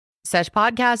Sesh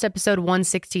Podcast, episode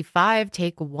 165,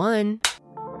 take one.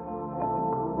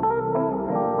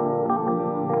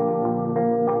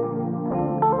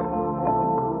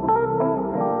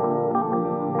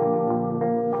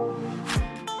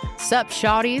 Sup,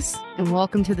 shawties, and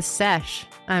welcome to the Sesh.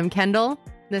 I'm Kendall. I'm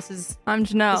Janelle. This is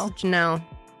Janelle.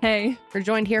 Hey. We're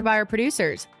joined here by our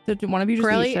producers, Did one of you just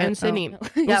Pirelli eat shit? and Sydney. Oh.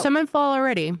 Well, someone fall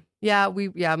already. Yeah,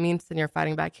 me and Sydney are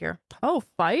fighting back here. Oh,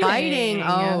 fighting.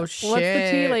 Oh, shit. What's the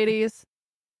tea, ladies?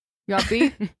 You got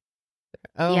beef?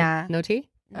 Oh, Yeah. no tea?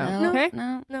 Oh, okay.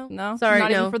 No. No? Sorry,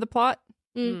 Not no. even for the plot?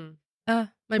 My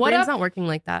What brain's up? not working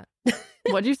like that.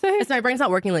 What'd you say? My brain's not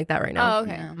working like that right now. Oh,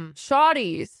 okay. Yeah.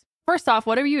 Shawties. First off,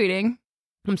 what are you eating?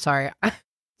 I'm sorry.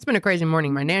 It's been a crazy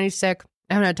morning. My nanny's sick.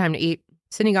 I haven't had time to eat.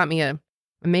 Sydney got me a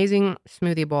amazing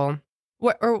smoothie bowl.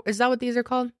 What? Or is that what these are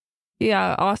called?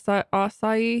 Yeah,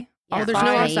 acai. Oh, there's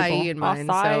no Acai. acai in mine.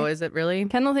 Acai. So is it really?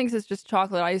 Kendall thinks it's just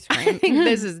chocolate ice I cream. think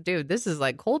this is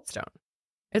like Cold Stone.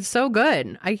 It's so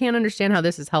good. I can't understand how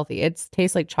this is healthy. It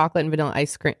tastes like chocolate and vanilla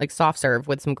ice cream, like soft serve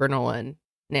with some granola and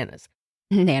nanas.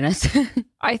 Nanas.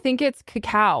 I think it's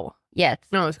cacao. Yes.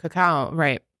 No, it's cacao.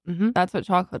 Right. Mm-hmm. That's what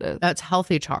chocolate is. That's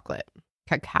healthy chocolate.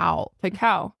 Cacao.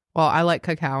 Cacao. Well, I like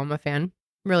cacao. I'm a fan.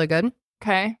 Really good.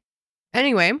 Okay.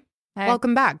 Anyway, Hey.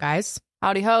 welcome back, guys.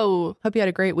 Howdy ho. Hope you had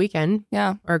a great weekend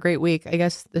Yeah. or a great week. I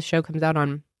guess the show comes out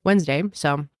on Wednesday.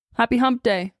 So Happy hump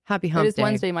day. happy hump It is day.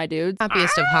 Wednesday, my dudes.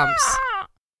 Happiest of humps.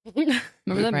 Remember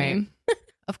that Right. meme?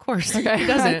 Of course. Okay. Who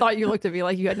doesn't? I thought you looked at me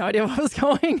like you had no idea what was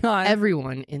going on.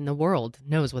 Everyone in the world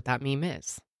knows what that meme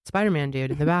is. Spider-Man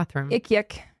dude in the bathroom. Ick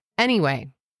yuck. Anyway,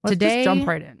 Let's today, just jump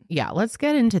right in. yeah, let's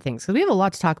get into things. So we have a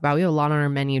lot to talk about. We have a lot on our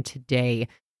menu today.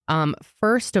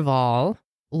 First of all,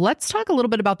 let's talk a little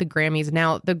bit about the Grammys.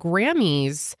 Now, the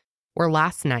Grammys were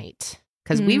last night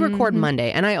because we record Mhm.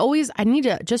 Monday. And I need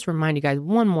to just remind you guys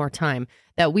one more time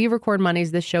that we record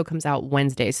Mondays. This show comes out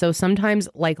Wednesday. So sometimes,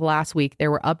 like last week,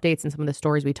 there were updates in some of the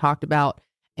stories we talked about.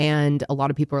 And a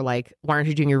lot of people are like, why aren't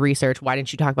you doing your research? Why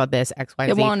didn't you talk about this? X, Y,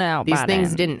 It Z. won't out. These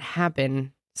things didn't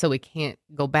happen, so we can't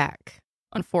go back.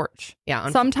 Unfortunately. Yeah.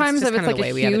 Sometimes if it's like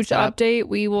a huge update update,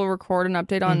 we will record an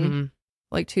update on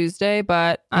like Tuesday,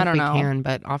 but I don't know. We can,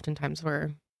 but oftentimes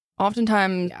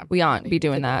Oftentimes Yeah, we aren't be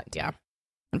doing that. Yeah.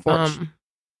 Unfortunately.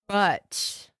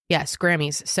 But yes,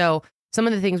 Grammys. So some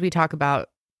of the things we talk about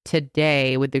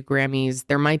today with the Grammys,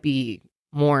 there might be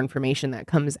more information that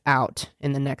comes out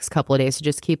in the next couple of days. So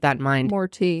just keep that in mind. More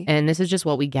tea. And this is just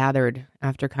what we gathered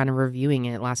after kind of reviewing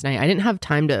it last night. I didn't have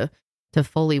time to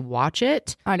fully watch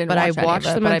it. I didn't but watch I any of watched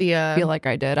it, some but of the I feel like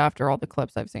I did after all the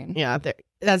clips I've seen. yeah,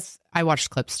 I watched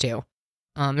clips too.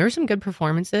 There were some good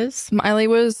performances. Miley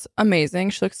was amazing.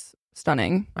 She looks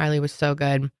stunning. Riley was so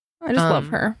good. I just love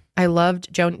her. I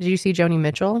loved Joan. Did you see Joni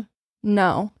Mitchell?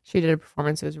 No. She did a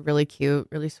performance. It was really cute,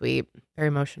 really sweet, very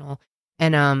emotional.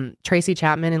 And Tracy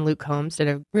Chapman and Luke Combs did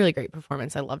a really great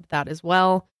performance. I loved that as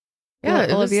well. Yeah,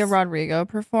 it Olivia was, Rodrigo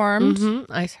performed.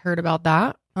 I heard about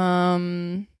that.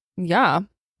 Yeah.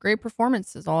 Great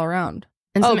performances all around.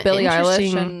 And some Billie Eilish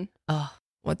interesting- and Oh,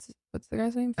 what's the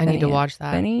guy's name? I need to watch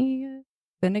that.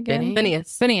 Finnegan?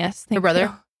 Phineas. Phineas. Thank Her brother?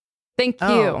 you. Thank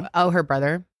Oh, you. oh, her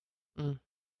brother.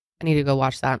 I need to go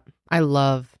watch that. I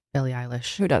love Billie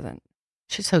Eilish. Who doesn't?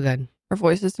 She's so good. Her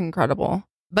voice is incredible.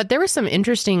 But there were some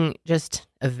interesting just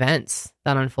events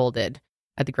that unfolded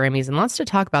at the Grammys and lots to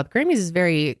talk about. The Grammys is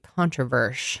very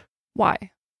controversial Why?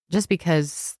 just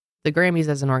because the Grammys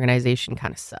as an organization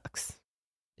kind of sucks.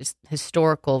 Just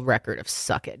historical record of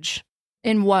suckage.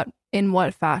 In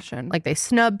what fashion? Like they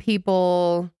snub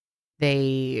people.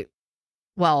 They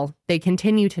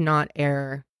continue to not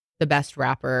air the best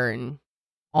rapper and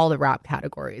all the rap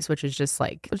categories, which is just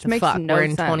like, Which the makes fuck? no We're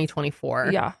in sense.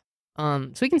 2024. Yeah.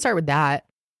 So we can start with that.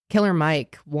 Killer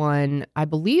Mike won, I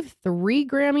believe, 3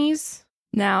 Grammys.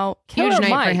 Now, Huge Killer night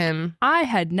Mike, for him. I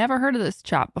had never heard of this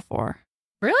chap before.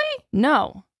 Really?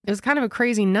 No. It was kind of a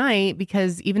crazy night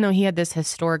because even though he had this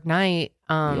historic night,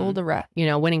 The old rat.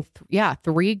 winning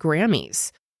 3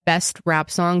 Grammys. Best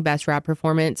rap song, best rap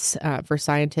performance for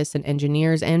scientists and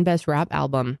engineers, and best rap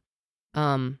album.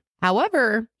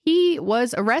 However, he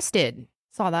was arrested.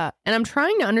 Saw that. And I'm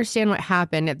trying to understand what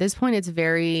happened. At this point, it's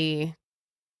very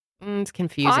it's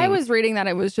confusing. I was reading that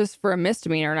it was just for a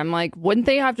misdemeanor, and I'm like, wouldn't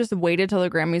they have just waited till the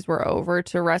Grammys were over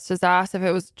to arrest his ass if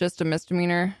it was just a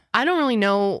misdemeanor? I don't really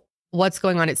know what's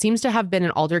going on. It seems to have been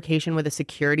an altercation with a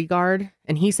security guard,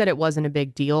 and he said it wasn't a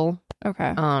big deal.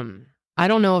 Okay. I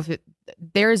don't know if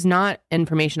there's not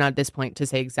information at this point to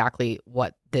say exactly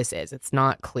what this is. It's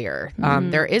not clear.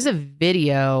 There is a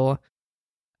video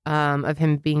of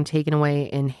him being taken away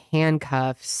in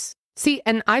handcuffs. See,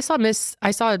 and I saw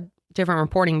different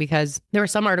reporting because there were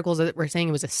some articles that were saying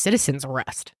it was a citizen's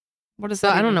arrest. What is So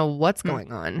that? I don't even- know what's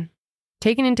going on.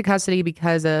 Taken into custody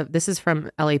because of, this is from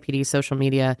LAPD social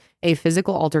media, a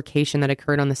physical altercation that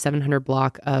occurred on the 700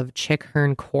 block of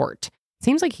Chickhearn Court.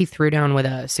 Seems like he threw down with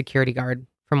a security guard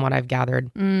from what I've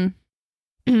gathered. Mm,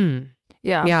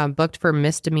 yeah. Yeah, booked for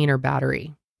misdemeanor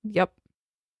battery. Yep.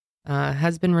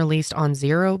 Has been released on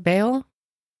zero bail.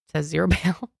 Says zero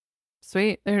bail.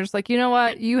 Sweet. They're just like, you know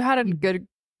what? You had a good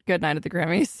night at the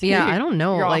Grammys. Yeah, I don't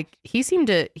know. You're off. Like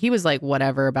he was like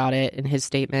whatever about it in his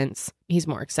statements. He's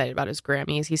more excited about his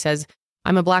Grammys. He says,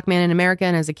 I'm a black man in America,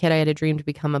 and as a kid I had a dream to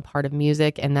become a part of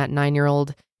music, and that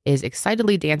 9-year-old is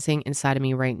excitedly dancing inside of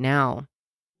me right now.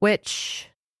 Which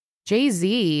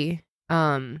Jay-Z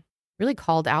really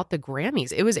called out the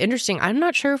Grammys. It was interesting. I'm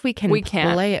not sure if we can't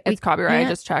play it. It's copyright. I can't?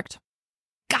 just checked.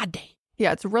 God dang.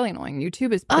 Yeah, it's really annoying.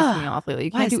 YouTube is pissing me off lately. You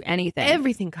why can't is do anything.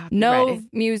 Everything copyrighted. No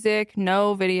music,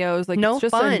 no videos. Like, No it's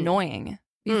just fun. annoying.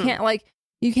 You can't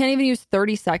even use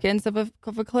 30 seconds of a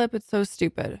clip. It's so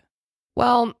stupid.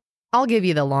 Well, I'll give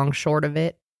you the long short of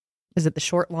it. Is it the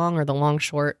short long or the long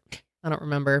short? I don't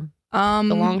remember. The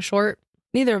long short?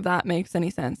 Neither of that makes any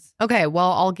sense. Okay,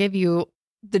 well, I'll give you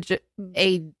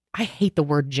I hate the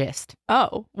word gist.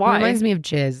 Oh, It why? reminds me of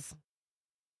jizz.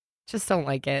 Just don't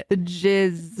like it. The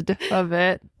jizzed of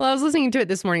it. Well, I was listening to it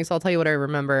this morning, so I'll tell you what I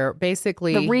remember.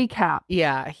 Basically, The recap.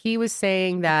 yeah, he was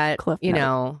saying that, Cliff you note.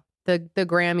 know, the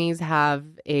Grammys have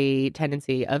a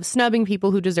tendency of snubbing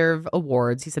people who deserve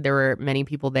awards. He said there were many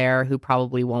people there who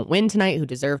probably won't win tonight, who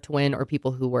deserve to win, or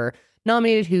people who were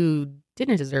nominated who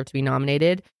didn't deserve to be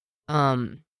nominated.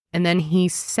 And then he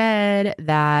said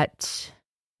that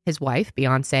his wife,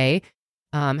 Beyonce,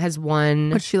 has won.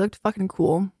 But she looked fucking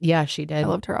cool. Yeah, she did. I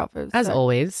loved her outfit. As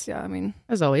always. Yeah, I mean,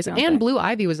 As always. Beyonce. And Blue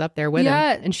Ivy was up there with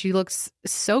Yeah. him. And she looks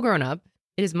so grown up.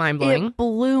 It is mind blowing. it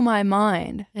blew my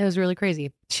mind. It was really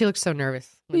crazy. She looks so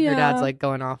nervous when her Yeah. dad's like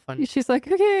going off on. She's like,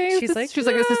 okay. She's like,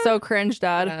 this is so cringe,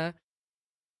 Dad.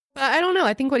 But I don't know.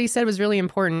 I think what he said was really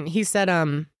important. He said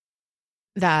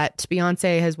that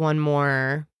Beyonce has won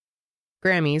more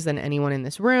Grammys than anyone in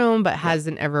this room, but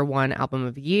hasn't ever won Album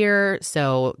of the Year.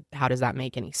 So how does that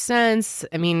make any sense?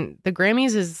 I mean, the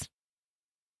Grammys is,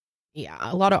 yeah,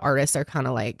 a lot of artists are kind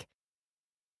of like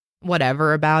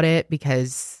whatever about it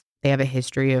because they have a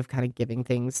history of kind of giving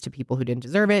things to people who didn't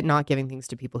deserve it, not giving things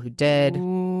to people who did.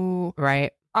 Ooh.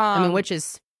 Right? I mean, which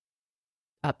is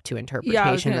up to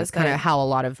interpretation. gonna That's kind say. of how a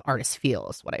lot of artists feel,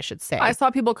 is what I should say. I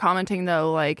saw people commenting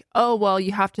though, like, oh, well,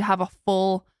 you have to have a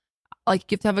full,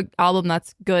 like, you have to have an album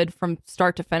that's good from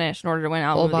start to finish in order to win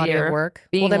album full of the body year. of work.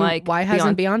 Being Well, then like why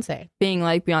hasn't Beyonce? Being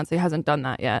like Beyonce hasn't done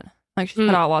that yet. Like, she's put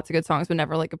out lots of good songs, but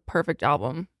never like a perfect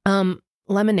album.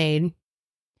 Lemonade.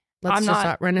 Let's I'm just not-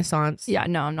 start Renaissance. Yeah,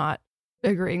 no, I'm not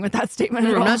agreeing with that statement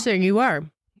at I'm all. not saying you are,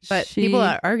 but people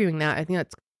are arguing that. I think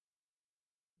that's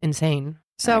insane.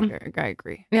 So I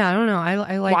agree. yeah, I don't know.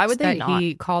 I like Why would they that not?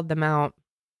 he called them out.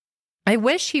 I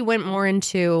wish he went more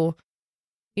into,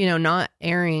 you know, not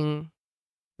airing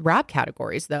rap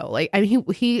categories though. Like, I mean,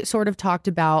 he sort of talked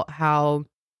about how,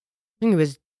 I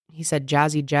think he said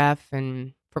Jazzy Jeff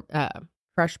and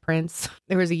Fresh Prince.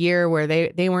 There was a year where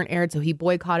they weren't aired, so he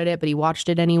boycotted it, but he watched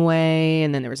it anyway.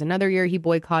 And then there was another year he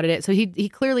boycotted it. So he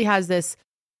clearly has this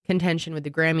contention with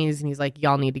the Grammys, and he's like,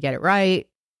 y'all need to get it right.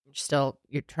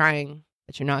 You're trying,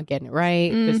 but you're not getting it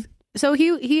right. So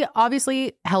he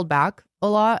obviously held back a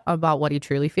lot about what he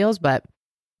truly feels, but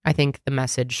I think the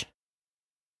message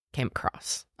came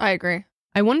across. I agree.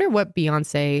 I wonder what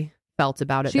Beyonce felt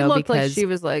about it, She though, looked because like she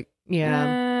was like,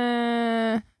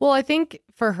 well, I think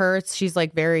for her, she's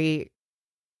like very,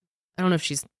 I don't know if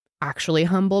she's actually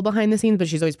humble behind the scenes, but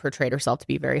she's always portrayed herself to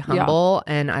be very humble,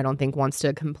 and I don't think wants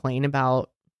to complain about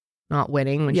not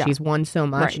winning when she's won so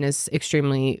much and is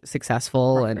extremely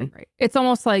successful. Right. It's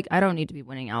almost like I don't need to be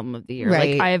winning album of the year.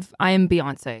 Right. Like I am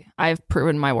Beyonce. I've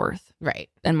proven my worth. Right.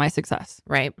 And my success.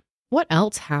 Right. What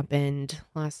else happened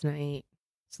last night?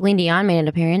 Celine Dion made an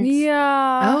appearance.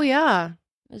 Yeah. Oh yeah.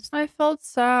 I felt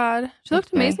sad. She looked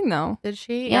very- amazing though. Did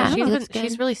she? Yeah, she she's looks good.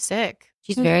 she's really sick.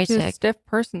 She's very She has sick. stiff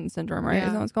person syndrome, right? Yeah.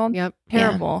 Is that what it's called? Yep.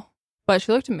 Terrible. But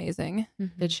she looked amazing.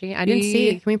 Did she? I didn't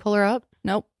see. Can we pull her up?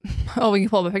 Nope. Oh, we can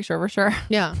pull up a picture for sure.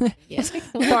 Yeah. Yes.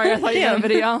 Sorry, I thought you had a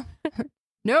video.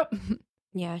 Nope.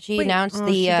 Yeah, she Wait, announced she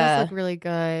the does look really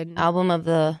good. album of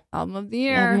the Album of the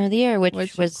year.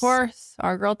 which was of course,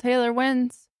 our girl Taylor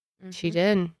wins. She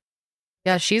did.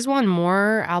 Yeah, she's won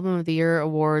more Album of the Year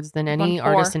awards than any Won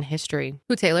 4. artist in history.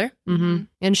 Who Taylor? Mm-hmm.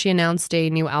 And she announced a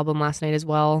new album last night as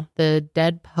well. The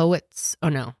Dead Poets. Oh,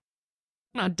 no.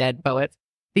 Not Dead Poets.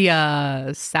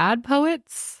 The Sad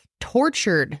Poets?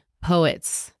 Tortured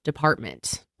Poets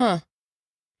Department. Huh.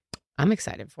 I'm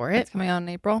excited for It's it. coming out in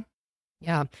April.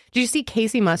 Yeah. Did you see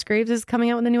Casey Musgraves is coming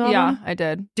out with a new album? Yeah, I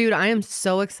did. Dude, I am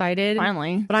so excited.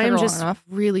 Finally. But I Took am her long just enough.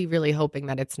 really, really hoping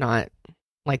that it's not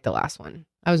like the last one.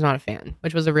 I was not a fan,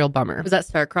 which was a real bummer. Was that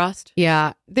Star-Crossed?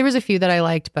 Yeah. There was a few that I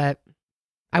liked, but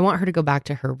I want her to go back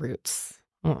to her roots.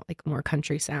 I want like more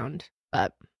country sound,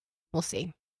 but we'll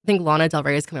see. I think Lana Del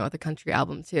Rey is coming out with a country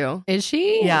album too. Is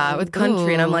she? Yeah, with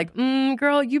country. And I'm Ooh. like,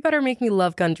 girl, you better make me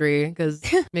love country because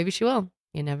Maybe she will.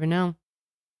 You never know.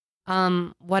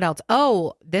 What else?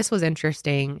 Oh, this was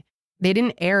interesting. They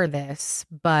didn't air this,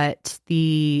 but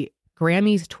the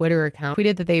Grammys Twitter account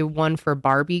tweeted that they won for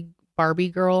Barbie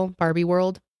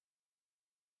World.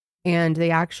 And they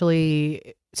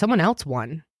actually, someone else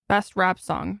won. Best rap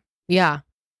song. Yeah.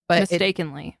 But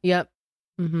Mistakenly. yep.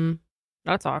 Mm-hmm.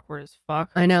 That's awkward as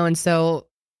fuck. I know. And so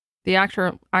The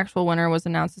actual winner was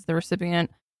announced as the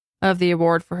recipient of the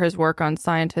award for his work on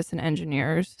Scientists and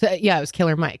Engineers. yeah, it was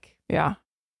Killer Mike. Yeah.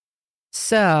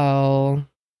 So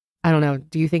I don't know.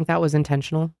 Do you think that was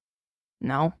intentional?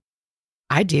 No.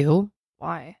 I do.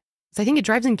 Why? 'Cause I think it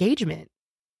drives engagement.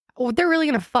 Oh, they're really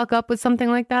going to fuck up with something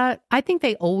like that. I think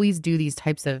they always do these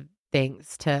types of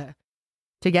things to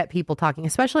get people talking,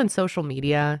 especially on social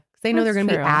media. 'Cause they know they're That's going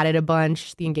to be true. added a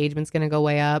bunch. The engagement's going to go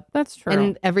way up. That's true.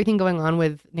 And everything going on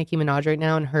with Nicki Minaj right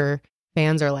now and her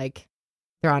fans are like,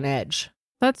 they're on edge.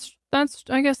 that's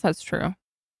I guess that's true. I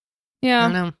Yeah.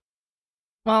 don't know.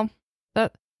 Well,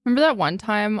 remember that one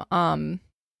time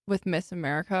with Miss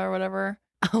America or whatever?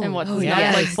 And what oh, yeah,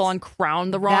 yes. like full on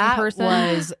crowned the wrong that person.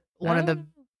 was one of the Uh,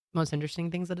 most interesting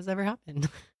things that has ever happened.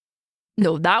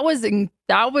 No, that was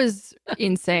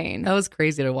insane. That was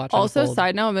crazy to watch. Also, unfold.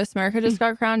 side note, Miss America just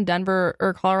got crowned. Denver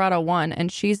or Colorado won,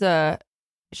 and she is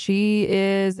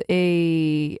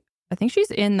I think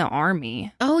she's in the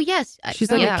army. Oh, yes.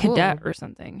 She's like yeah. a cadet or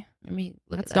something. Let me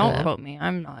look at that Don't up. quote me.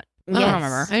 I'm not. Oh, I Yes. don't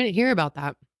remember. I didn't hear about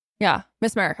that. Yeah,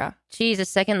 Miss America. She's a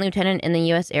second lieutenant in the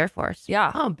U.S. Air Force.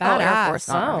 Yeah. Oh, Air badass. Force,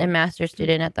 not her. And master's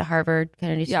student at the Harvard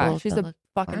Kennedy School. Yeah, she's So a look-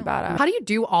 fucking wow. badass. How do you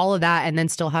do all of that and then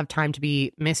still have time to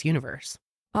be Miss Universe?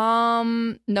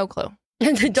 No clue.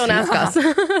 don't ask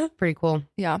us. Pretty cool.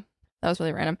 Yeah, that was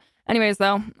really random. Anyways,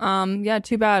 though, yeah,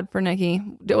 too bad for Nikki.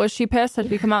 Was she pissed? Had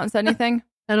she come out and said anything?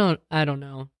 I don't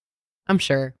know. I'm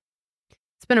sure.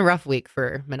 It's been a rough week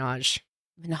for Minaj.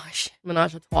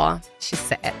 Menage a trois. She's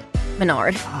sad.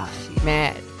 Menard. Oh, she's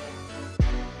mad.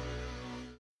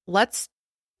 Let's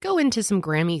go into some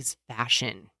Grammys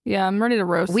fashion. Yeah, I'm ready to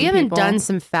roast. We some haven't people. done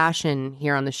some fashion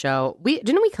here on the show.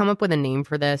 Didn't we come up with a name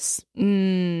for this?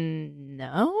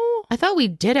 No. I thought we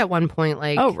did at one point,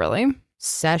 like Oh, really?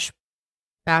 Sesh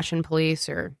Fashion Police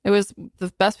or It was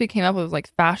the best we came up with was like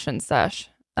fashion sesh.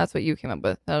 That's what you came up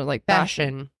with. Like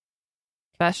fashion.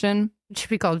 Fashion. It should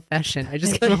be called fashion. I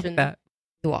just came up with that.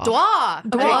 Dwa. Dwa. I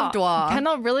Dwa. love Dwa.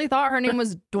 Kendall really thought her name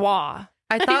was Dwa.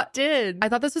 I thought did. I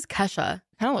thought this was Kesha.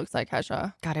 Kind of looks like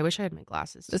Kesha. God, I wish I had my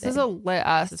glasses. This today. is a lit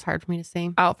ass This is hard for me to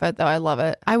say. outfit, though. I love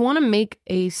it. I want to make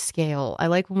a scale. I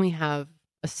like when we have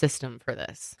a system for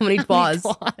this. How many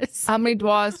Dwas? How many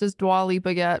Dwas does Dua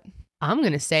Lipa get? I'm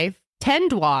gonna say 10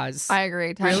 Dwas. I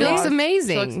agree. 10 She looks Dwas.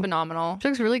 amazing. She looks phenomenal. She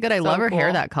looks really good. I So love her hair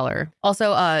cool. that color.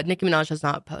 Also, Nicki Minaj has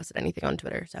not posted anything on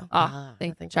Twitter, so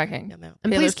Thank nothing. checking. Yeah, no.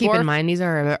 And Taylor please keep in Swift? mind these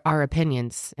are our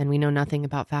opinions, and we know nothing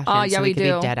about fashion. Yeah, so we could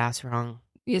do. be dead ass wrong.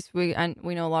 Yes, we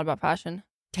know a lot about fashion.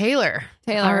 Taylor.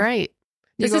 Taylor. All right.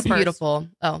 You This go is first. beautiful.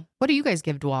 Oh, What do you guys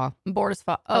give Dwa? I'm bored as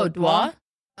fuck. Oh, Dwa?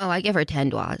 Oh, I give her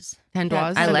 10 Dwas. 10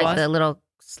 Yeah, Dwas? I 10 like Dwas? the little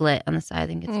slit on the side. I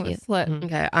think it's Mm, cute. slit. Mhm.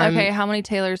 okay. Okay, how many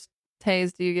Taylor's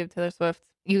Tays do you give Taylor Swift?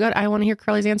 I want to hear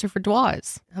Curly's answer for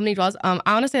Dwas. How many Dwas? I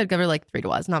honestly I'd give her like 3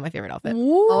 Dwas. Not my favorite outfit.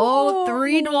 Oh,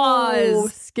 3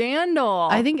 Dwas. Scandal.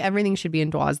 I think everything should be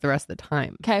in Dwas the rest of the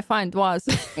time. Okay, fine. Dwas.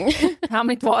 How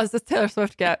many Dwas does Taylor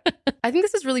Swift get? I think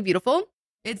this is really beautiful.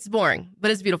 It's boring, but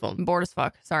it's beautiful. I'm bored as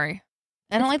fuck. Sorry.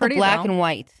 I don't It's like the pretty, black though. and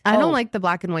white. I Oh. don't like the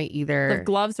black and white either. The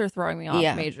gloves are throwing me off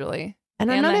Yeah. majorly.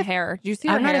 and I'm And not the a hair. Do you see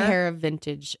her I'm not a hair? hair of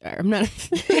vintage. I'm not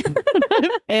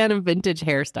a fan of vintage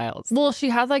hairstyles. Well, she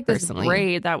had like this Personally.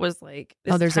 braid that was like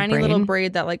this there's a tiny little braid?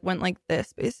 braid that like went like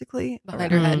this basically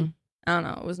Behind her head. Mhm. I don't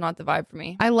know. It was not the vibe for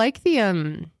me. I like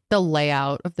the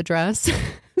layout of the dress.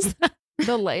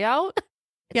 The layout?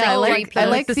 Yeah, I all like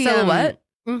the the silhouette.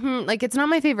 Like it's not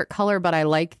my favorite color, but I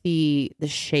like the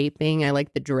shaping. I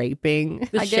like the draping.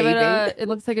 The I give it shaving. it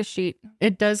looks like a sheet.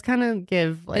 It does kind of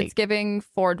give like It's giving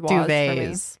 4 Dwas for me.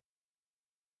 duvets.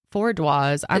 4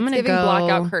 Dwas. I'm It's gonna giving go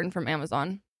blackout curtain from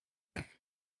Amazon.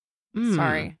 Mm.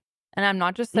 Sorry. And I'm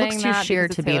not just saying Looks too that sheer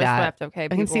because to it's be Taylor that. Swift, okay, I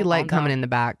can see people, light calm coming down. in the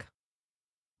back.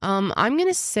 I'm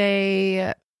gonna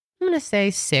say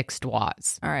 6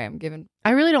 Dwas. All right, I'm giving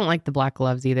I really don't like the black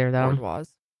gloves either, 4 though. Dwas.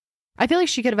 I feel like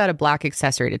she could have had a black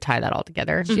accessory to tie that all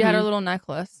together. She had her little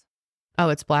necklace. Oh,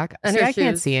 it's black? And See, her I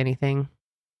can't shoes. see anything.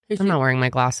 Her I'm not shoes. wearing my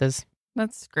glasses.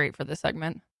 That's great for this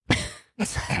segment.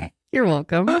 You're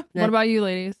welcome. What about you,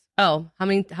 ladies? Oh, how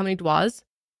many dwas?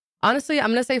 Honestly, I'm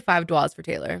gonna say 5 dwas for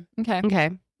Taylor. Okay. Okay.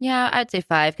 Yeah, I'd say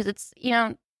 5 because it's, she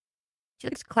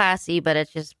looks classy, but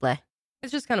it's just bleh.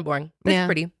 It's just kind of boring. It's Yeah.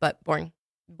 pretty, but boring.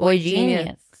 Boy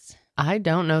genius. I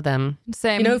don't know them.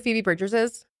 Same. You know who Phoebe Bridgers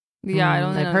is? Yeah, I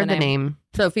don't know. I've heard the name.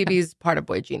 So Phoebe's part of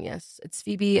Boy Genius. It's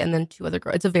Phoebe and then 2 other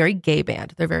girls. It's a very gay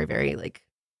band. They're very, very like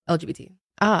LGBT.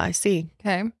 Ah, I see.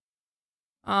 Okay.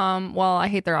 Well, I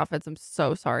hate their outfits. I'm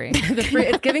so sorry.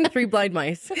 It's giving 3 blind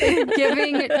mice.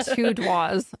 Giving 2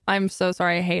 dwas. I'm so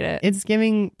sorry. I hate it. It's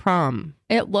giving prom.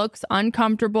 It looks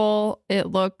uncomfortable. It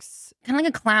looks, Kind of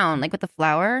like a clown, like with the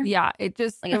flower. yeah, it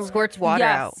just Like it squirts water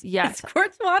yes, out. Yes.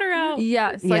 Squirts water out.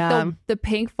 Yes. Yeah. Like the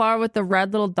pink flower with the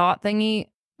red little dot thingy,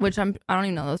 which I don't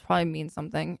even know. Those probably mean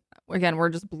something. Again, we're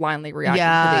just blindly reacting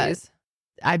Yeah. to these.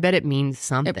 I bet it means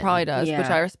something. It probably does, which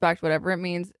Yeah. I respect whatever it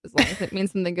means, as long as it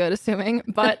means something good, assuming.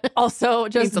 But also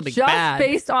just something bad.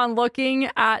 based on looking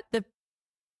at the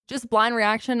just blind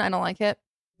reaction, I don't like it.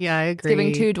 Yeah, I It's agree.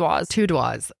 giving 2 dwas. 2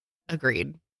 dwas.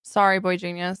 Agreed. Sorry, Boy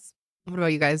Genius. What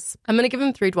about you guys? I'm gonna give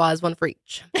him 3 dwas, 1 for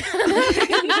each. Okay,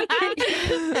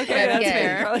 that's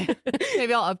good. fair.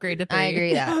 Maybe I'll upgrade to 3. I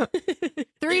agree that.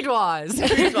 3 dwas.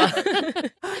 3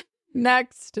 dwas.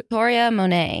 Next. Victoria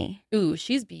Monet. Ooh,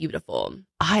 she's beautiful.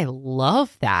 I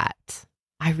love that.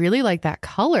 I really like that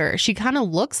color. She kind of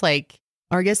looks like,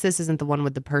 or I guess this isn't the one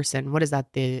with the person. What is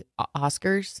that? The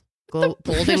Oscars? Golden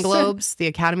person? Globes? The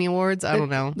Academy Awards? I don't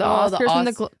know. The Oh, the Oscars and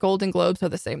the Os- Golden Globes are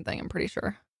the same thing, I'm pretty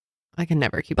sure. I can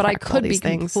never keep But I track of all could be these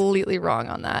things. completely wrong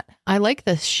on that. I like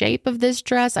the shape of this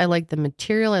dress. I like the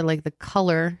material. I like the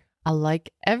color. I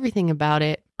like everything about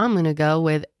it. I'm going to go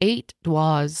with 8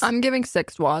 dwas. I'm giving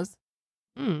 6 dwas.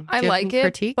 I Do you have like some it,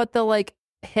 critique? but the like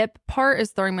hip part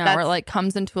is throwing me out where it That's- like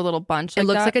comes into a little bunch. It Like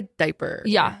looks that. like a diaper.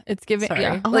 Yeah, it's giving. Sorry.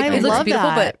 Yeah, Oh, Like, I it looks love beautiful,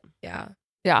 that. but yeah.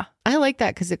 yeah. I like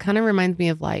that because it kind of reminds me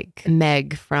of like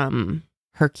Meg from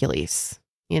Hercules.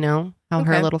 You know how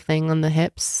her Okay. little thing on the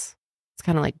hips. It's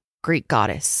kind of like Greek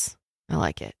goddess. I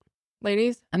like it.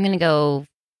 Ladies, I'm gonna go.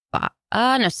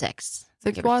 6. 6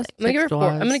 Give her dwas. 6. I'm gonna give her 4.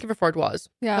 dwas. I'm gonna give her 4 dwas.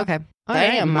 Yeah. Okay. All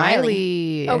Damn, right,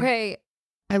 Miley. Miley. Okay.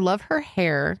 I love her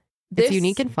hair. This, It's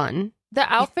unique and fun. the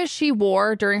outfit she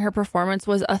wore during her performance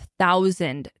was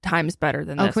 1,000 times better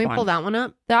than Oh, this can we one. pull that one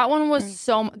up? That one was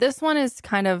so. This one is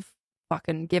kind of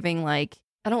fucking giving like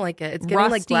I don't like it. It's giving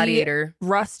like Rusty- gladiator.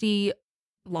 rusty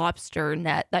lobster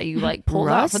net that you like pulled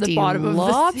out for the Rusty bottom of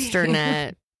lobster the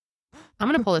net. I'm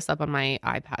gonna pull this up on my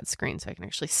iPad screen so I can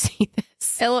actually see this.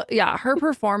 Yeah, her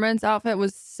performance outfit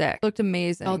was sick. Looked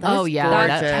amazing. Oh, that Oh, was yeah,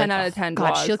 That's gorgeous. 10 out of 10.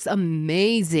 God, dwas. she looks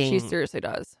amazing. She seriously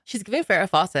does. She's giving Farrah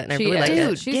Fawcett, and I She really is. like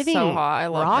Dude, it. She's giving so hot. I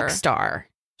love rock her. star.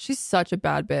 She's such a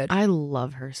bad bitch. I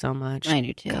love her so much. I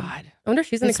do too. God, I wonder if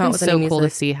she's gonna it's come been out with so any cool to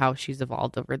music. see how she's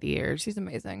evolved over the years. She's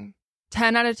amazing.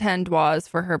 10 out of 10 dwas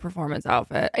for her performance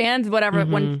outfit and whatever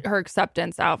when her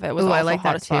acceptance outfit was Oh, also I like hot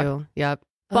that as fuck. too. Yep.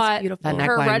 That's But beautiful. That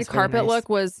her neckline red is really carpet nice. look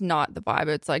was not the vibe.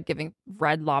 It's like giving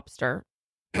red lobster.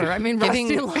 Or, I mean, rusty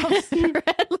Giving lobster.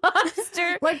 Red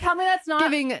Lobster. Like, tell me that's not.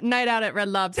 Giving night out at Red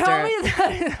Lobster. Tell me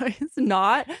that it's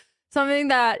not something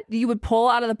that you would pull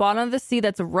out of the bottom of the sea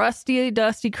that's rusty,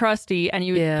 dusty, crusty, and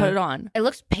you would Yeah. put it on. It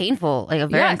looks painful, like a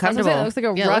very Yes, that's what I'm saying. uncomfortable. It looks like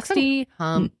a Yeah, it looks rusty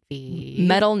Comfy.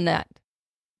 metal net.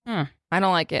 Hmm. I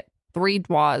don't like it. 3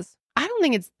 dwas. I don't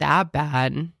think it's that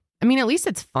bad. I mean, at least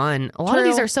it's fun. A lot of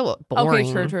these True. are so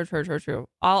boring. Okay, true.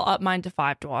 I'll up mine to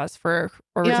 5 dwas for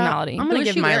Yeah, originality. I'm Who gonna is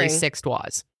give she Miley wearing? 6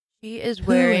 dwas. She is are you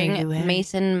wearing wearing?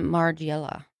 Mason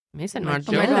Margiela. Mason Oh my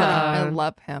Oh my Margiela. god, I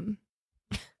love him.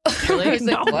 Really?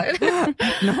 no. What?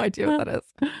 No idea what that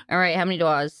is. All right, how many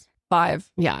dwas?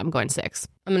 5. Yeah, I'm going 6.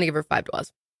 I'm gonna give her 5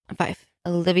 dwas. 5.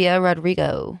 Olivia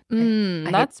Rodrigo. Mm, I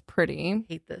hate- that's pretty.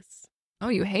 Hate this. Oh,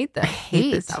 you hate I this.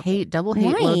 hate, this outfit. hate, double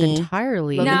hate Why? load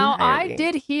entirely. Love it. Now, entirely. I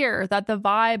did hear that the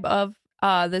vibe of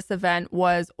this event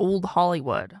was old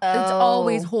Hollywood. It's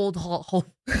always hold.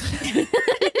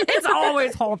 It's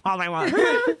always hold Hollywood.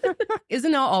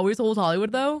 Isn't now always hold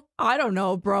Hollywood though? I don't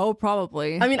know, bro.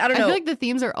 Probably. I mean, I I don't know. feel like the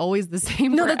themes are always the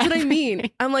same. No, for that's what I mean.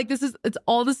 everything. I'm like, it's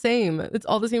all the same. It's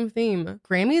all the same theme.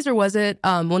 Grammys, or was it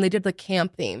when they did the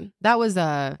camp theme? That was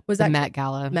Was the that Met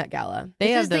Gala. Met Gala. They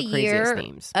This have is the the craziest year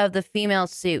themes. Of the female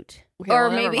suit. Okay, or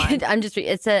well, never maybe mind.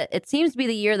 it seems to be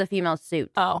the year of the female suit.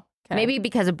 Oh, okay. Maybe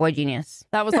because of Boy Genius.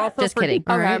 that was also Just kidding.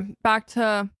 Okay, Alright. back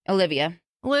to Olivia.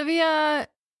 Olivia.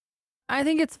 I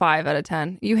think it's 5 out of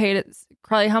 10. You hate it,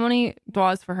 Carly. How many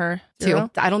dwas for her? 2.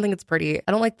 I don't think it's pretty.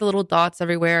 I don't like the little dots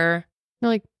everywhere.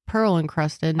 You're like pearl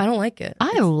encrusted. I don't like it.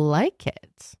 I like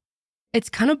it. It's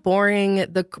kind of boring.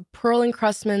 The pearl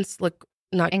encrustments look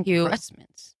not cute.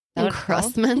 Encrustments.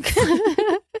 Encrustments.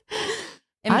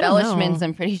 Embellishments, know.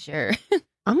 I'm pretty sure.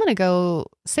 I'm going to go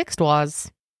 6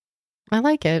 dois. I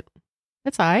like it.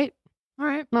 It's all right. All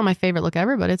right. Not my favorite look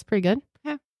ever, but it's pretty good.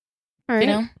 Yeah. All right. You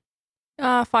know?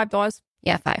 $5.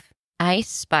 Yeah, 5. Ice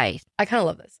Spice. I kind of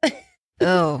love this.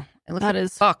 Oh, it looks That like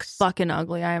is box. fucking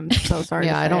ugly. I am so sorry.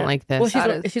 Yeah, to I say don't it. like this.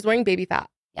 Well, she's wearing baby fat.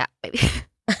 Yeah, baby.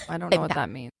 I don't know what that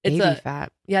means. It's Baby a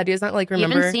fat. yeah. Do you guys not like You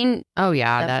remember? haven't seen Oh,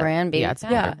 yeah. that brand, Baby Yeah, it's a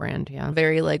Fat? better brand. Yeah.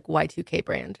 Very like Y2K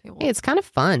brand. Okay, well, Hey, it's kind of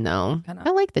fun, though. Kinda. I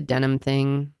like the denim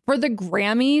thing. for the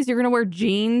Grammys, you're gonna wear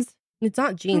jeans. It's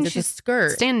not jeans. It's a She's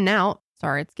skirt. Standing out.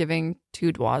 Sorry, it's giving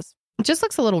 2 dois. It just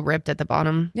looks a little ripped at the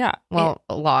bottom. Yeah. Well,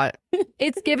 a lot.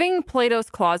 It's giving Plato's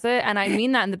Closet, and I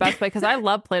mean that in the best way because I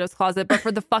love Plato's Closet. But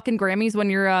for the fucking Grammys, when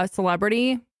you're a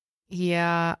celebrity,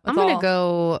 Yeah. I'm That's going all. to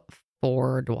go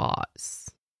 4 dois.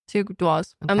 2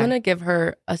 dois. I'm Okay. gonna give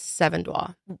her a 7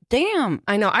 dois. Damn.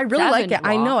 I know. I really 7 like it.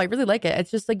 I dois. know. I really like it. It's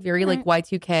just like very like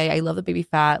Y2K. I love the baby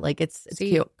fat. Like it's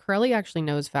See, cute. Curly actually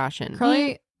knows fashion.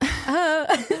 Curly,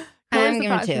 I'm Curly's giving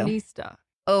the 2. fashionista.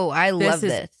 Oh, I love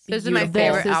this. This is my Beautiful.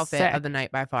 favorite This is outfit sick. of the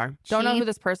night by far. Don't know She- who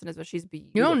this person is, but she's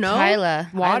beautiful. You don't know? Kyla.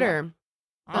 Water.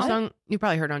 The Huh? song you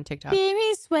probably heard on TikTok.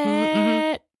 Baby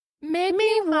sweat, make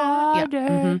me water.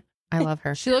 Mhm. I love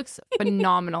her. She looks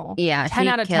phenomenal. Yeah, 10 she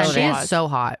out of killed 10. She it. is so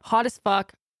hot. Hot as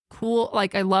fuck. Cool.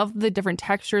 Like, I love the different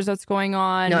textures that's going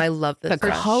on. No, I love this. The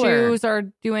her dress. color. shoes are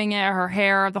doing it. Her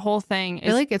hair, the whole thing. I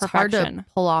feel like it's hard to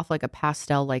pull off like a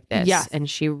pastel like this. Yes. And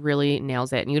she really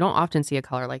nails it. And you don't often see a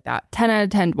color like that. 10 out of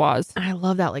 10 was. And I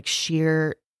love that like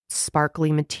sheer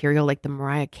sparkly material, like the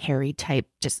Mariah Carey type.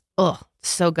 Just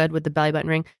so good with the belly button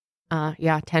ring.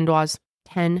 Yeah, 10 dois.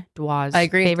 10 dois. I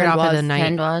agree, Favorite 10 outfit of the dois. night.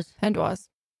 10 dollars. 10 was.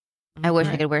 I wish I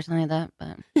Right. could wear something like that,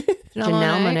 but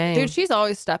Janelle Monáe. Dude, she's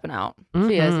always stepping out.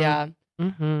 She is. Mhm. Yeah.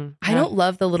 Mhm. I don't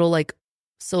love the little like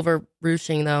silver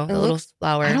ruching though. The little looks-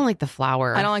 flower. I don't like the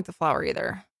flower. I don't like the flower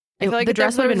either. I It- feel like the if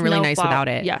dress there would've been was really no nice flower- without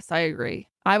it. Yes, I agree.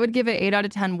 I would give it 8 out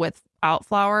of 10 without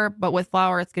flower, but with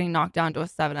flower, it's getting knocked down to a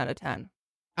 7 out of 10.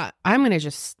 I'm going to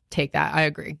just take that. I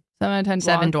agree. 7 out of 10.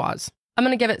 7 blonde. dois. I'm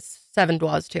gonna give it 7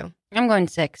 dois too. I'm going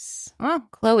 6. Oh,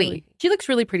 Chloe. She looks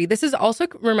really pretty. This is also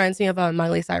reminds me of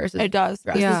Miley Cyrus's. it does.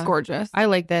 dress. This Yeah. is gorgeous. I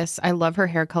like this. I love her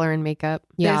hair color and makeup.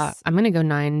 Yeah. This- I'm going to go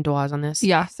 9 dois on this.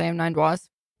 Yeah, same. 9 was.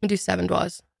 I'm gonna do 7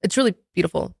 dois. It's really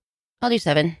beautiful. I'll do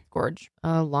 7. Gorge.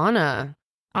 Lana.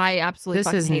 I absolutely This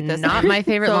fucking is hate this. not my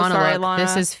favorite So Lana sorry, look. Lana.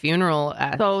 This is funeral.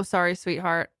 So sorry,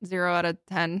 sweetheart. 0 out of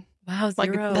 10. Wow,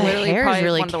 Like, zero. The literally hair is probably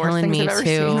really one of the worst killing things me, I've ever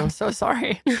too. seen. I'm so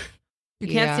sorry. You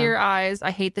can't Yeah. see your eyes.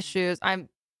 I hate the shoes.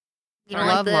 You don't I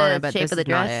like love the Lana, but shape this of the is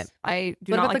not dress? it. I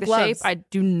do What not about like the the shape. gloves? I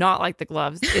do not like the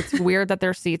gloves. It's weird that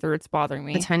they're see-through. It's bothering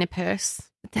me. The tiny purse.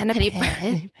 Penny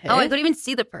pit. Oh, I couldn't even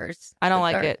see the purse. I don't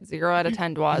like Sorry. it. 0 out of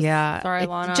 10 was. Yeah. Sorry, It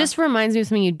Lana. just reminds me of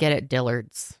something you'd get at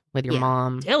Dillard's with your Yeah.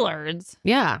 mom. Dillard's.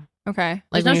 Yeah. Okay. Like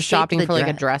There's when no you're shape to shopping the for like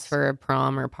a dress. dress for a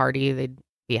prom or party, they'd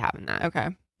be having that. Okay.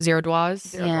 0 dois.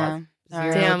 Zero Yeah. dois.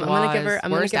 Zero Damn, I'm gonna give her- dois. I'm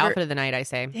gonna Worst give her- outfit of the night, I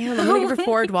say. Damn, I'm gonna give her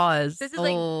 4 dois. This is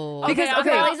like Oh. Okay, Because- I'm okay.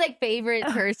 probably- Chloe's like favorite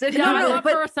person. Yeah, I no, love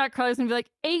but- for a sec. Carly's gonna be like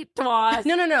 8 was.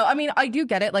 No. I mean, I do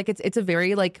get it. Like, it's a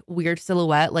very like weird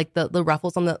silhouette. Like the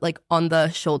ruffles on the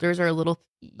shoulders are a little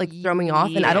like throw me off,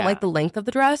 and I don't Yeah. like the length of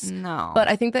the dress. No. But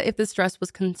I think that if this dress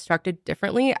was constructed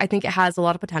differently, I think it has a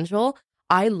lot of potential.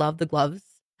 I love the gloves.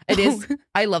 It is.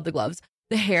 I love the gloves.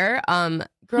 The hair,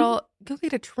 girl, go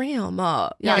get a trim. yeah,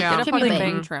 Yeah, get a give me fucking a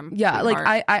bang bang. trim. Yeah, like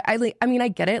sweetheart. I like. I mean, I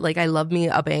get it. Like, I love me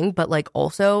a bang, but like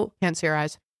also, Can't see your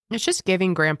eyes. It's just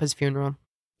giving Grandpa's funeral.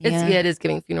 it is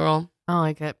giving funeral. I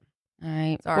like it. All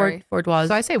right. Sorry. 4 dois.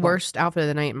 So I say worst outfit of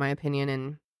the night, in my opinion.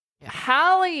 And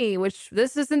Hallie, which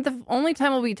this isn't the only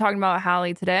time we'll be talking about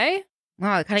Hallie today.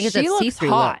 Wow, it kind of gets She that looks see-through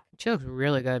hot. she looks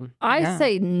really good. I Yeah.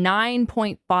 say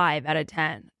 9.5 out of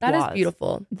 10. That is was.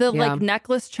 beautiful. The Yeah. like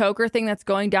necklace choker thing that's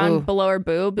going down Ooh. below her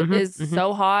boob Mhm, is mhm.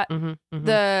 so hot. Mm-hmm,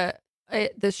 The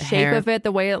shape hair. of it,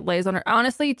 the way it lays on her.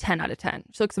 Honestly, 10 out of 10.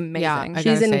 She looks amazing. I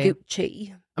She's gotta in say-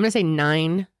 Gucci. I'm gonna say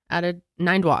 9 out of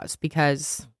 9 dois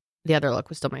because the other look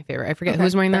was still my favorite. I forget Okay,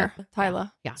 who's wearing fair. that.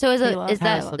 Tyler. Yeah. So is Kayla. is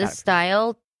Tyler that still the got it.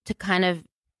 style to kind of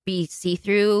be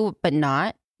see-through but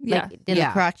not? Yeah. Like in Yeah.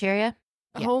 the crotch area?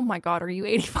 Yeah. Oh my God, are you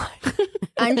 85?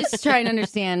 I'm just trying to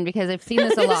understand because I've seen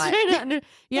this a lot.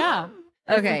 Yeah.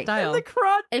 Okay. Style. The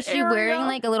crotch Is she area. wearing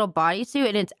like a little bodysuit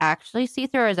and it's actually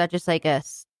see-through, or is that just like a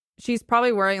She's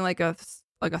probably wearing like a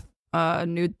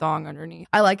nude thong underneath,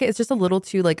 I like it. It's just a little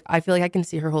too like. I feel like I can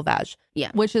see her whole vag.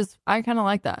 which is I kind of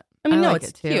like that. I mean, I no, like it's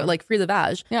it, too. cute. Like free the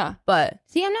vag, Yeah. but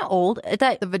See, I'm not old.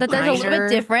 That's a little vagina. bit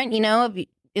different, you know,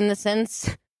 in the sense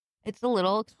It's a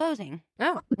little exposing.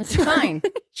 Oh, It's fine.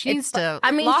 She needs to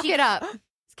I mean, lock she- it up.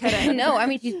 Just kidding. No, I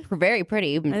mean, she's very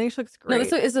pretty. I think she looks no, great.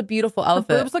 this is a beautiful Her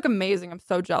outfit. boobs look amazing. I'm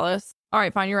so jealous. All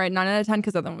right, fine. You're right. 9 out of 10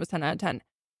 because the other one was 10 out of 10.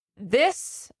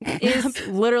 This is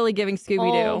literally giving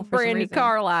Scooby Doo. Oh, Brandy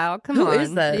Carlisle. Come Who on.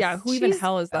 is this? Yeah, who even She's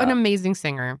hell is that? An amazing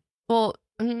singer. Well,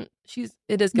 it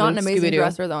is Not an giving amazing Scooby-Doo.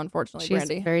 dresser though, unfortunately, She's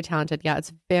Brandy. very talented. Yeah,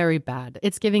 it's very bad.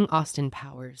 It's giving Austin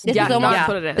Powers. This Yeah, is almost, that's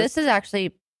what it is. This is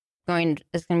actually going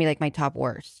to be like my top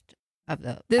worst of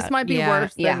the. This might be yeah,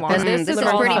 worse yeah, than Lauren. this is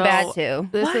also- pretty bad too.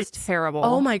 This What? is terrible.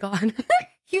 Oh my god,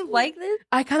 You like this?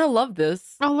 I kind of love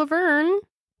this. Oh, Laverne.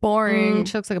 boring.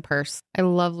 She looks like a purse. I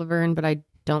love Laverne, but I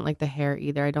don't like the hair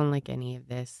either. I don't like any of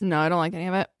this. No, I don't like any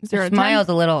of it. 0 Her out of 10. smile's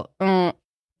a little.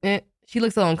 She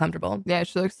looks a little uncomfortable. Yeah,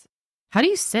 she looks. How do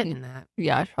you sit in that?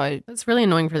 Yeah, probably That's really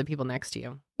annoying for the people next to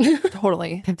you.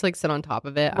 totally. You have to like sit on top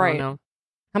of it. I Right. don't know.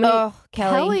 How many? Oh,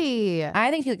 Kelly. Kelly. I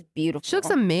think she looks beautiful. She looks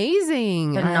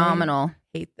amazing. phenomenal.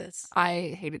 hate this.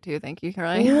 I hate it too. Thank you,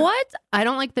 Carly. What? I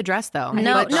don't like the dress though.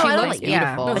 No, but no, she I don't looks like.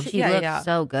 Yeah, beautiful. but No, she yeah, looks yeah.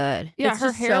 so good. Yeah, It's her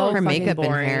just hair, so her fucking makeup and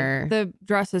boring. hair. the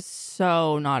dress is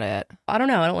so not it. I don't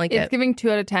know. I don't like It's it. giving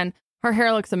 2 out of 10. Her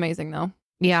hair looks amazing though.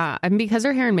 Yeah, and because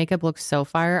her hair and makeup looks so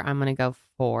fire, I'm gonna go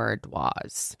for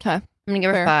Dwaz. Okay, I'm gonna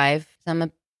give her Fair. 5. 'Cause I'm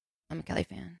a Kelly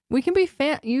fan. we can be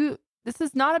fan. This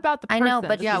is not about the I person. know,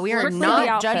 but This Yeah, is we are strictly the not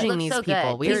outfit. judging Looks these so people.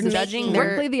 good. We are Just judging making- their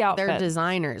Strictly the outfit. their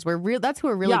designers. That's who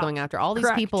we're really Yeah, going after. All these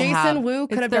correct. people Jason have Wu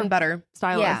could it's have their- done better.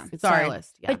 Stylist. Yeah. Sorry.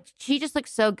 stylist. Yeah. But she just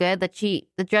looks so good that the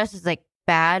dress is like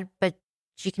bad, but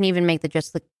she can even make the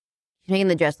dress look. She's making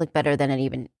the dress look better than it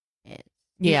even is.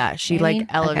 Yeah, she You know what I mean?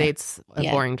 like elevates a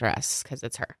Yeah. boring dress because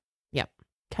it's her. Yep,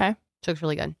 Okay. she looks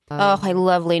really good. Oh, I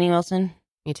love Lainey Wilson.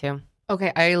 Me too. Okay,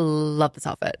 I love this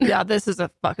outfit. Yeah, this is a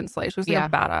fucking slay. She looks like Yeah. a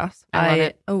badass. I love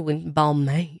it. Oh, and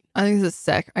Balmain. I think this is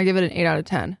sick. I give it an 8 out of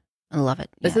 10. I love it.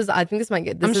 This Yeah. is. I think this might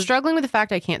get. This I'm is. struggling with the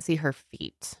fact I can't see her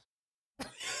feet.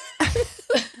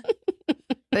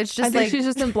 It's I just think like she's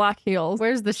just in black heels.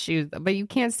 where's the shoes? But you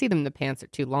can't see them. The pants are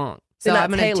too long. They're So not I'm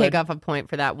gonna tailored. take off a point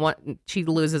for that one. She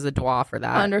loses a doigt for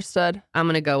that. Understood. I'm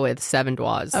gonna go with 7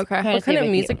 doigts. Okay. Trying to What see kind if of I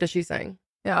can music get- does she sing?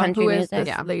 Yeah. Country Who is music? this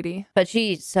Yeah. lady? But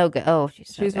she's so good. Oh, she's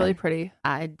so She's good. really pretty.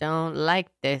 I don't like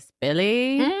this,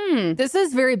 Billy. This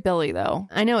is very Billy though.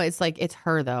 I know it's like it's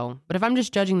her though, but if I'm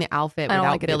just judging the outfit I don't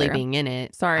without like it Billy either. being in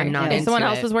it, Sorry. I'm not Yeah. If into someone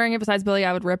else it. was wearing it besides Billy,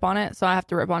 I would rip on it. So I have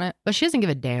to rip on it. But she doesn't give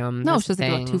a damn. No, That's she the doesn't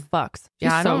give a thing. two fucks. She's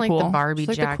Yeah, I don't so like cool. the Barbie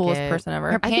She's like the coolest jacket. person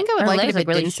ever. Her I think I would her like it legs if look it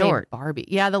really didn't short. say Barbie.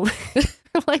 Yeah, the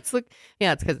legs look.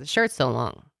 Yeah, it's because the shirt's so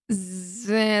long, It's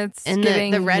and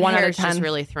giving the red 1 out hair of is 10. just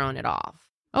really throwing it off.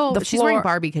 Oh, The she's wearing floor-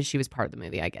 Barbie because she was part of the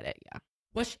movie. I get it. Yeah.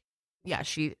 What? Yeah,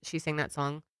 she sang that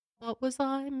song. What was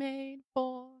I made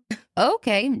for?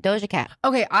 Okay, Doja Cat.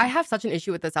 Okay, I have such an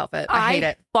issue with this outfit. I hate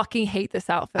it. Fucking hate this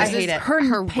outfit. I hate it.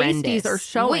 Her pasties Horrendous. are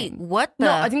showing. Wait, what the?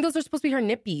 No, I think those are supposed to be her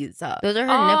nippies. those are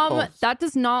her nipples. That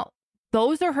does not.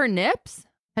 Those are her nips.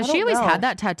 Has I she don't always know. had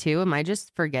that tattoo? Am I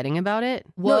just forgetting about it?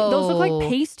 No, those look Whoa. like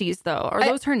pasties though. Are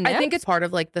those her nips? I think it's part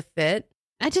of like the fit.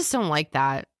 I just don't like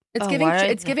that. It's Oh, giving. why?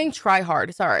 It's giving try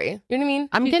hard. Sorry, you know what I mean?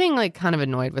 I'm getting like kind of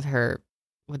annoyed with her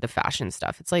with the fashion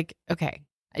stuff. It's like, okay,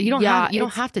 you don't Yeah,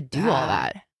 have it's to do all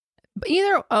bad. that. But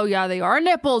either. Oh yeah, they are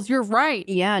nipples. You're right.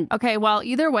 Yeah, Okay, well,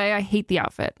 either way, I hate the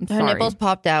outfit. I'm her sorry. nipples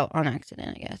popped out on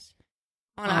accident, I guess.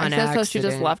 on On accident, so she just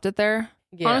accident. left it there.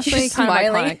 Yeah. Honestly, She's kind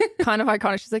smiling. of iconic. Kind of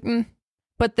iconic. She's like,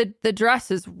 But the dress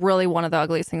is really one of the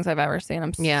ugliest things I've ever seen.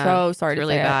 I'm Yeah, so sorry It's to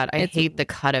really say it. bad. I It's hate the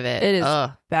cut of it. it is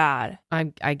Ugh. bad.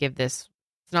 I give this.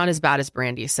 It's not as bad as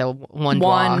Brandy. So one.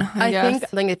 One. Doigt. I guess.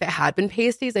 think like if it had been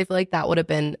pasties, I feel like that would have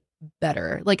been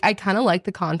better. Like I kind of like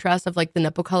the contrast of like the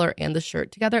nipple color and the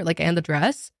shirt together, like and the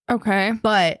dress. Okay.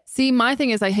 But See, my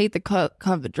thing is I hate the cut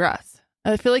of the dress.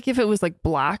 I feel like if it was like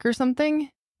black or something.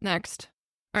 Next.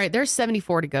 All right, there's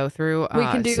 74 to go through. We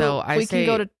can do. So I we say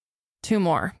can go to 2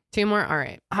 more. 2 more. All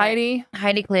right, Heidi,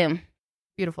 Heidi Klum.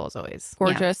 beautiful as always.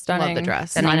 gorgeous, stunning. Love the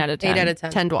dress. 9 out of 10. 8 out of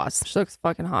 10. 10 doigts. She looks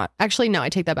fucking hot. Actually, no, I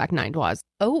take that back. 9 doigts.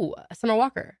 Oh, Summer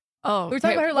Walker. Oh, We were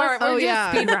talking about her last- We're oh, doing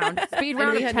yeah. Speed round. Speed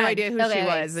round. we of had 10. no idea who Okay, she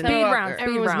was. Speed Speed and round. Speed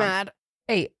everyone was round. mad.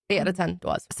 8 out of 10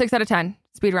 was. 6 out of 10.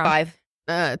 Speed round.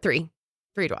 5.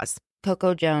 3 doigts.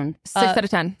 Coco Jones. 6 Uh, out of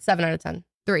 10. 7 out of 10.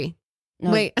 3. No.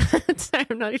 Wait, sorry,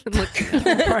 I'm not even looking.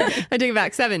 I take it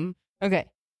back. 7. Okay.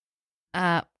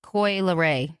 Coy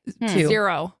Leray. 2.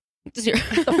 0. Zero.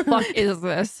 The fuck is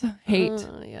this? Hate.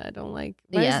 Yeah, I don't like.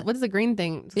 Yeah. What is the green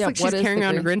thing? It's Yeah, like what she's is carrying the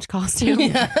around a green- Grinch costume.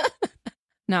 Yeah.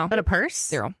 No. But a purse?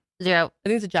 0. 0. I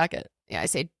think it's a jacket. Yeah, I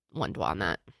say 1 doigt on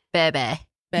that. Bebe.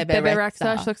 Bebe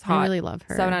Rexha. She looks I hot. really love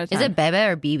her. 7 out of 10. Is it Bebe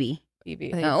or BB? BB.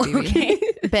 I think Oh, BB.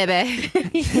 okay.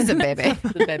 Bebe? He's a baby.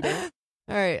 The baby.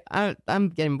 All right. I'm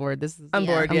getting bored. I'm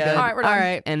bored, I'm yeah. good. All right, we're done. All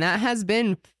right. And that has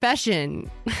been fashion.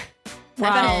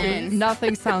 Wow, Fashion.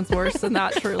 nothing sounds worse than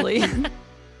that, truly.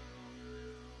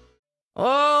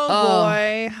 Oh.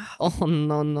 boy. Oh,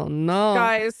 no.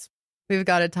 Guys, We've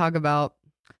got to talk about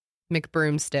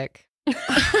McBroomstick.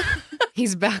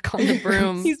 He's back on the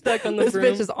broom. He's back on the this broom.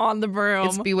 bitch is on the broom.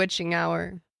 It's bewitching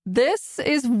hour. This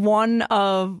is one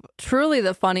of truly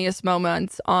the funniest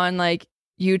moments on like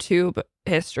YouTube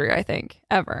history, I think,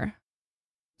 ever.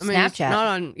 I mean, it's Snapchat. not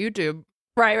on YouTube.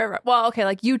 Right. Well, okay,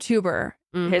 like YouTuber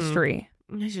Mhm. history.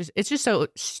 It's just so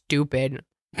stupid.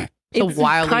 So It's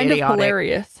wildly kind idiotic. of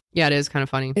hilarious. Yeah, it is kind of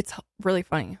funny. It's really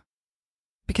funny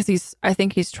because I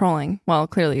think he's trolling. Well,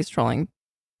 clearly he's trolling.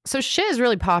 So shit has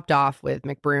really popped off with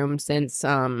McBroom since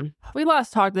We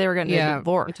last talked they were getting a we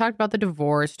divorce. talked about the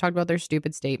divorce, talked about their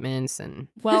stupid statements, and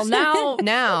Well, now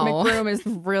now McBroom is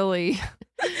really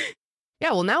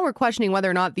yeah, well now we're questioning whether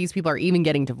or not these people are even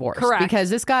getting divorced. Correct. Because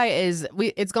this guy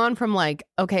it's gone from like,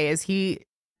 okay, is he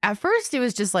at first it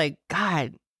was just like,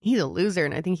 God, he's a loser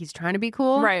and I think he's trying to be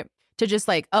cool. right. To just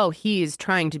like, oh, he's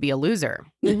trying to be a loser.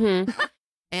 Mm-hmm.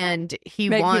 And he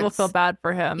Make wants people feel bad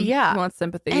for him. Yeah. He wants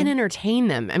sympathy. and entertain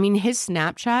them. I mean, his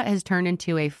Snapchat has turned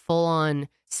into a full-on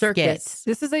Circus. skit.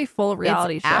 This is a full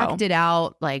reality It's show. acted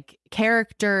out, like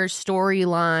character,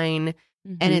 storyline,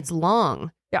 and it's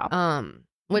long. Yeah.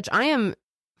 Which I am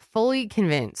fully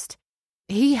convinced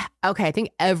I think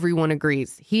everyone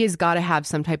agrees he has got to have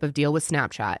some type of deal with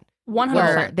Snapchat. 100%.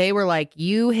 Where they were like,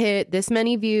 you hit this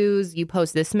many views, you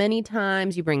post this many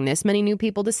times, you bring this many new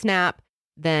people to Snap,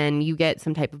 then you get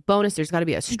some type of bonus. There's got to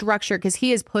be a structure because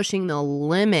he is pushing the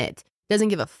limit. Doesn't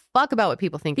give a fuck about what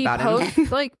people think He about him.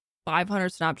 posts like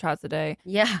 500 Snapchats a day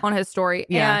Yeah. on his story.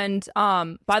 Yeah. And by the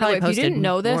way, probably if you posted didn't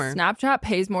know this, more. Snapchat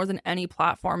pays more than any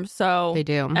platform. So They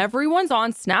do. everyone's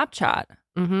on Snapchat.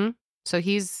 Mm-hmm. So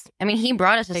he's I mean, he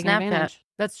brought us a taking Snapchat. advantage.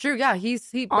 That's true. Yeah, he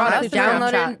brought Honestly, us I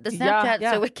to downloaded the Yeah, Snapchat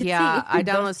yeah. so we could Yeah, see. I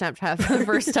downloaded Snapchat for the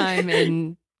first time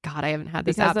in, God, I haven't had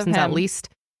this Because app of since at him. least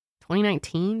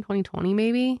 2019, 2020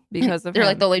 maybe. Because of They're him.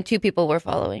 like the only two people we're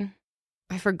following.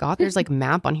 I forgot there's like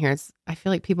map on here. I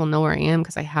feel like people know where I am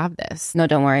because I have this. No,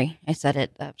 don't worry. I set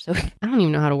it up. So I don't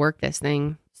even know how to work this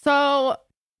thing. So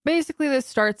basically, this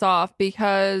starts off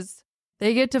because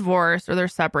they get divorced or they're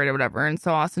separated or whatever. And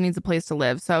so Austin needs a place to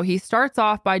live. So he starts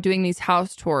off by doing these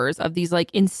house tours of these like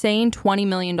insane $20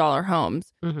 million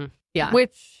homes, Mm-hmm. Yeah.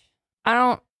 which I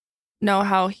don't know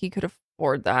how he could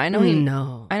afford that. I know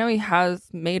no. I know he has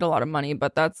made a lot of money,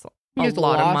 but that's He a has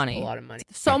lot of lost money. A lot of money.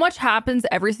 So much happens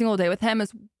every single day with him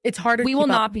is It's harder. we to will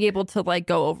keep up. not be able to like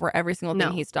go over every single thing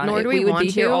No, he's done. nor do we would want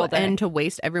be here all to, day. and to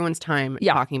waste everyone's time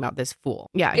Yeah. talking about this fool.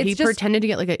 Yeah, It's he just- pretended to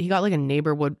get he got like a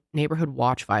neighborhood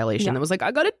watch violation Yeah. that was like,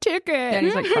 I got a ticket. and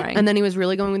he's like crying. And then he was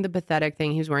really going with the pathetic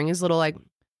thing. He was wearing his little like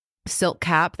silk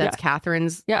cap that's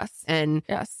Catherine's, yes. and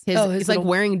Yes. his Oh, his he's like little-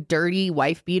 wearing dirty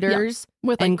wife beaters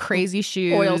With like and crazy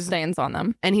shoes, oil stains on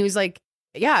them. and he was like,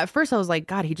 yeah, at first I was like,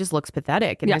 God, he just looks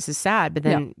pathetic and Yeah. this is sad. But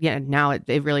then, now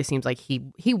it really seems like he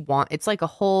it's like a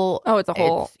whole. Oh, it's a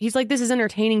whole He's like, this is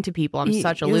entertaining to people. I'm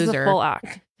such a It was loser. a full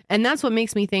act. And that's what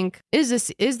makes me think, is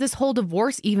this whole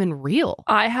divorce even real?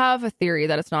 I have a theory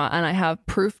that it's not, and I have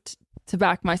proof to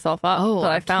back myself up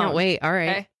that I found. can't wait. All right.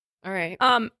 Okay. All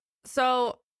right.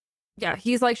 So yeah,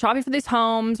 he's like shopping for these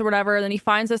homes or whatever. Then he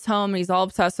finds this home and he's all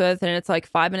obsessed with, and it's like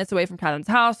 5 minutes away from Catherine's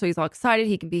house. So he's all excited.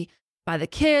 He can be by the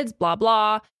kids, blah,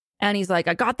 blah. And he's like,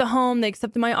 I got the home. They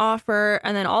accepted my offer.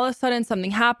 And then all of a sudden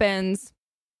something happens.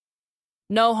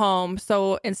 No home.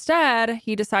 So instead,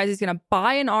 he decides he's going to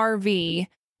buy an RV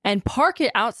and park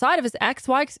it outside of his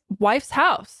ex-wife's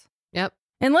house. Yep.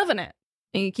 And live in it.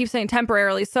 And he keeps saying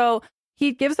temporarily. So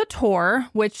he gives a tour,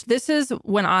 which this is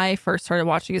when I first started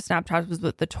watching his Snapchat was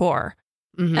with the tour.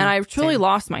 Mhm. And I truly Same.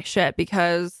 lost my shit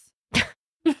because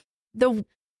the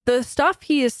stuff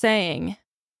he is saying,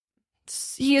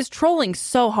 he is trolling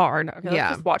so hard. Okay, let's Yeah.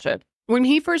 just watch it. When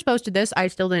he first posted this, I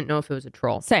still didn't know if it was a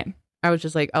troll. Same. I was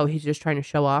just like, oh, he's just trying to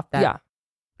show off that Yeah.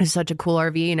 it's such a cool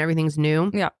RV and everything's new.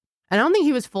 Yeah. And I don't think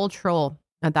he was full troll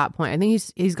at that point. I think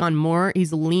he's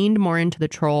leaned more into the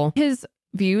troll. His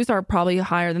views are probably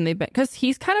higher than they've been because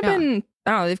he's kind of Yeah. been,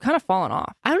 I don't know, they've kind of fallen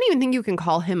off. I don't even think you can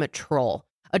call him a troll.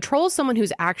 A troll is someone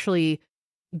who's actually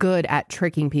good at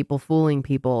tricking people, fooling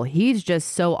people. He's just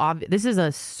so obvious. This is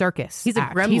a circus. He's a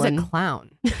act. He's a gremlin.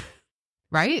 clown.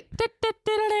 Right?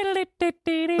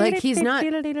 Like he's not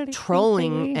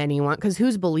trolling anyone because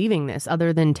who's believing this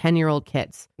other than 10-year-old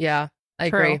kids? Yeah, I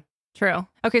True. agree. True.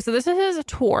 Okay, so this is his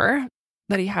tour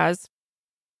that he has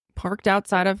parked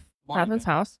outside of Catherine's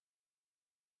house.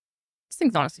 This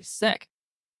thing's honestly sick.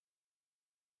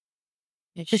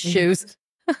 His shoes.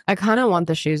 I kind of want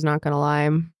the shoes, not gonna lie.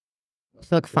 They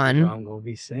look fun. I'm gonna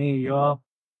be seeing y'all.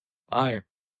 Fire.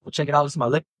 Well, check it out. This is my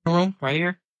living room right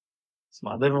here. It's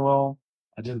my living room.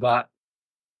 I just got,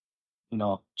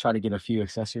 try to get a few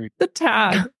accessories. The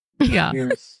tag. Yeah.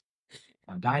 Here's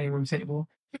my dining room table.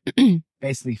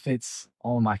 Basically fits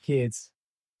all my kids,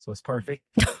 so it's perfect.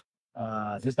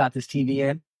 Just got this TV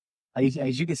in.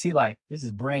 As you can see, like, this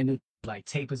is brand new. Like,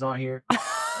 tape is on here.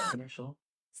 Commercial.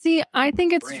 See, I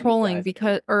think it's Brand new trolling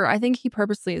guys. or I think he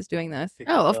purposely is doing this.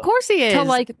 Oh, of course he is. To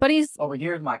like, but Over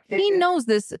here is my kitchen. he knows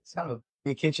this. It's kind of a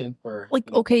big kitchen for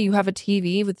Like, okay, you have a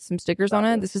TV with some stickers on got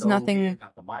it. the This is stove nothing. here,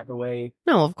 got the microwave.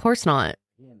 No, of course not.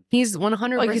 He's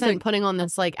 100% Like, he's like- putting on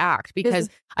this like act because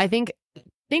I think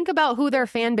about who their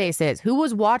fan base is. Who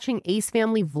was watching Ace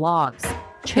Family vlogs?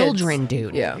 Children,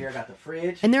 dude. Yeah. Here I got the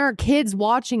fridge. And there are kids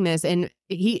watching this, and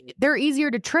they're easier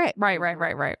to trick.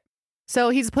 Right. So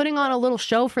he's putting on a little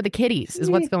show for the kiddies, is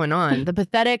what's going on. The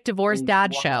pathetic divorced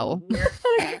dad show.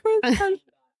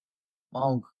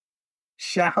 Long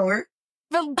shower.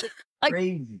 But, like,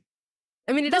 Crazy.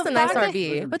 I mean, it The is a nice fact that-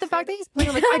 RV. but the fact that he's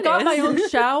playing like, I got my own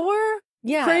shower.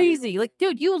 Yeah. Crazy. Like,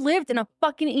 dude, you lived in a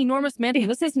fucking enormous mansion.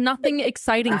 This is nothing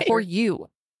exciting for you.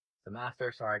 The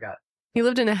master. Sorry, I got. He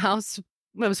lived in a house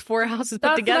that was 4 houses put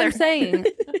That's together. what I'm saying.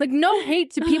 Like, no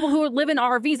hate to people who live in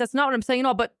RVs. That's not what I'm saying at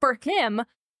all. But for him,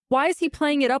 why is he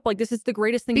playing it up like this is the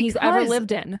greatest thing he's ever Because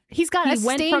lived in? He's got He a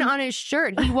went stain from- on his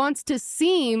shirt. He wants to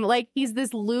seem like he's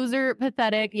this loser,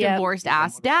 pathetic, Yep. divorced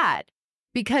ass dad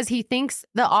because he thinks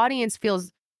the audience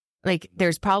feels like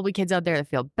there's probably kids out there that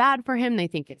feel bad for him. They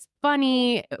think it's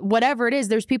funny, whatever it is.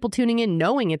 There's people tuning in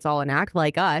knowing it's all an act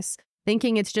like us,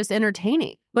 thinking it's just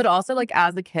entertaining. But also, like,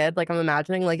 as a kid, like, I'm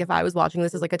imagining, like, if I was watching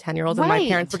this as, like, a 10-year-old and my Right.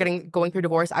 parents were going through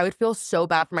divorce, I would feel so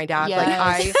bad for my dad.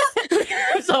 Yes.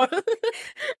 Like, so,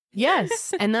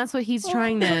 Yes. And that's what he's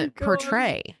trying to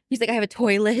portray. he's like, I have a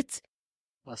toilet.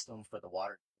 Custom for the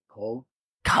water. Cold.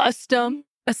 Custom.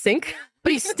 A sink?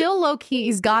 But he's still low key.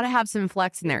 He's got to have some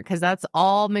flex in there because that's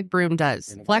all McBroom does.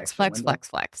 And an Flex, extra flex, window. flex,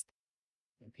 flex.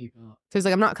 And people. So he's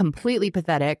like, I'm not completely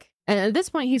pathetic. And at this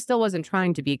point, he still wasn't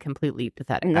trying to be completely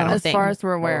pathetic. I don't As think. far as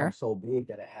we're aware. So big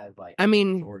that it has like. I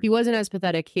mean, Sort he of. wasn't as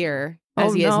pathetic here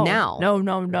as Oh, he is no. now.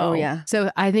 No. Oh yeah, So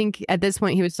I think at this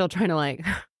point, he was still trying to like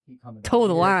Keep coming toe down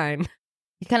the here. line.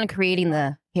 he's kind of creating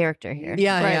the character here.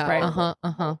 Yeah, Right, yeah. right.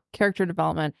 Uh-huh. Character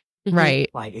development. Right.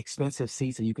 Like expensive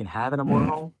seats that you can have in a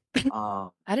motorhome. I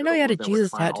didn't know he had a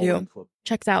Jesus tattoo.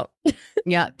 Checks out.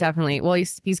 Yeah, definitely. Well,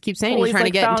 he's keeps saying Well, he's he's, trying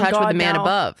like, to get in found touch with God the man now.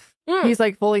 above. He's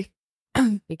like fully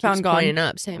He keeps Found God. pointing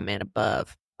up, saying man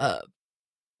above. Oh,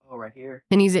 right here.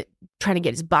 And he's trying to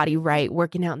get his body right,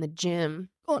 working out in the gym,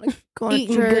 going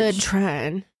eating to church. good,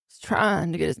 trying. He's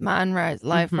trying to get his mind right, his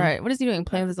life Mhm. right. What is he doing?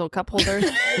 Playing with his little cup holders?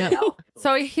 Yep.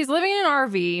 So he's living in an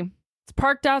RV. It's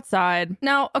parked outside.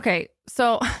 Now, okay,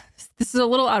 so this is a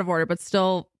little out of order, but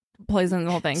still plays in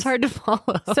the whole thing. It's hard to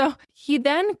follow. So he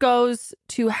then goes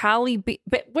to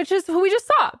which is who we just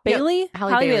saw, Bailey,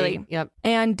 Halle Bailey. Yep.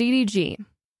 and DDG.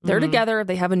 They're Mhm. together.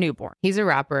 They have a newborn. He's a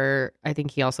rapper. I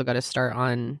think he also got to start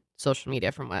on social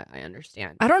media, from what I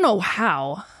understand. I don't know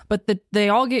how, but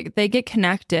they get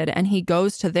connected, and he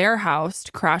goes to their house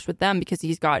to crash with them because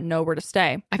he's got nowhere to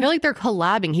stay. I feel like they're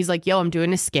collabing. He's like, yo, I'm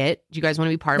doing a skit. Do you guys want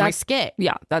to be part of my That's- skit?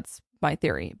 Yeah, that's my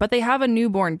theory. But they have a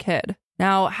newborn kid.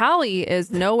 Now, Hallie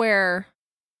is nowhere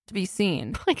to be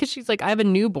seen. Like, she's like, I have a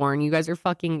newborn. You guys are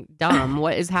fucking dumb.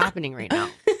 What is happening right now?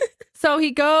 So he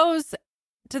goes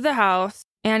to the house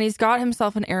and he's got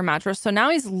himself an air mattress. So now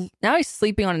he's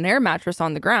sleeping on an air mattress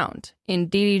on the ground in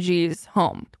DDG's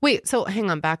home. Wait, so hang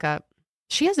on, back up.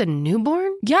 She has a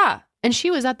newborn? Yeah, And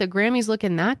she was at the Grammys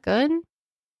looking that good?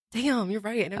 Damn, you're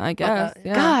right. I guess.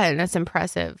 Yeah. God, that's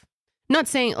impressive. Not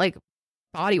saying like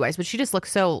body wise, but she just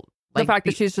looks so The like fact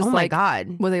that she's just, oh my like,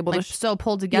 God. was able Like to so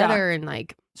pulled together and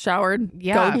like showered,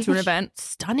 Yeah. go to an event.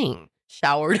 stunning.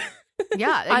 Showered. Yeah,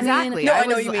 I mean, exactly. no, I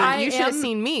know was you mean. like, I you should have am-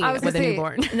 seen me I was with a gonna say,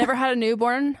 newborn. Never had a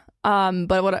newborn.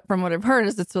 But from what I've heard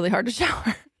is it's really hard to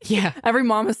shower. Yeah. Every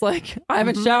mom is like, I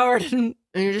haven't Mhm. showered. And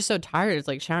And you're just so tired. It's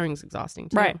like showering's exhausting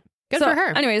too. Right. Good So, for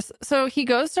her. Anyways, so he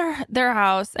goes to their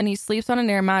house and he sleeps on an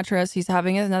air mattress. He's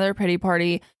having another pity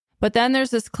party. But then there's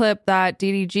this clip that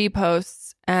DDG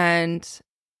posts, and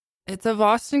it's of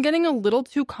Austin getting a little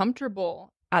too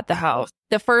comfortable at the house.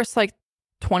 The first like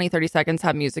 20, 30 seconds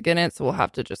have music in it, so we'll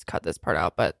have to just cut this part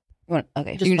out. But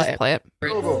Okay. you can just play it.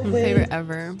 My favorite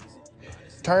ever.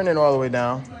 Turn it all the way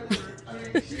down.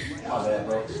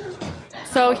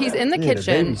 So he's in the Yeah, the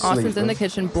kitchen. baby's Austin's in the sleeping.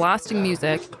 kitchen blasting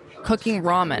music, cooking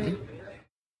ramen.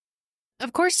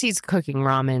 Of course he's cooking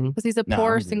ramen. Because he's a No,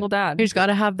 poor I'm good. single dad. He's got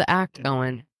to have the act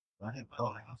going.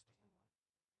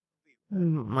 Oh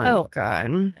my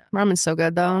god. Ramen's so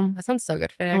good though. That sounds so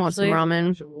good. I want some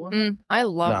ramen. I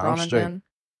love Nah, I'm ramen, straight. man.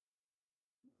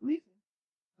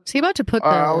 Is he about to put the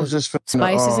I was just finna,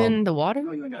 spices in the water?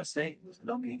 No, you ain't gotta stay.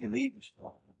 Don't mean you can leave.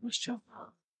 Let's chill.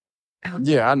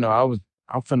 Yeah, I know.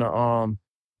 I'm finna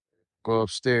go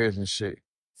upstairs and shit.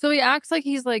 So he acts like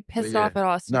he's like pissed yeah. off at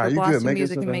us Nah, for you good. blasting Make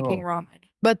music yourself and at making home. ramen.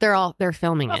 But they're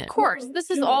filming Of it. course,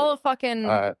 this is all a fucking.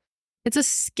 All right. It's a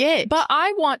skit. But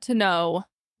I want to know: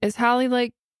 is Hallie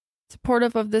like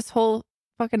supportive of this whole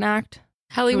fucking act?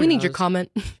 Hallie, Who we need your knows?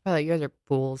 comment. I feel like you guys are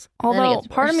fools. Although gets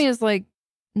part of worse. me is like,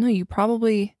 no, she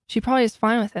probably is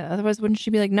fine with it. Otherwise, wouldn't she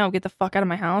be like, no, get the fuck out of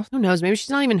my house? Who knows? Maybe she's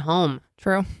not even home.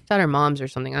 True. It's at her mom's or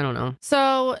something. I don't know.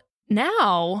 So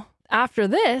now, after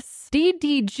this,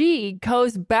 DDG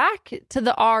goes back to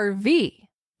the RV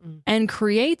and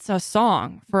creates a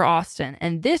song for Austin.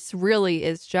 And this really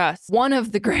is just one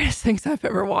of the greatest things I've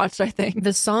ever watched, I think.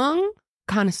 The song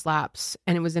kind of slaps,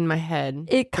 and it was in my head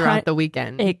It throughout the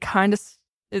weekend. It kind of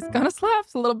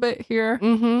slaps a little bit here.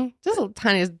 Just a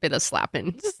tiny bit of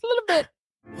slapping. Just a little bit.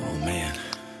 Oh man,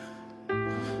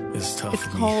 it's tough. It's for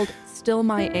me. called Still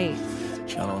My Ace.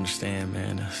 Y'all don't understand,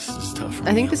 man. It's tough for me.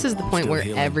 I think this is the I'm point still where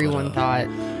healing, everyone but,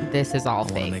 thought this is all I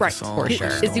wanna fake. make a Right, song, for but I sure.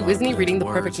 just Isn't don't wanna he put reading in The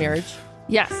words Perfect and- Marriage?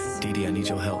 Yes. Dee, I need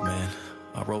your help, man.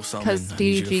 I wrote something. 'Cause I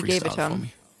need you to DDG gave it freestyle to for him.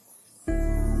 me.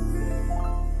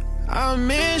 I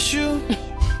miss you.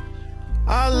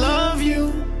 I love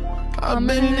you. I've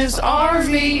been in this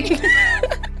RV.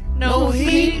 No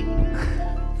heat.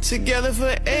 Together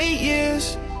for 8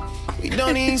 years. We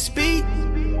don't even speak.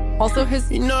 Also, his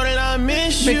You know that I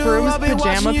miss you. McBroom's I've been pajama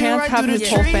watching you pants right have through his the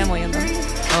whole tree. family in them. I love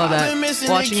I've that. been missing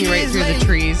Watching the you right kids through the lately.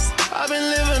 trees. I've been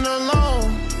living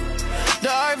alone. The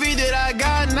RV that I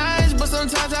got nice, but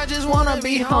sometimes I just wanna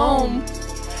be home.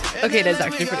 Okay, it is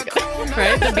actually pretty good.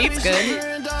 Right? The beat's good.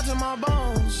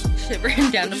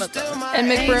 Shivering down to my bones. And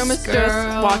McBroom is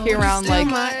just walking around Still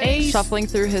my like ace. shuffling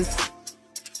through his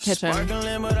kitchen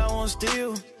Sparkling, but I won't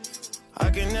steal. I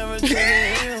can never take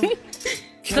it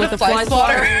in. with a fly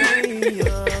swatter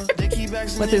They keep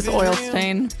asking with if his it's oil real.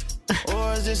 stain.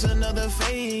 Or is this another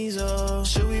phase?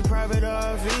 Should we private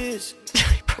our vids?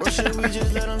 Or should we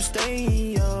just let them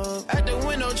stay? At the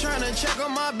window trying to check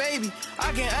on my baby.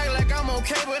 I can act like I'm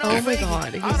okay, but I'm Oh my faking.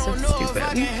 God, he's I so don't know if I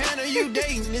stupid. can handle you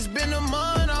dating. It's been a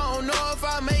month, I don't know if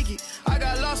I make it. I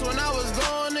got lost when I was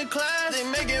going to class. They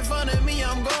making fun of me,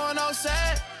 I'm going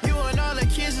outside. You and all the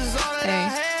kids is all that I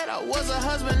had. I was a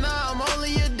husband, now I'm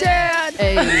only a dad.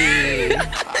 Hey.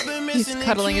 I've been He's missing the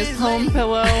cuddling his kids home lately.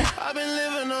 pillow. I've been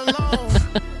living alone.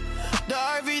 The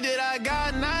RV that I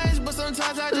got nice, but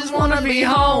sometimes I just wanna be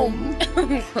home.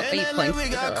 And that life we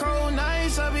got cold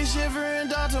nights, I be shivering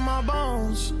down to my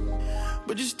bones.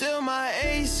 But you still my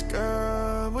ace,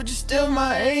 girl. But you still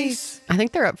my ace. I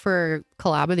think they're up for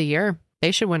collab of the year.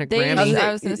 They should win a They- Grammy.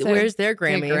 I was gonna say. Where's their Get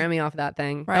a Grammy? Grammy off that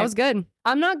thing. Right. That was good.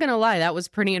 I'm not gonna lie, that was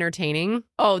pretty entertaining.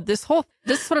 Oh, this is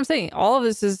what I'm saying. All of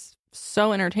this is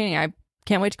so entertaining. I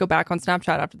can't wait to go back on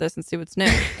Snapchat after this and see what's new. I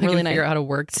Really can nice. figure out how to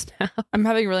work Snap. I'm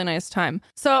having a really nice time.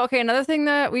 So, okay, another thing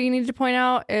that we need to point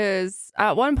out is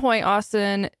at one point,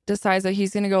 Austin decides that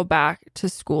he's going to go back to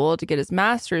school to get his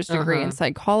master's degree in Uh-huh.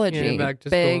 psychology. Yeah, back to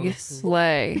Big school.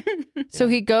 slay. So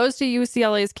he goes to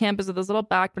UCLA's campus with his little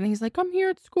backpack and he's like, I'm here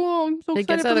at school. I'm so He excited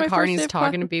gets for out of my the car first and day he's of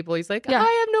talking to class." people. He's like, Yeah.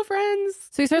 I have no friends.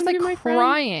 So he starts Wanna like be my friend?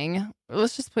 crying.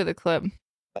 Let's just play the clip.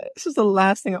 This is the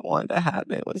last thing I wanted to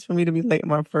happen was for me to be late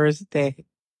my first day.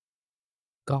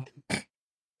 God.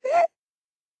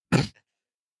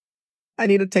 I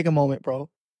need to take a moment, bro.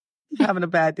 I'm having a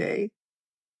bad day.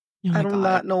 Oh my I do God.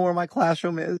 not know where my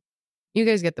classroom is. You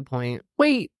guys get the point.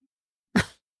 Wait,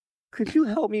 Could you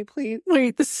help me, please?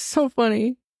 this is so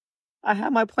funny. I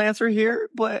have my planter here,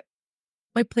 but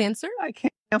My plants are? I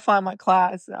can't find my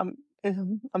class.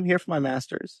 I'm here for my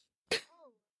master's.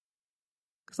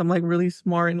 Because I'm like really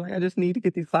smart and like I just need to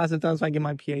get these classes done so I get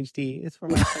my PhD. It's for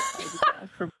my psychology class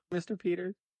for Mr.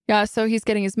 Peters. Yeah, so he's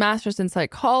getting his master's in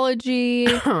psychology.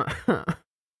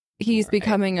 He's Right.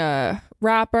 becoming a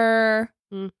rapper.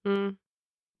 Mhm.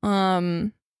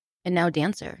 And now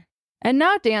dancer.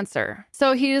 now dancer.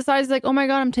 So he decides like, oh my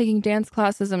God, I'm taking dance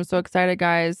classes. I'm so excited,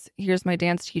 guys. Here's my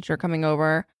dance teacher coming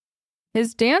over.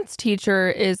 His dance teacher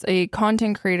is a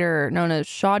content creator known as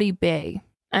Shoddy Bay.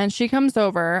 And she comes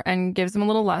over and gives him a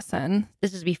little lesson.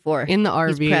 This is before In the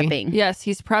he's RV. prepping. Yes,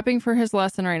 he's prepping for his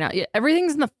lesson right now. Yeah,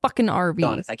 everything's in the fucking RV.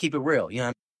 Honest, I keep it real. You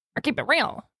know, I keep it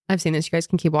real. I've seen this. You guys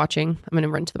can keep watching. I'm going to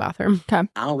run to the bathroom. I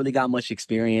don't really got much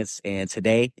experience, and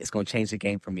today it's gonna change the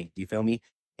game for me. You feel me?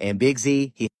 And Big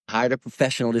Z, he hired a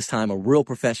professional this time, a real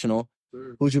professional.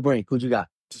 Who'd you bring? Who'd you got?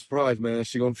 Surprise, man.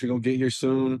 She gonna get here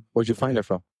soon. Where'd you find her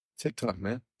from? TikTok,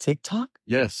 man. TikTok?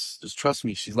 Yes, just trust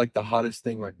me. She's like the hottest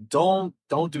thing right. Don't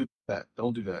do that.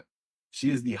 Don't do that. She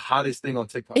is the hottest thing on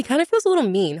TikTok. It kind of feels a little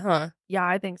mean, huh? Yeah,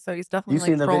 I think so. He's You definitely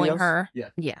seen like the trolling videos? her. Yeah.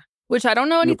 Yeah. Which I don't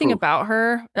know You anything approve. about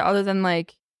her other than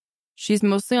like she's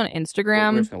mostly on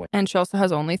Instagram and she also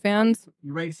has OnlyFans.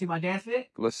 You ready to see my dance fit?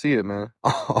 Let's see it, man.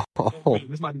 Oh,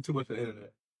 This might be too much for the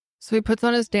internet. So he puts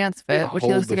on his dance fit, which he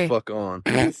hold looks the like fuck on.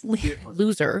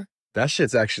 Loser. That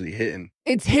shit's actually hitting.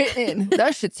 it's hitting.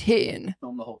 That shit's hitting.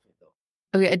 Film the whole thing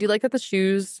though. Okay, I do like that the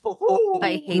shoes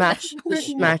I hate match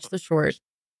match the short.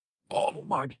 Oh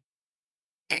my.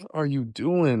 What are you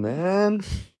doing, man?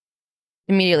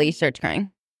 Immediately he starts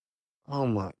crying. Oh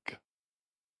my god.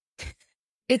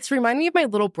 It's reminding me of my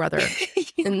little brother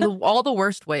in all the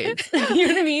worst ways. You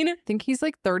know what I mean? I think he's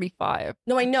like 35.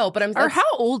 No, I know, but Or how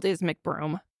old is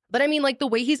McBroom? But I mean, like the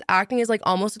way he's acting is like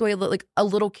almost the way like a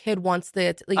little kid wants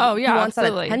it. Like, Oh, he yeah, wants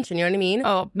absolutely. that attention. You know what I mean?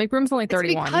 Oh, McBroom's only It's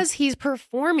 31. because he's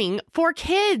performing for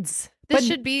kids. This But-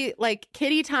 should be like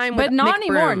kiddie time But with not McBroom.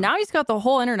 anymore. Now he's got the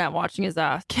whole internet watching his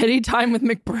ass. Kitty time with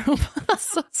McBroom. That's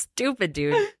so stupid,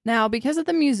 dude. Now, because of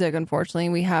the music, unfortunately,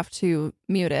 we have to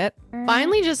mute it.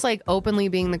 Finally, just like openly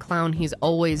being the clown he's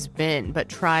always been, but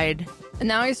tried And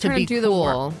now he's to trying be to do the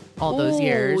work. cool all those Ooh,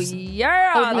 years.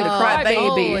 Yeah, Openly the the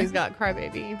crybaby. Oh, he's got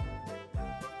crybaby.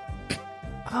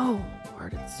 Oh,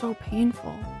 Lord, it's so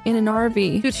painful. In an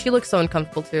RV. Dude, she looks so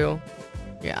uncomfortable too.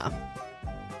 Yeah.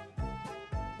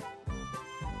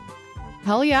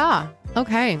 Hell yeah.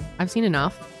 Okay, I've seen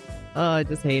enough. Oh, I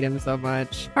just hate him so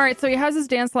much. All right, so he has his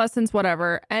dance lessons,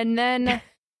 whatever. And then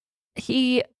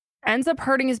he ends up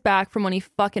hurting his back from when he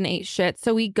fucking ate shit.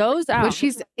 So he goes out. Which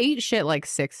he's ate shit like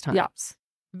 6 times. Yeah.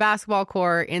 Basketball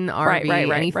court in the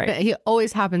RV. Right. And he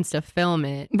always happens to film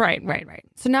it. Right.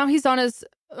 So now he's on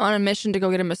a mission to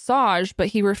go get a massage, but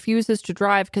he refuses to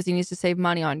drive because he needs to save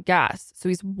money on gas. So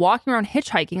he's walking around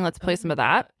hitchhiking. Let's play some of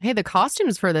that. Hey, the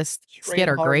costumes for this skit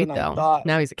are harder great, than I though. thought.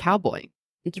 Now he's a cowboy.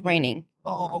 It's raining.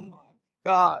 Oh my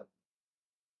god.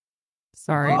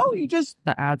 Sorry. Oh, you just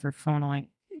The ads are so annoying.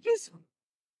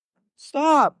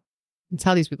 stop. That's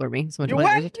how these people are making so much You're money.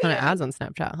 There's a whacking ton of it. ads on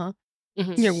Snapchat, huh?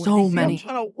 You're so See, I'm many.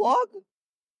 trying to walk.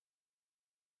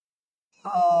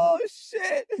 Oh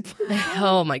shit.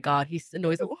 Oh my god, he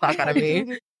annoys the fuck out of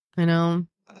me. I know.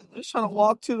 I'm just trying to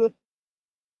walk to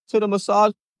the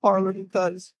massage parlor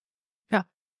because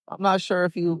I'm not sure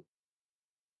if you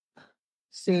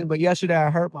seen, but yesterday I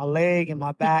hurt my leg and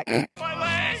my back.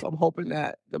 So I'm hoping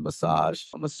that the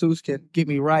masseuse can get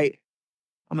me right.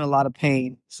 I'm in a lot of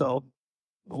pain. So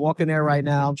I'm walking there right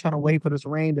now. I'm trying to wait for this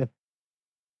rain to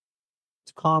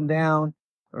calm down,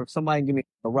 or if somebody can give me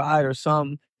a ride or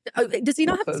something. Does he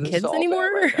not have Because his it's kids so bad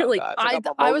anymore? right now, Like, guys. I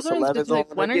got my was Modus wondering 11s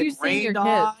specific, on, when they're are you getting seeing your rained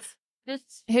on.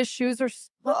 kids? His shoes are.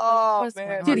 Oh, What's man.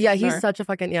 going on? dude, yeah, he's Sorry. such a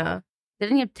fucking Didn't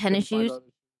he have tennis shoes?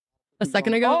 A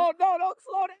second ago. Oh, no, don't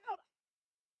slow down.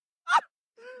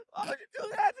 Why would you do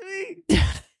that to me?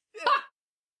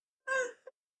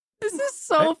 This is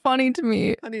so funny to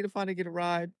me. I need to finally get a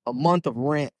ride. A month of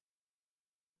rent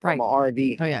Right. from an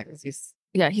RV. Oh, yeah, because he's...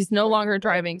 Yeah, he's no longer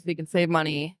driving, so he can save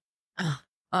money.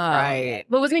 Right.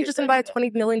 But wasn't he just gonna buy a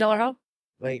 $20 million house?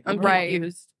 Wait, I'm Right.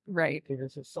 confused. Right.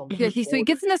 This is so Yeah, so he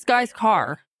gets in this guy's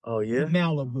car. Oh, yeah?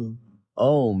 Malibu.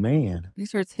 Oh, man. He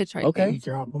starts hitchhiking. Okay. You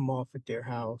drop them off at their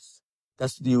house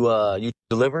That's you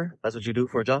deliver? That's what you do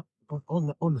for a job?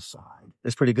 on the side.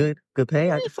 It's pretty good. Good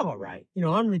pay? It's all right. You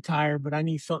know, I'm retired, but I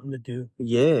need something to do.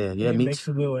 Yeah, It me makes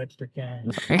too. a little extra cash.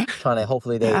 Trying to,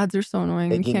 hopefully The they ads are so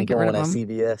annoying. You keep me can't get rid going of at them.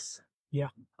 CVS. Yeah.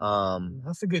 Um,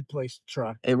 That's a good place to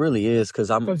try. it really is, because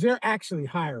Because they're actually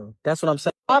hiring. that's what I'm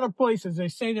saying. A lot of places, they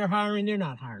say they're hiring, they're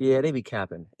not hiring. Yeah, they be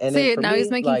capping. And then See, for now me,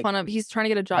 he's making like, fun of. He's trying to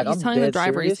get a job. like, He's I'm telling the dead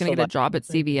driver he's serious, going to so, get a like, job at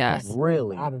CVS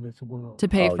Really? Out of this world. to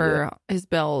pay Oh, for his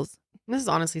bills. This is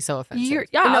honestly so offensive.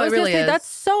 Yeah, No, I was it gonna really say is. that's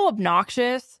so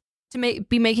obnoxious to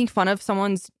be making fun of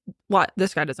someone's. What?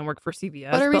 This guy doesn't work for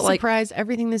CVS. But are we like, surprised?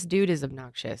 Everything this dude is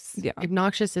obnoxious. Yeah.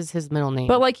 Obnoxious is his middle name.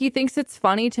 But like he thinks it's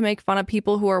funny to make fun of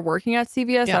people who are working at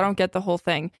CVS. Yeah. I don't get the whole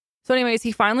thing. So anyways,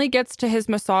 he finally gets to his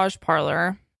massage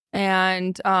parlor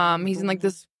and he's in like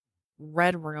this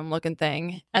red room looking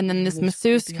thing. And then this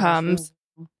masseuse comes.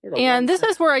 And this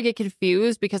is where I get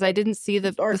confused because I didn't see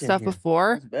the dark in stuff here.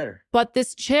 before. That's better. But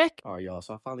this chick, All right, y'all.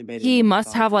 So I finally made it. he in.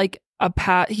 must have like a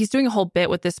he's doing a whole bit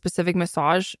with this specific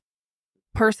massage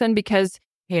person because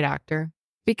hate actor.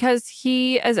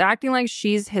 he is acting like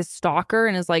she's his stalker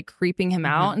and is like creeping him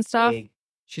out and stuff.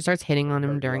 She starts hitting on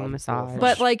him during the massage.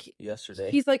 But like yesterday.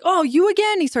 he's like, "Oh, you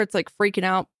again?" He starts like freaking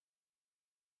out.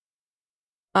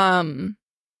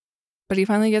 But he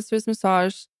finally gets to his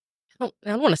massage. I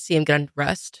don't want to see him get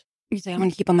undressed. He's like, I'm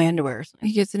going to keep on my underwear.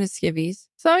 He gets in his skivvies.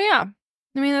 So yeah,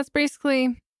 I mean, that's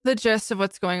basically the gist of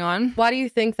what's going on. Why do you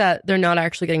think that they're not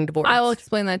actually getting divorced? I will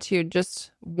explain that to you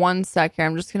just 1 second.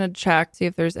 I'm just going to check, see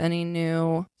if there's any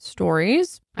new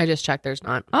stories. I just checked. There's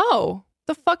not. Oh,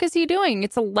 the fuck is he doing?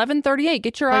 It's 11:38.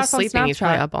 Get your Probably ass on sleeping. He's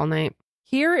probably Snapchat. up all night.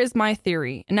 Here is my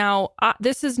theory. Now,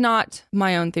 this is not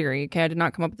my own theory. Okay, I did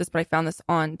not come up with this, but I found this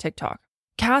on TikTok.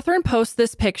 Catherine posts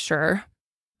this picture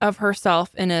of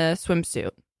herself in a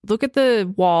swimsuit. Look at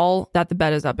the wall that the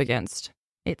bed is up against.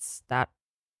 It's that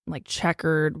like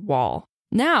checkered wall.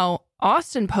 Now,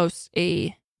 Austin posts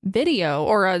a video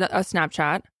or a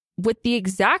Snapchat with the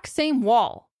exact same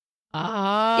wall in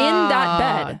that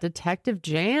bed. Detective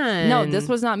Jan. No, this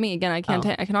was not me. Again, I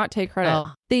cannot take credit.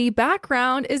 Oh. The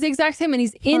background is the exact same, and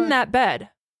he's in that bed.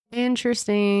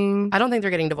 Interesting. I don't think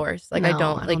they're getting divorced. Like,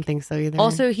 No, I don't think so either.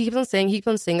 Also, he keeps on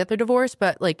saying that they're divorced,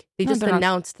 but like they No, just they're not.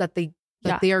 announced that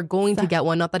they are going to get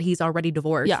one, not that he's already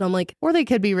divorced. Yeah. So I'm like, or they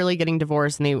could be really getting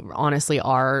divorced, and they honestly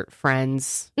are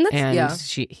friends. And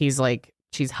that's- And he's like,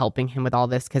 she's helping him with all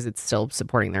this because it's still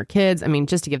supporting their kids. I mean,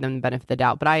 just to give them the benefit of the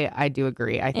doubt. But I do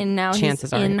agree. I think And now chances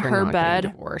he's are in they're her not getting bed.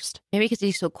 divorced. Maybe because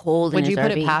he's so cold. Would in you his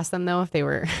put RV. it past them though if they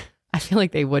were? I feel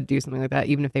like they would do something like that,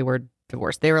 even if they were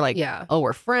divorced. They were like, yeah. oh,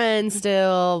 we're friends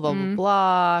still, blah, blah, Mhm.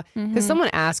 blah. Because Mhm. someone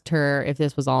asked her if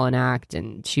this was all an act,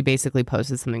 and she basically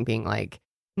posted something being like,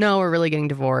 no, we're really getting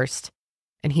divorced.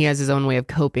 And he has his own way of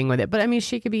coping with it. But I mean,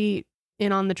 she could be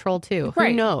in on the troll too. Who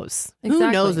Right. knows? Who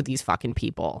Exactly. knows with these fucking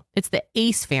people? It's the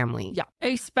Ace family. Yeah.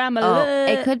 Ace family. Oh,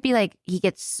 it could be like he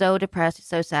gets so depressed,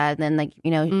 so sad, and then like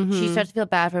she Mhm. starts to feel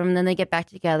bad for him, and then they get back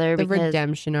together The because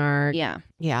redemption arc. yeah,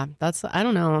 Yeah, that's, I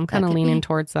don't know. I'm kind of could leaning be.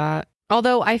 towards that.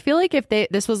 Although I feel like if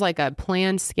this was like a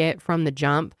planned skit from the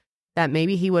jump, that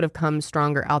maybe he would have come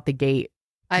stronger out the gate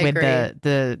I with agree.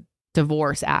 the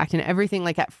divorce act and everything.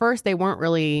 Like at first they weren't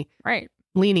really Right.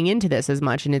 leaning into this as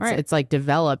much, and Right. it's like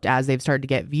developed as they've started to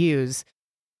get views.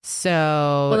 So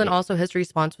Well, then also his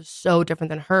response was so different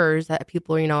than hers that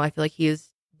people, I feel like he is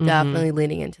Mhm. definitely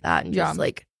leaning into that and just Yeah.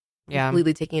 like Yeah.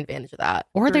 completely taking advantage of that.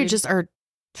 or they Agreed. just are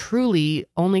truly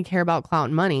only care about clout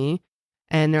and money,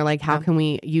 and they're like, how Yeah. can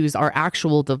we use our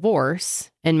actual divorce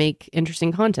and make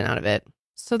interesting content out of it?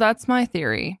 So that's my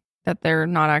theory, that they're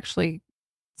not actually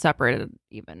separated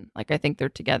even. Like, I think they're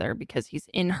together because he's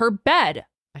in her bed.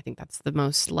 I think that's the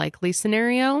most likely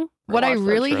scenario. What I Watch that,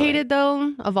 really truly. hated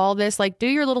though of all this, like, do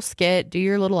your little skit, do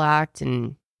your little act,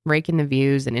 and rake in the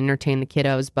views and entertain the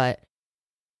kiddos. But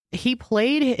he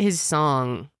played his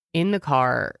song in the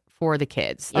car for the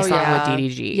kids. The Oh, song yeah. with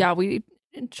DDG. Yeah, we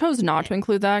chose not to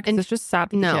include that because And it's just sad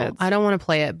for the No, kids. I don't want to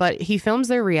play it. But he films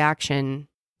their reaction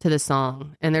to the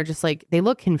song, and they're just like, they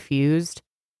look confused.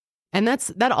 And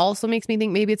that also makes me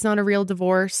think maybe it's not a real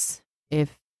divorce. I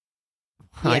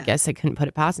Yeah. guess I couldn't put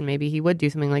it past him. Maybe he would do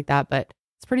something like that, but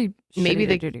It's pretty Maybe shitty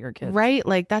they- to do to your kids. right?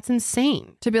 Like, that's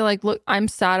insane. To be like, look, I'm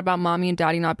sad about mommy and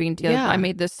daddy not being together. Yeah. I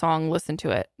made this song. Listen to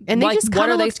it. And they like, just what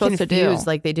kind are of they looked supposed confused, to do?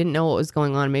 like they didn't know what was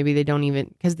going on. Maybe they don't even,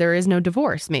 because there is no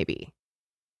divorce. Maybe,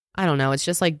 I don't know. It's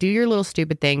just like, do your little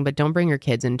stupid thing, but don't bring your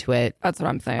kids into it. That's what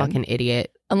I'm saying. Fucking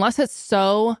idiot. Unless it's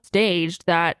so staged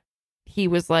that he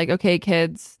was like, okay,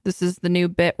 kids, this is the new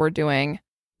bit we're doing.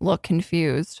 Look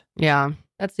confused. Yeah.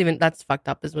 That's fucked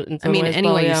up. Is what in I some mean, ways, any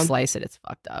well, way yeah. you slice it, it's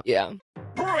fucked up. Yeah.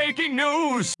 Breaking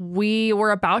news! We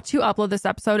were about to upload this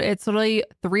episode. It's literally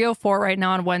 3:04 right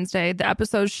now on Wednesday. The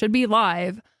episode should be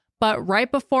live. But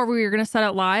right before we were going to set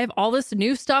it live, all this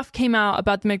new stuff came out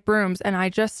about the McBrooms. And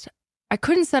I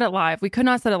couldn't set it live. We could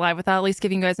not set it live without at least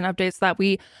giving you guys an update so that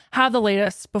we have the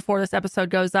latest before this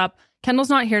episode goes up. Kendall's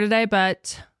not here today,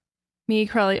 but me,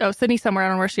 Carly, Sydney's somewhere. I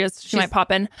don't know where she is. She might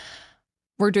pop in.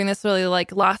 We're doing this really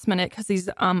like last minute because these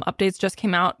updates just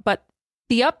came out. But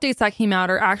the updates that came out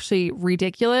are actually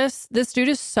ridiculous. This dude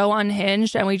is so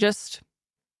unhinged, and we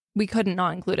couldn't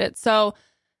not include it. So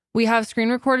we have screen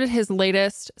recorded his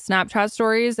latest Snapchat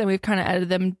stories, and we've kind of edited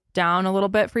them down a little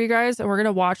bit for you guys, and we're going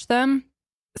to watch them.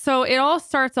 So it all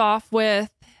starts off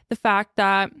with the fact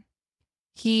that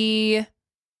he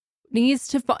needs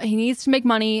to make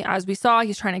money. As we saw,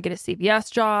 he's trying to get a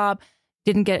CVS job,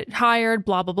 didn't get hired,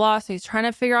 blah, blah, blah. So he's trying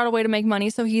to figure out a way to make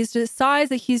money. So he decides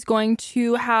that he's going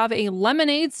to have a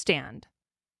lemonade stand.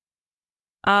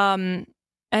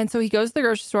 And so he goes to the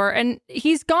grocery store, and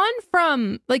he's gone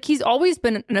from, like, he's always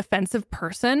been an offensive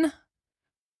person.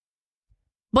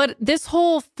 But this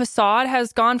whole facade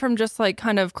has gone from just like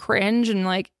kind of cringe and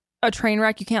like a train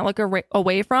wreck you can't look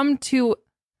away from to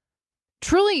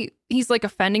truly he's like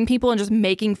offending people and just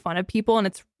making fun of people. And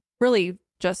it's really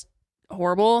just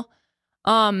horrible.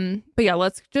 But yeah,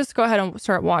 let's just go ahead and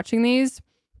start watching these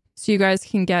so you guys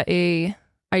can get a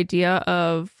idea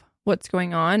of what's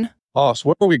going on. Oh, so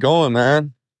where are we going,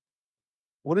 man?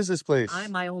 What is this place?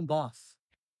 I'm my own boss.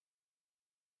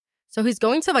 So he's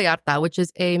going to Vallarta, which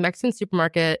is a Mexican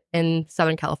supermarket in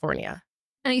Southern California.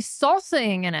 And he's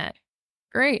salsaing in it.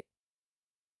 Great.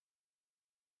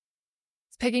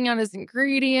 He's picking out his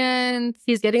ingredients.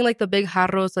 He's getting like the big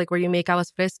jarros, like where you make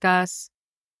aguas frescas.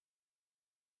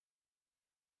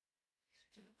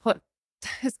 Put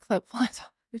his clip. What?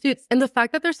 Dude, and the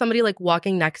fact that there's somebody like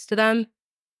walking next to them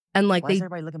and like Why is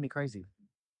everybody looking at me crazy?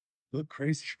 Look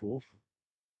crazy, fool.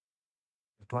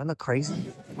 Do I look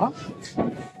crazy? Huh?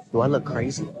 Do I look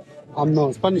crazy?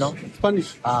 No, Spanish. No.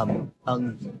 Spanish.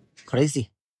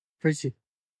 Crazy. Crazy.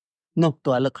 No.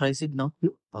 Do I look crazy? No?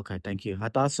 Okay, thank you. I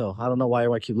thought so. I don't know why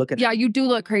I keep looking at Yeah, you do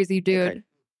look crazy, dude. Okay.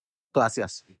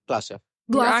 Gracias. Gracias.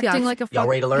 You're Glacias. acting like a Y'all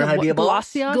ready to learn how to be a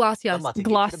boss? Glacia? I'm Glacias. about to get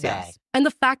to the bag. Glacias. And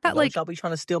the fact that Don't like y'all be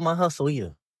trying to steal my hustle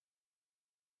either.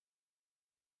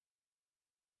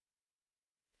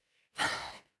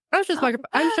 I'm sure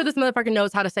this motherfucker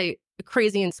knows how to say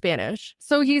crazy in Spanish.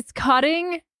 So he's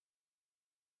cutting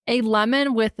a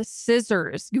lemon with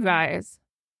scissors, you guys.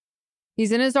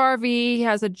 He's in his RV. He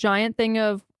has a giant thing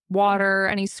of water,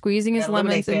 and he's squeezing his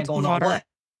lemons into the water. What?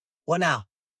 What now?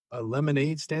 A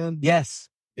lemonade stand? Yes.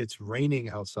 It's raining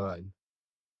outside.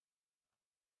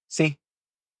 See?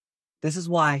 This is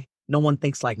why no one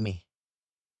thinks like me.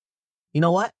 You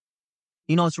know what?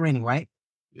 You know it's raining, right?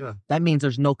 Yeah. That means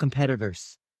there's no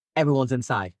competitors. Everyone's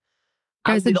inside.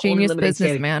 Guy's I'll be a the only genius lemonade stand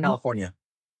in businessman. California.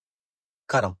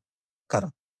 Cut him. Cut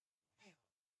him.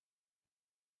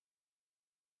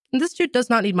 And this dude does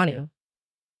not need money.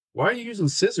 Why are you using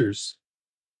scissors?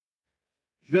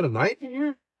 You got a knife?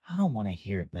 I don't want to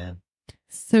hear it, man.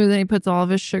 So then he puts all of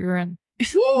his sugar in.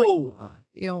 Whoa!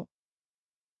 Ew.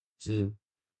 Dude,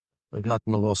 like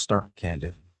nothing a little start can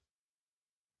do.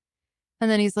 And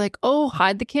then he's like, oh,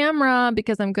 hide the camera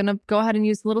because I'm going to go ahead and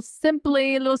use a little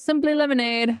simply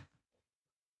lemonade.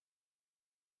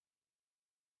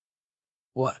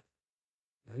 What?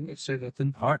 I didn't say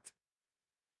nothing. All right.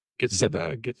 Get the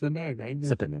bag. Get the bag. I ain't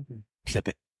Sip it. nothing. Sip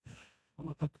it.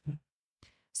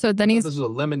 So then This he's is a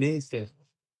lemonade stand.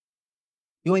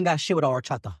 You ain't got shit with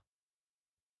horchata.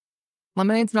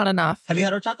 lemonade's not enough. Have you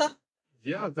had horchata?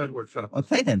 Yeah, that works out.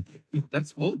 Okay, then.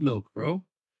 That's oat milk, bro.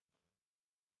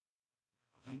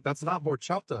 That's not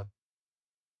horchata.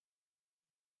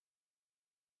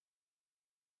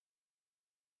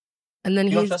 And then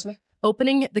You don't he's trust me?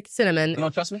 opening the cinnamon. You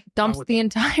don't trust me? Dumps would- the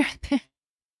entire thing.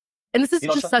 And this is You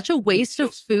don't just trust such a waste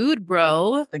of food,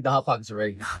 bro. I think the hot pockets are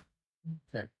ready.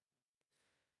 There.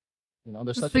 You know,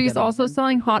 there's such So he's also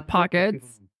selling Hot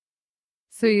Pockets.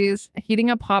 So he's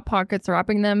heating up Hot Pockets,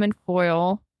 wrapping them in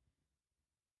foil.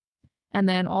 And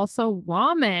then also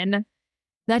ramen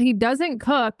that he doesn't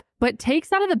cook, but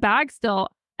takes out of the bag still.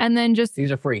 And then just,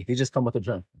 These are free. These just come with a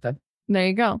drink. Okay. there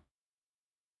you go.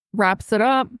 Wraps it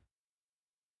up.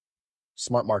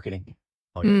 Smart marketing.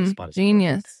 Oh, yeah, this spot is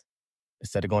Genius. perfect.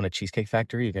 Instead of going to Cheesecake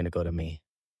Factory, you're going to go to me.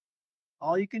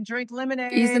 All you can drink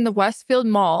lemonade. He's in the Westfield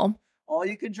Mall. All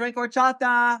you can drink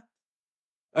horchata.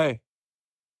 Hey,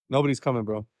 nobody's coming,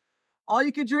 bro. All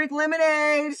you can drink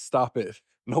lemonade. Stop it.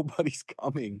 Nobody's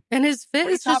coming. And his fit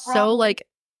What is is top just row? so like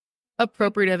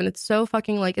appropriative, and it's so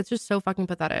fucking like it's just so fucking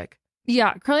pathetic.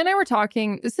 Yeah, Curly and I were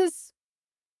talking. This is,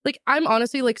 Like I'm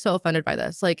honestly like so offended by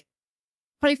this. Like,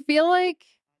 but I feel like,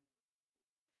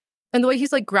 and the way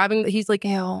he's like grabbing, he's like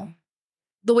ew.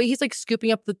 the way he's like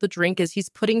scooping up the drink is he's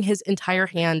putting his entire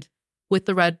hand with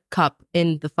the red cup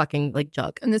in the fucking like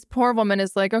jug. And this poor woman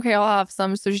is like, okay, I'll have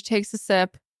some. So she takes a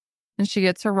sip and she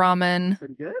gets her ramen.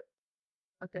 Pretty good.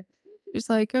 Okay. She's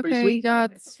like, Pretty okay, sweet? yeah,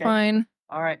 it's Okay. fine.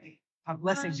 All right.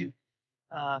 Blessings you.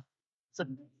 So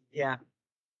yeah,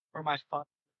 for my spot.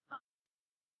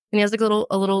 And he has like a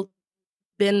little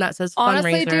bin that says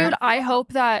Honestly, fundraiser. dude, I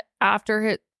hope that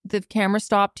after the camera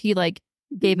stopped, he like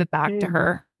gave it back to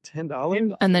her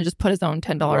 $10? and then just put his own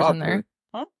 $10 in there.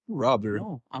 Huh? Robbed her.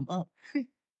 No, I'm up.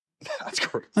 That's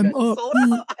crazy. I'm up. Sold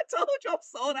out. I told you I'm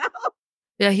sold out.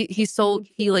 Yeah, he sold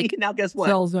like Now guess what?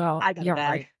 Sells out. I got Yeah, a bag.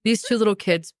 right. these two little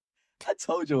kids I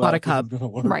told you. bought how a cup. this was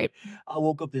gonna work. Right. I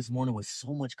woke up this morning with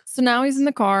so much. So now he's in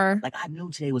the car. Like I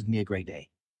knew today was gonna be a great day,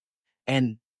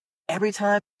 and every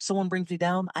time someone brings me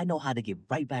down, I know how to get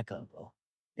right back up, bro.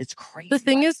 It's crazy. The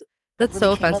thing Like, is that's so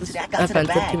really came up offensive today. I got to the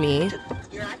offensive to bag.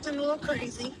 me. You're acting a little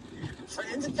crazy.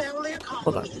 Friends and family are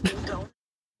Hold calling on. me. Don't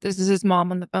This is his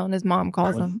mom on the phone. His mom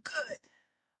calls Well, him. good.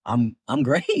 I'm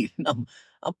great. I'm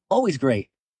always great.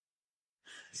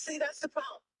 See, that's the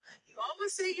problem. You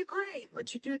always say you're great,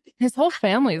 but you do. His whole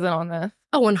family's in on this.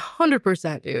 Oh,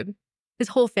 100%, dude. His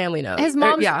whole family knows. His Or-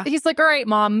 mom, yeah. he's like, all right,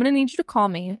 mom, I'm going to need you to call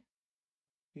me.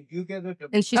 You get it.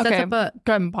 And she sets Okay. up a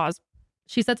Go ahead and pause.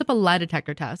 lie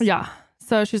detector test. Yeah.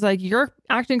 So she's like, you're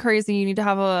acting crazy. You need to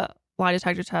have a lie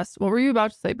detector test. What were you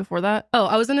about to say before that? Oh,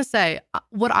 I was going to say,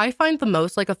 what I find the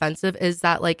most like offensive is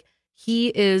that like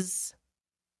he's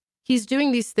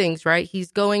doing these things, right?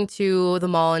 He's going to the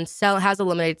mall and has a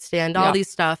lemonade stand, all these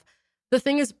stuff. The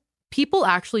thing is, people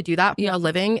actually do that for a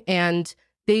living, and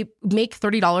they make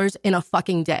 $30 in a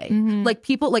fucking day. Like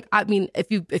people, like I mean,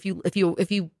 if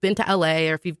you've been to LA,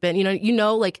 or if you've been, you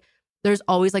know, like there's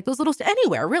always like those little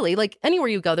anywhere, really, like anywhere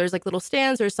you go, there's like little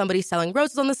stands. There's somebody selling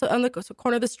roses on the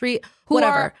corner of the street, Who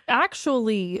whatever, are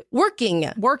actually working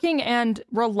and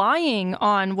relying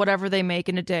on whatever they make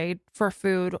in a day for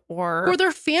food or for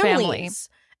their families. Family.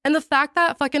 And the fact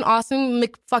that fucking awesome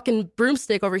fucking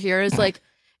broomstick over here is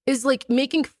like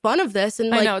making fun of this, and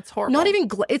like, I know, it's horrible. Not even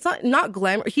it's not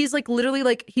glamour. He's like literally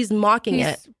like he's mocking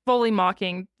it. He's fully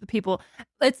mocking the people.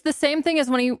 It's the same thing as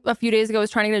when he a few days ago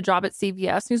was trying to get a job at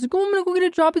CVS. And he's like, "Oh, I'm gonna go get a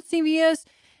job at CVS,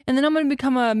 and then I'm gonna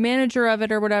become a manager of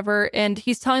it or whatever." And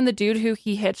he's telling the dude who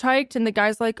he hitchhiked, and the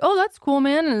guy's like, "Oh, that's cool,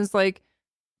 man," and is like,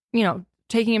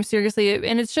 taking him seriously.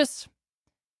 And it's just.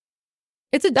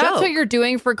 It's a joke. That's what you're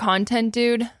doing for content,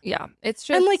 dude. Yeah, it's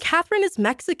just. And like Catherine is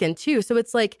Mexican too, so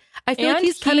it's like I feel like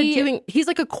he's kind of doing. He's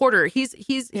like a quarter. He's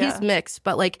mixed,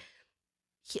 but like,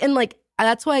 and like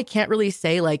that's why I can't really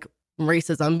say like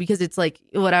racism, because it's like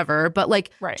whatever. But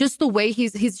like just the way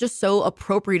he's just so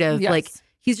appropriative. Yes. Like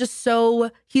he's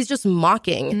just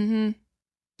mocking.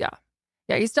 Yeah,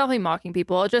 he's definitely mocking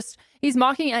people. He's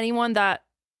mocking anyone that.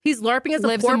 He's LARPing as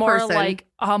lives a poor a more person. like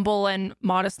humble and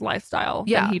modest lifestyle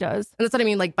than he does. And that's what I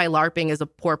mean. Like by LARPing as a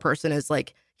poor person is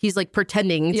like he's like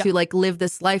pretending to like live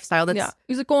this lifestyle. That's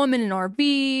He's like, oh, I'm in an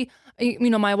RV.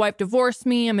 My wife divorced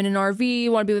me. I'm in an RV.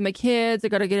 Want to be with my kids. I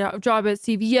got to get a job at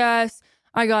CVS.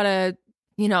 I got to,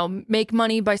 make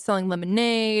money by selling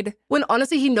lemonade. When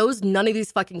honestly, he knows none of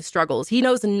these fucking struggles. He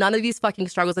knows none of these fucking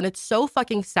struggles. And it's so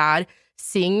fucking sad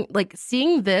seeing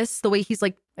this, the way he's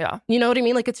like, you know what I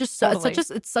mean? Like, it's just Totally.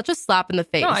 it's such a slap in the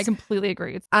face. No, I completely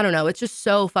agree. I don't know. It's just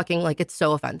so fucking like, it's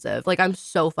so offensive. Like, I'm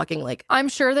so fucking like, I'm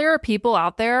sure there are people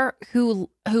out there who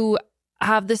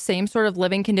have the same sort of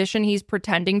living condition he's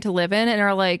pretending to live in and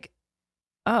are like,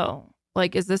 oh,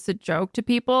 like, is this a joke to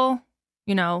people?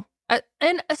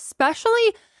 And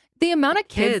especially the amount of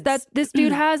kids that this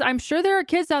dude has. I'm sure there are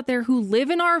kids out there who live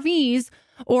in RVs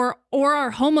or are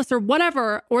homeless or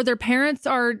whatever, or their parents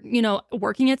are,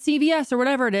 working at CVS or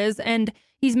whatever it is. And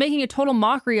he's making a total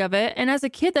mockery of it. And as a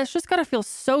kid, that's just got to feel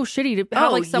so shitty to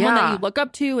have like someone that you look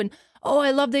up to and, oh,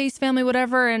 I love the Ace family,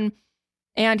 whatever.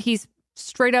 And he's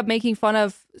straight up making fun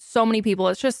of so many people.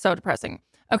 It's just so depressing.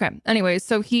 Okay. Anyways,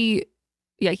 so his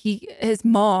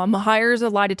mom hires a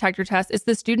lie detector test. It's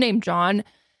this dude named John.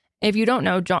 If you don't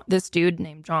know, this dude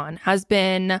named John has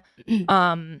been,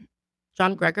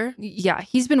 John Gregor? Yeah,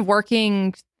 he's been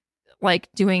working, like,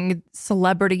 doing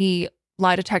celebrity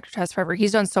lie detector tests forever.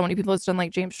 He's done so many people. He's done,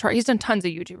 like, James Charles. He's done tons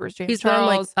of YouTubers. He's done,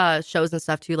 like, shows and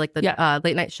stuff, too, like the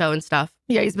late night show and stuff.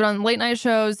 Yeah, he's been on late night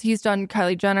shows. He's done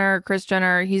Kylie Jenner, Kris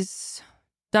Jenner. He's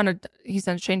done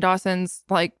Shane Dawson's,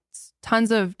 like,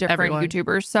 tons of different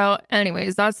YouTubers. So,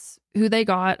 anyways, that's who they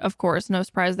got, of course. No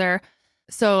surprise there.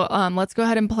 So, let's go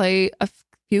ahead and play a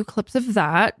few clips of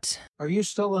that. Are you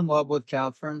still in love with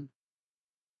Catherine?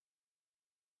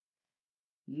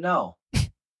 No.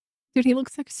 Dude, he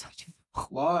looks like such a...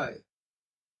 Why?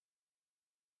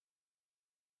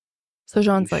 So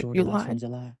Jean's like, you lied.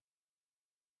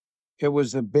 It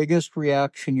was the biggest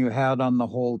reaction you had on the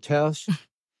whole test.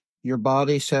 Your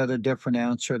body said a different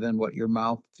answer than what your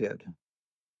mouth did.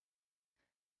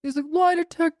 He's like, lie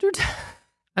detector.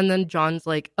 And then John's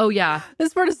like, oh, yeah.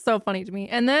 This part is so funny to me.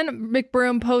 And then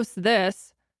McBroom posts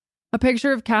this, a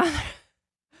picture of Catherine.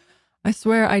 I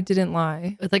swear I didn't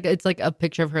lie. It's like a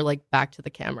picture of her like back to the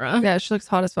camera. Yeah, she looks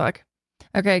hot as fuck.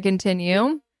 Okay,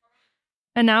 continue.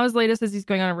 And now his latest is he's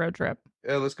going on a road trip.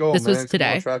 Yeah, let's go. This was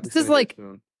today. This is like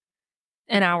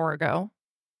an hour ago.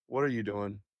 What are you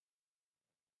doing?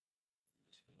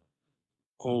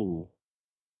 Oh.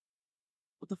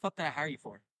 What the fuck did I hire you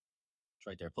for? It's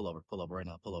right there. Pull over right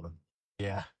now. Pull over.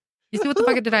 Yeah. You see what the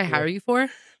fuck did I hire you for?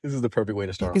 This is the perfect way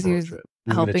to start Because a he road was trip.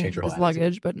 helping his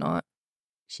luggage, but not.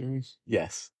 Serious?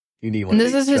 Yes. You need one. And of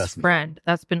this these, is his trust me. friend.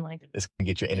 That's been like This can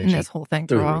get your in energy. this whole thing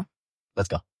through. for a while. Let's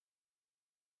go.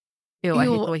 Ew, I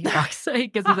hate the way he walks.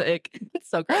 It gives me the ick. It's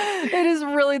so gross. It is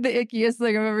really the ickiest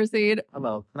thing I've ever seen.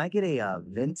 Hello. Can I get a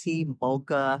venti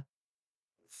mocha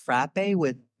frappe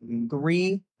with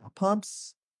 3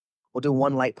 pumps? We'll do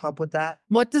 1 light pump with that.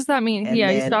 What does that mean? And Yeah,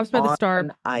 he then stops by the on Star.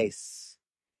 Ice.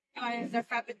 You want the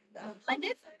frappe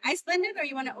blended, ice blended, or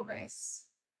you want it over ice?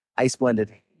 Ice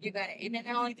blended. You got it. And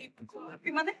then only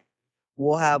cream on it?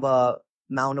 We'll have a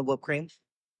mountain of whipped cream.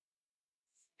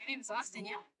 My name is Austin,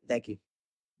 yeah. Thank you.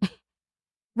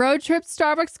 Road trip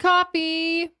Starbucks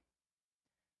coffee.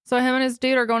 So him and his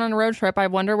dude are going on a road trip. I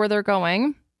wonder where they're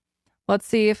going. Let's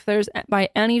see if there's by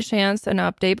any chance an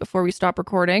update before we stop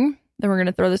recording. Then we're going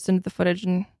to throw this into the footage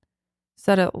and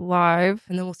set it live.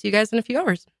 And then we'll see you guys in a few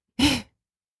hours.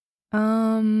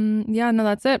 Yeah, no,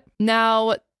 that's it.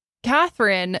 Now,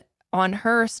 Catherine on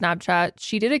her Snapchat,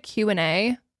 she did a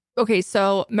Q&A. Okay,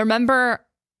 so remember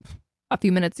a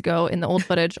few minutes ago in the old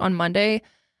footage on Monday,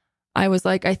 I was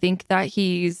like, I think that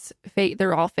he's fake.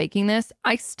 They're all faking this.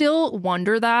 I still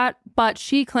wonder that, but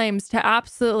she claims to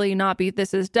absolutely not be.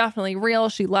 This is definitely real.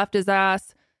 She left his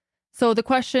ass. So the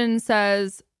question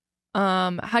says,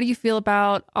 how do you feel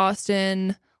about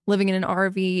Austin living in an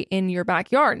RV in your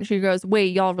backyard? And she goes,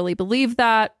 wait, y'all really believe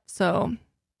that? So,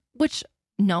 which,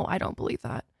 no, I don't believe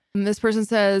that. And this person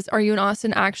says, are you and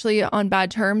Austin actually on bad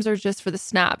terms or just for the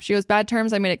snap? She goes, bad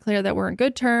terms. I made it clear that we're in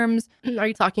good terms. Are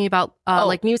you talking about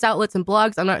like news outlets and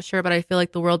blogs? I'm not sure, but I feel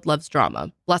like the world loves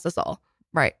drama. Bless us all.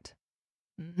 Right.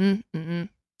 Mm-hmm.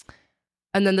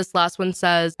 And then this last one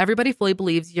says, everybody fully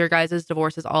believes your guys'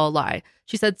 divorce is all a lie.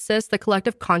 She said, sis, the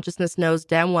collective consciousness knows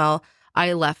damn well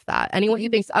I left that. Anyone who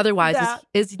thinks otherwise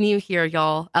is new here,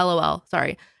 y'all. LOL.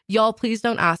 Sorry. Y'all, please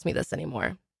don't ask me this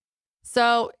anymore.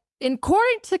 So,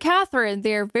 according to Catherine,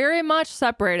 they're very much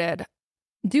separated.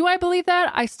 Do I believe that?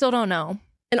 I still don't know.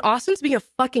 And Austin's being a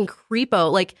fucking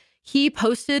creepo. Like, he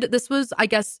posted, this was, I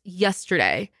guess,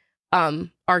 yesterday,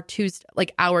 our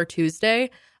Tuesday.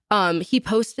 He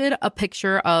posted a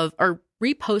picture of, or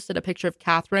reposted a picture of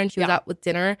Catherine. She was out with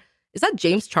dinner. Is that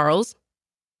James Charles?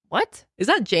 What? Is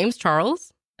that James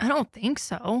Charles? I don't think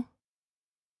so.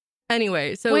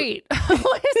 Anyway, so... Wait,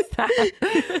 what is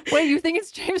that? Wait, you think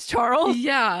it's James Charles?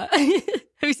 Yeah. Have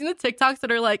you seen the TikToks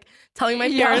that are like telling my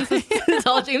parents it's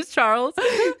all James Charles?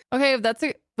 Okay, if that's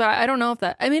but I don't know if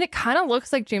that... I mean, it kind of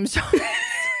looks like James Charles.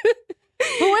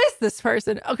 Who is this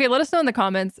person? Okay, let us know in the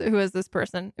comments who is this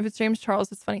person. If it's James Charles,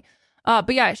 it's funny.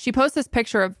 But yeah, she posts this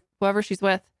picture of whoever she's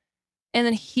with. And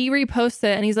then he reposts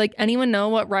it and he's like, anyone know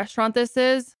what restaurant this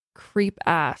is? Creep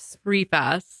ass.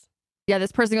 Yeah,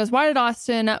 this person goes, why did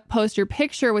Austin post your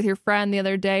picture with your friend the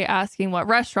other day asking what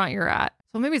restaurant you're at?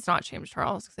 So maybe it's not James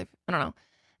Charles, because I don't know.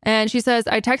 And she says,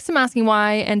 I texted him asking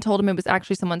why and told him it was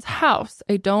actually someone's house.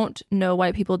 I don't know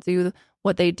why people do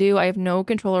what they do. I have no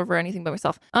control over anything but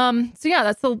myself. So yeah,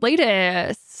 that's the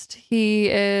latest. He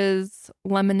is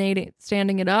lemonade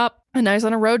standing it up. And now he's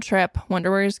on a road trip. Wonder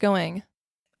where he's going.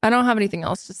 I don't have anything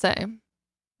else to say.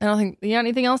 I don't think, you got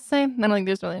anything else to say? I don't think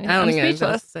there's really anything. I don't think speechless.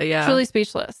 anything else to say, yeah. Truly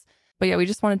speechless. But yeah, we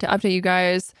just wanted to update you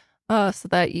guys so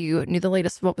that you knew the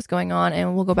latest of what was going on.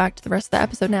 And we'll go back to the rest of the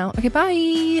episode now. Okay, bye.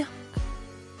 You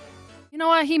know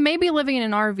what? He may be living in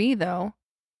an RV though.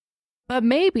 But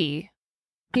maybe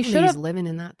he should have living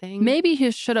in that thing. Maybe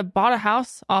he should have bought a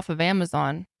house off of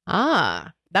Amazon.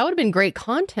 Ah, that would have been great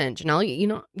content, Janelle. You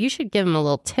know, you should give him a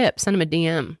little tip. Send him a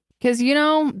DM. Because, you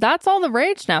know, that's all the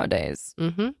rage nowadays.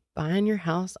 Mm-hmm. Buying your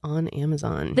house on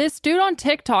Amazon. This dude on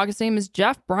TikTok, his name is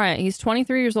Jeff Bryant. He's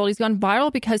 23 years old. He's gone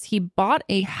viral because he bought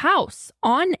a house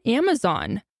on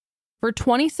Amazon for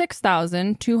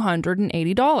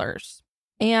 $26,280.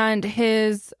 And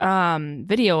his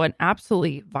video went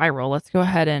absolutely viral. Let's go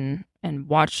ahead and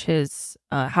watch his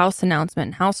house announcement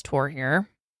and house tour here.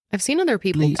 I've seen other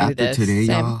people do after this. Today,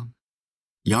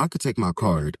 y'all could take my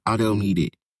card. I don't need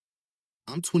it.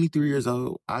 I'm 23 years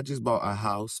old. I just bought a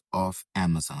house off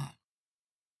Amazon.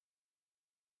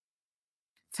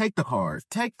 Take the card.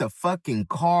 Take the fucking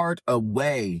card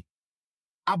away.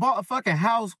 I bought a fucking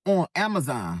house on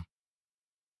Amazon.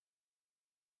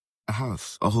 A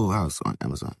whole house on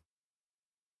Amazon.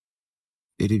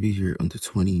 It'll be here on the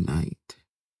 29th.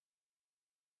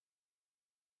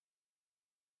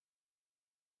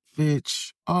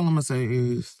 Bitch, all I'm gonna say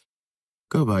is,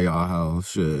 go buy y'all a house,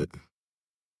 shit.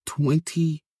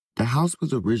 The house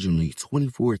was originally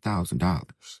 $24,000.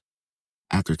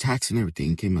 After tax and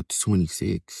everything, came up to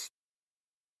 26.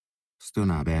 Still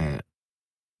not bad.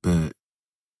 But,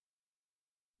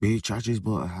 bitch, I just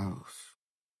bought a house.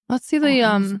 Let's see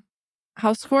the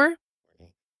house score.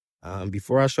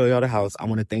 Before I show y'all the house, I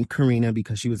want to thank Karina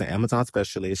because she was an Amazon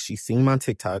specialist. She seen my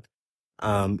TikTok.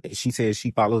 She said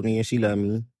she follows me and she loved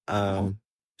me.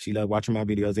 She loved watching my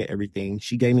videos and everything.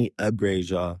 She gave me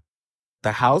upgrades, y'all.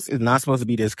 The house is not supposed to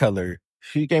be this color.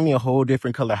 She gave me a whole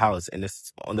different color house. And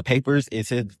it's, on the papers, it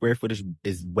said square footage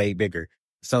is way bigger.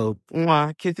 So,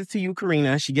 kisses to you,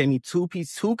 Karina. She gave me two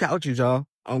couches, y'all.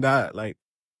 Oh, God. Like,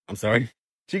 I'm sorry.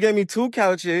 She gave me 2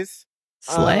 couches.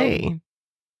 Slay.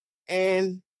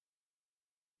 And,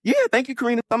 yeah, thank you,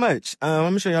 Karina, so much. I'm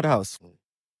going to show y'all the house.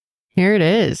 Here it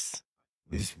is.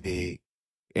 It's big.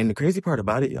 And the crazy part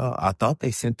about it, y'all, I thought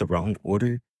they sent the wrong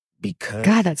order because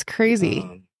God, that's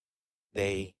crazy.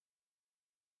 They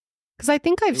Because I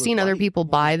think I've seen other people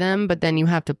buy them, but then you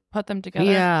have to put them together.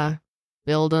 Yeah,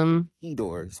 build them.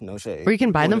 doors, no shade. Or you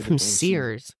can buy One them of the from things she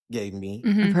Sears. Gave me.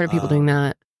 I've heard of people doing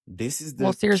that. This is the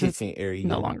Well, Sears is kitchen area.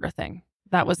 no longer a thing.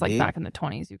 That was like It back in the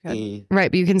 20s. You could.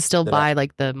 Right, but you can still That buy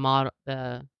like the model,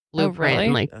 the blueprint, really?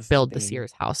 and like That's the build the thing.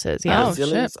 Sears houses. Yeah, The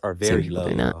ceilings are very people low.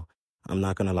 doing that. Y'all. I'm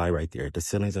not gonna lie right there. The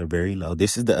ceilings are very low.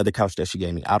 This is the other couch that she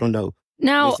gave me. I don't know.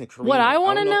 Now, Listen, what Karina, I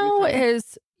want to don't know if you're-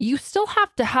 is you still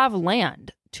have to have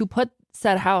land to put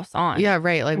said house on. Yeah,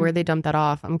 right. Like where they dumped that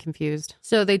off. I'm confused.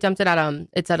 So they dumped it at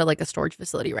it's at like a storage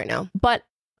facility right now. But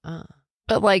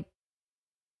like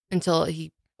until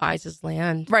he buys his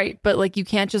land. Right, but like you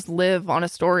can't just live on a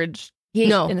storage. He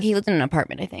lives in an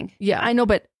apartment, I think. Yeah, I know,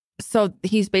 but so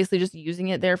he's basically just using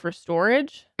it there for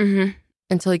storage. Mm-hmm.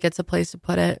 Until he gets a place to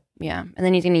put it. Yeah, and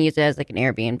then he's going to use it as like an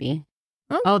Airbnb.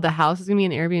 Oh, the house is gonna be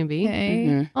an Airbnb. Okay.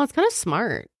 Mhm. Oh, it's kind of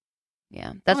smart.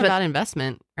 Yeah, That's not about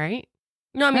investment, right?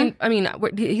 No, I mean,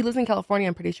 he lives in California.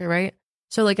 I'm pretty sure, right?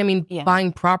 So, like, I mean, Yeah.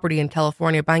 buying property in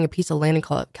California, buying a piece of land in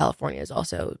California is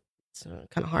also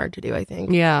kind of hard to do. I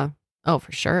think. Yeah. Oh,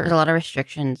 for sure. There's a lot of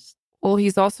restrictions. Well,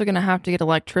 he's also going to have to get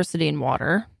electricity and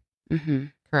water. Mm-hmm.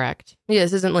 Correct. Yeah,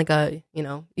 this isn't like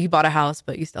you bought a house,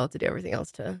 but you still have to do everything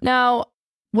else to. Now,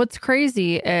 what's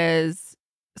crazy is,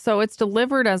 so it's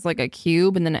delivered as like a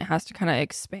cube and then it has to kind of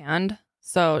expand.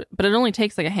 So, but it only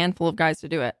takes like a handful of guys to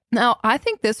do it. Now, I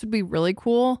think this would be really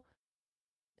cool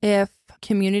if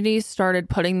communities started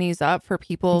putting these up for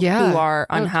people who are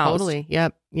Oh, unhoused. totally.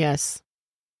 Yep. Yes.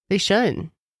 They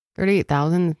should.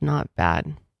 38,000 is not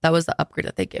bad. That was the upgrade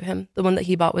that they give him. The one that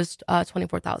he bought was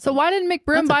 24,000. So why didn't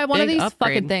McBroom That's a buy one of big these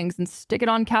upgrade. fucking things and stick it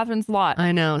on Catherine's lot?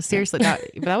 I know. Seriously, that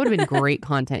would have been great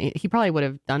content. He probably would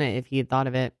have done it if he had thought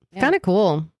of it. Yeah. Kind of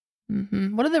cool.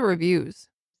 Mm-hmm. What are the reviews?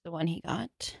 The one he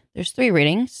got. There's 3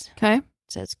 ratings. Okay. It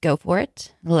says, go for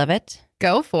it. Love it.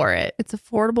 Go for it. It's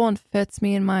affordable and fits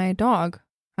me and my dog.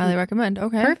 Highly recommend.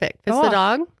 Okay. Perfect. Fits Go the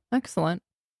off. dog. Excellent.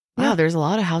 Wow, Yeah. there's a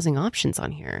lot of housing options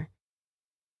on here.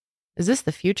 Is this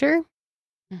the future?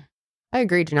 I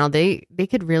agree, Janelle. They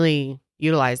could really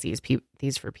utilize these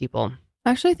for people.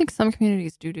 Actually, I think some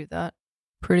communities do that.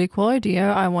 Pretty cool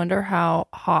idea. I wonder how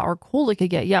hot or cold it could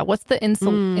get. Yeah. What's the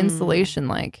insulation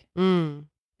like?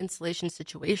 Installation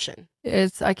situation.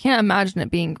 I can't imagine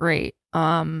it being great.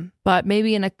 But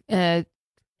maybe in a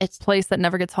place that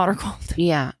never gets hot or cold.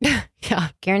 Yeah. Yeah.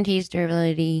 Guarantees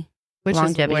durability, Which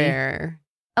longevity. is where?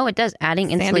 Oh, it does. Adding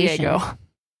San insulation. Diego.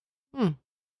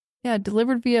 Yeah,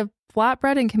 delivered via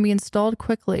flatbread and can be installed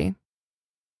quickly.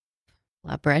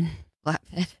 Flatbread.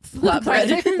 Flatbed. Flatbread.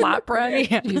 Did I say flatbread?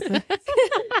 Yeah. Jesus.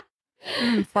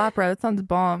 Flatbread. That sounds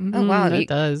bomb. Oh, wow. It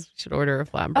does. You should order a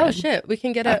flatbread. Oh shit, we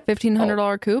can get a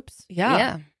 $1,500 coops.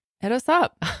 Yeah. Hit us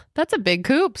up. That's a big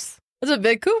coops. That's a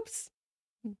big coops.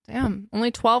 Damn. Only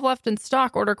 12 left in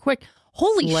stock. Order quick.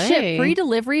 Holy Slay. shit. Free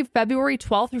delivery February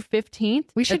 12th through 15th.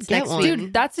 We should That's get next one. week.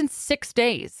 Dude, that's in 6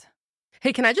 days.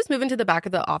 Hey, can I just move into the back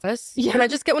of the office? Yeah. Can I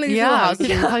just get one of these little Yeah, houses?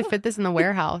 you can probably fit this in the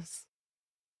warehouse.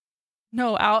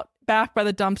 No, out back by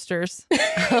the dumpsters.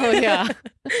 Oh yeah.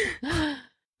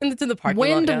 And it's in the parking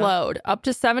Wind lot. yeah. load up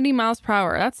to 70 miles per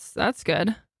hour. That's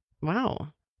good. Wow.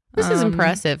 This is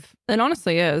impressive. It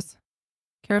honestly is.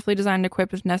 Carefully designed and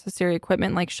equipped with necessary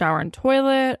equipment like shower and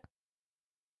toilet.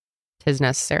 Tis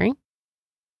necessary.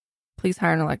 Please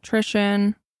hire an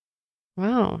electrician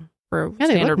Wow. for Yeah,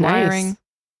 they standard look nice. wiring.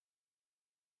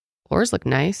 Floors look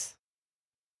nice.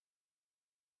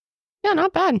 Yeah,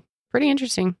 not bad. Pretty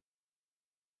interesting.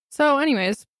 So,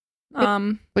 anyways,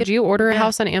 Would you order a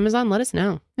house on Amazon? Let us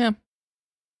know.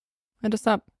 hit us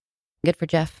up. Good for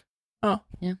Jeff. Oh.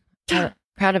 Yeah.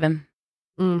 Proud of him.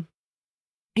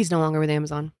 He's no longer with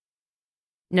Amazon.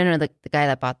 No, the guy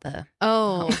that bought the.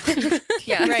 Oh.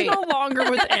 Yeah. He's no longer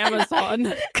with Amazon.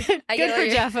 Good for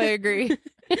Jeff, I agree.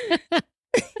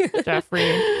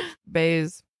 Jeffrey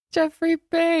Bezos. Jeffrey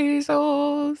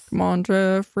Bezos. Come on,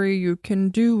 Jeffrey, you can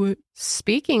do it.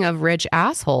 Speaking of rich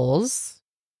assholes,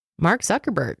 Mark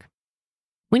Zuckerberg.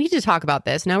 We need to talk about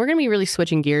this. Now we're going to be really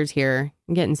switching gears here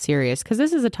and getting serious because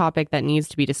this is a topic that needs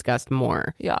to be discussed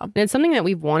more. Yeah. And it's something that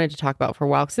we've wanted to talk about for a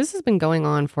while because this has been going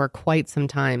on for quite some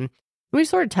time. We've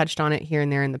sort of touched on it here and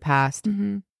there in the past.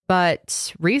 Mm-hmm.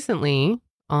 But recently,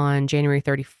 on January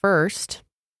 31st,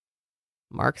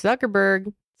 Mark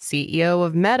Zuckerberg, CEO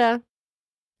of Meta,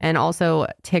 and also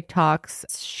TikTok's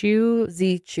Shu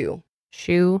Zichu,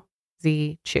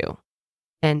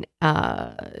 and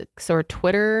sort of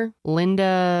Twitter,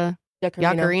 Linda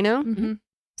Yaccarino. Mm-hmm.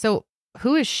 So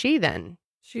who is she then?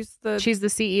 She's the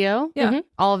CEO? Yeah.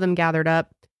 All of them gathered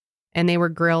up and they were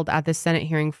grilled at the Senate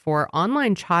hearing for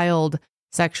online child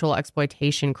sexual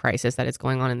exploitation crisis that is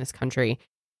going on in this country.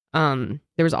 There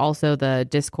was also the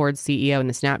Discord CEO and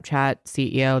the Snapchat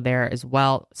CEO there as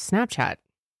well. Snapchat,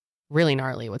 really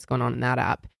gnarly what's going on in that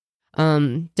app.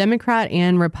 Democrat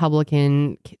and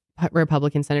Republican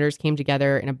senators came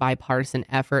together in a bipartisan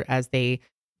effort as they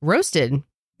roasted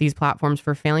these platforms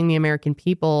for failing the American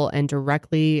people and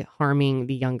directly harming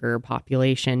the younger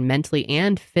population mentally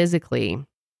and physically,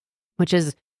 which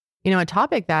is, a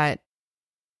topic that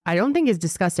I don't think is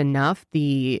discussed enough.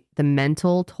 The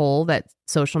mental toll that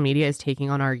social media is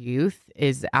taking on our youth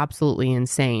is absolutely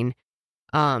insane.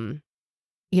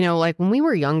 Like when we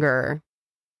were younger,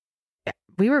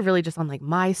 we were really just on like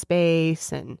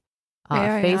MySpace and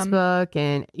Facebook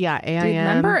and AIM. Do you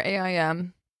remember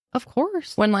AIM? Of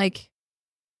course. When like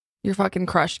your fucking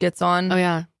crush gets on. Oh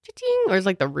yeah. Cha-ching, or it's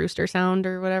like the rooster sound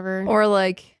or whatever. Or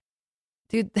like,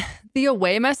 dude, the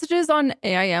away messages on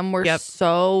AIM were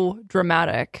so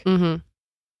dramatic. Mm-hmm.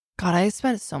 God, I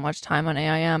spent so much time on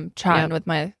AIM chatting with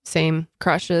my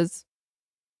crushes.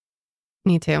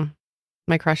 Me too.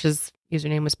 My crush's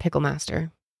username was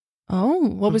Picklemaster. Oh,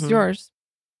 what was yours?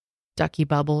 Ducky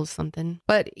Bubbles something.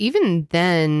 But even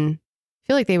then, I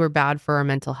feel like they were bad for our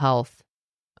mental health.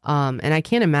 And I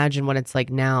can't imagine what it's like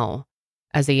now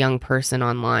as a young person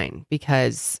online,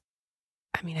 because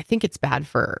I think it's bad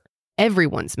for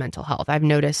everyone's mental health. I've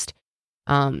noticed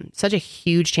such a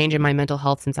huge change in my mental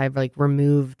health since I've like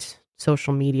removed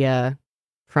social media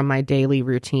from my daily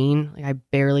routine. Like I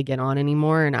barely get on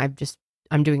anymore, and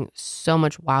I'm doing so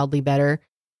much wildly better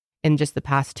in just the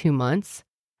past 2 months.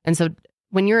 And so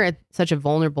when you're at such a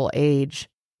vulnerable age,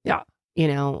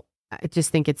 I just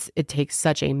think it takes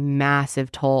such a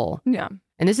massive toll. Yeah.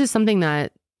 And this is something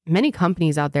that many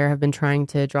companies out there have been trying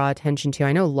to draw attention to.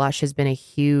 I know Lush has been a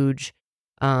huge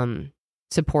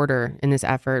supporter in this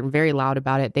effort and very loud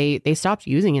about it. They stopped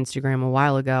using Instagram a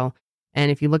while ago. And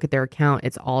if you look at their account,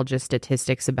 it's all just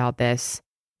statistics about this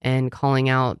and calling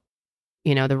out,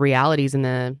 the realities and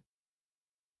the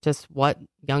just what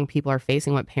young people are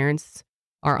facing, what parents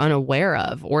are unaware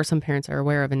of, or some parents are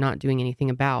aware of and not doing anything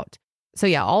about. So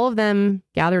yeah, all of them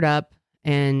gathered up,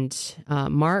 and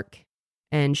Mark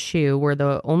and Shu were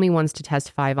the only ones to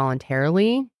testify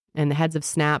voluntarily. And the heads of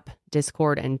Snap,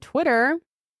 Discord, and Twitter,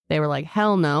 they were like,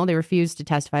 hell no. They refused to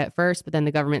testify at first, but then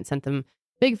the government sent them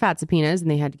big fat subpoenas and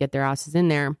they had to get their asses in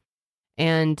there.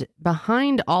 And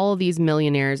behind all of these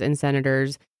millionaires and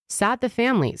senators sat the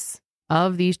families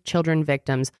of these children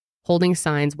victims holding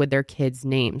signs with their kids'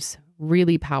 names.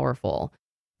 Really powerful.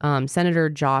 Senator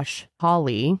Josh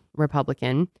Hawley,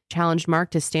 Republican, challenged Mark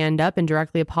to stand up and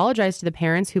directly apologize to the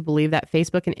parents who believe that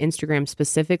Facebook and Instagram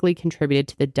specifically contributed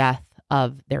to the death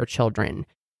of their children.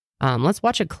 Let's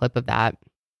watch a clip of that.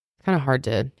 Kind of hard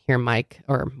to hear Mike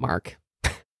or Mark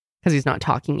because he's not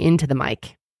talking into the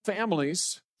mic.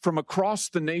 Families from across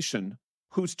the nation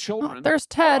whose children there's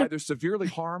Ted. are either severely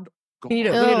harmed. We need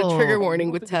a trigger warning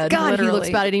with Ted. God, he looks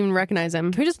bad. I didn't even recognize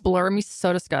him. Can we just blur him? He's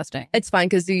so disgusting. It's fine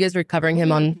because you guys are covering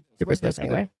him on Super Space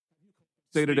anyway.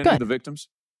 Compensated any of the victims?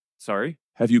 Sorry?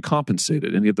 Have you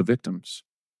compensated any of the victims?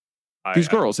 These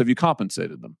girls, have you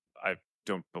compensated them? I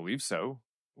don't believe so.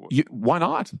 Why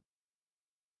not?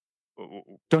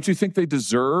 Don't you think they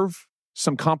deserve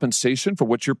some compensation for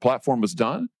what your platform has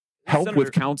done? Help Senator,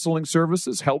 with counseling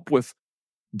services? Help with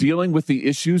dealing with the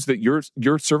issues that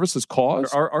your services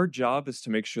cause? Our job is to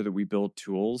make sure that we build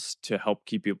tools to help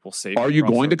keep people safe. Are you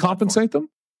going to compensate them?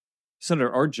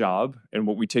 Senator, our job and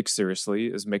what we take seriously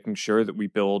is making sure that we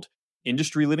build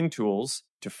industry-leading tools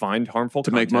to find harmful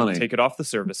to content, make money, take it off the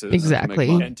services, exactly,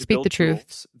 and to speak build the truth.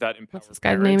 tools that empower What's this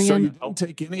guy's name again? So you didn't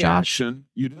take any action.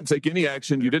 You didn't take any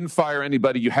action. You didn't fire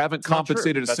anybody. You haven't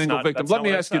compensated a single victim. Let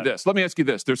me ask you this. Let me ask you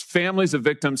this. There's families of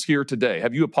victims here today.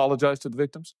 Have you apologized to the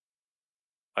victims?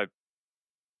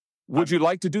 Would you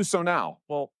like to do so now?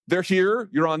 Well, they're here.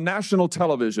 You're on national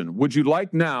television. Would you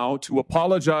like now to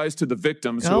apologize to the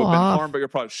victims who have been harmed by your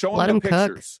product? Show them the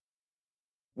pictures.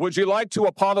 Would you like to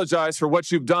apologize for what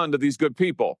you've done to these good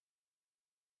people?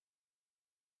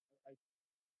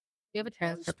 You have a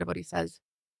transcript of what he says.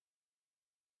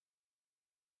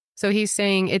 So he's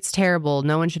saying it's terrible.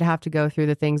 No one should have to go through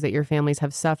the things that your families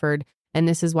have suffered. And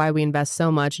this is why we invest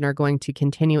so much and are going to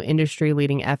continue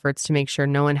industry-leading efforts to make sure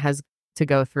no one has to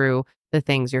go through the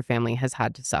things your family has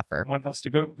had to suffer. One has to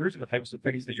go through the types of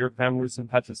things that your families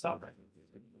have had to suffer.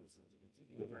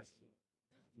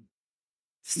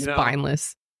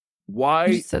 Spineless. Why,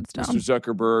 Mr.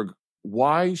 Zuckerberg,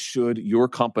 why should your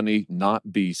company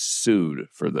not be sued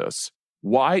for this?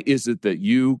 Why is it that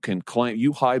you can claim,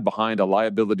 you hide behind a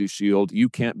liability shield, you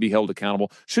can't be held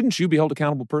accountable? Shouldn't you be held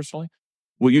accountable personally?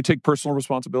 Will you take personal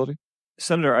responsibility?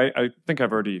 Senator, I think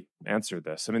I've already answered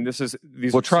this. I mean, these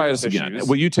Well, are try serious us again. issues.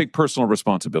 Will you take personal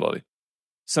responsibility?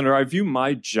 Senator, I view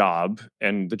my job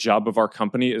and the job of our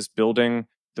company as building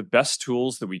the best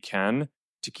tools that we can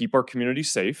to keep our community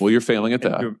safe. Well, you're failing at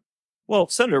that. Well,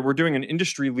 Senator, we're doing an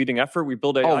industry-leading effort. We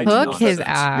build AI Oh, tools. Hook his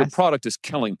ass. Your product is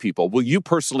killing people. Will you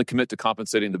personally commit to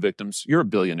compensating the victims? You're a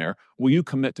billionaire. Will you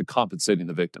commit to compensating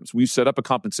the victims? Will you set up a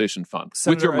compensation fund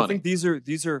Senator, with your money? I think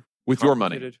these are with your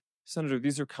money. complicated- Senator,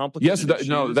 these are complicated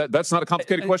Yes, that's not a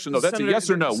complicated question, though. That's Senator, a yes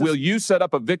or no. Will you set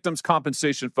up a victims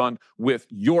compensation fund with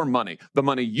your money, the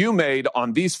money you made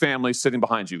on these families sitting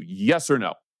behind you? Yes or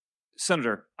no?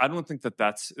 Senator, I don't think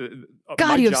that's.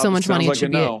 God, you have so much money. It like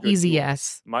should a be no. an easy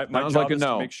yes. My Sounds job like a is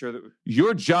no. to make sure that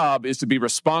Your job is to be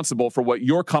responsible for what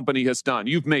your company has done.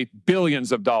 You've made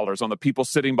billions of dollars on the people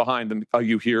sitting behind them. Are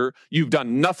you here? You've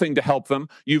done nothing to help them.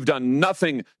 You've done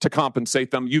nothing to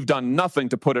compensate them. You've done nothing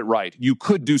to put it right. You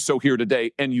could do so here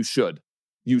today, and you should.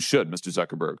 You should, Mr.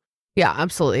 Zuckerberg. Yeah,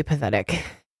 absolutely pathetic.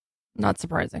 Not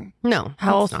surprising. No.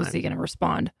 How else it's was not. he going to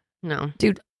respond? No.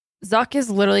 Dude, Zuck is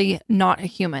literally not a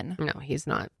human. No, he's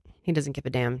not. He doesn't give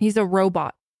a damn. He's a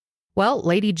robot. Well,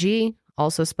 Lady G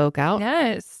also spoke out.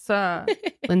 Yes.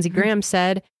 Lindsey Graham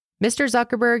said, Mr.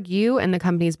 Zuckerberg, you and the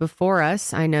companies before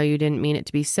us, I know you didn't mean it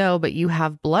to be so, but you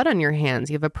have blood on your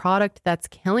hands. You have a product that's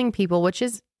killing people, which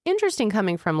is interesting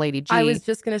coming from Lady G. I was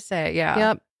just going to say,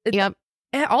 yeah. Yep.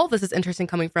 And all of this is interesting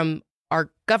coming from our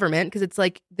government because it's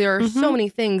like there are so many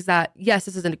things that, yes,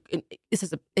 this is an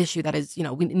issue that is,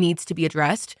 needs to be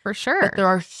addressed. For sure. But there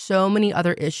are so many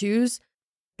other issues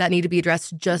that need to be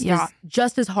addressed just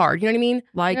as hard. You know what I mean?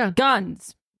 Like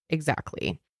guns.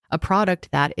 Exactly. A product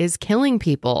that is killing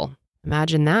people.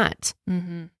 Imagine that.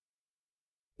 Mm-hmm.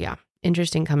 Yeah.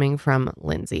 Interesting coming from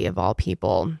Lindsay, of all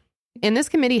people. And this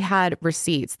committee had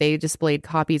receipts. They displayed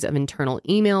copies of internal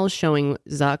emails showing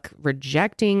Zuck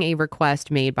rejecting a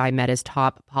request made by Meta's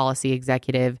top policy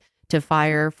executive to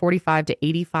fire 45 to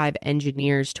 85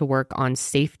 engineers to work on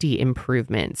safety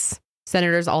improvements.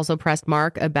 Senators also pressed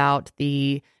Mark about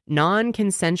the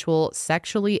non-consensual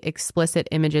sexually explicit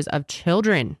images of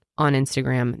children on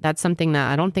Instagram. That's something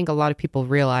that I don't think a lot of people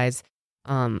realize.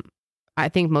 I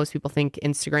think most people think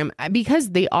Instagram,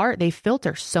 because they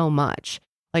filter so much.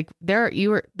 Like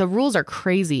the rules are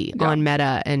crazy on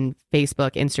Meta and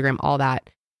Facebook, Instagram, all that.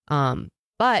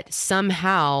 But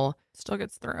somehow still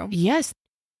gets through. Yes.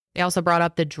 They also brought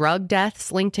up the drug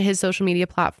deaths linked to his social media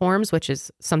platforms, which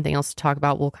is something else to talk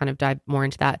about. We'll kind of dive more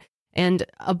into that. And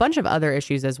a bunch of other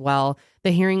issues as well.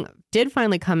 The hearing did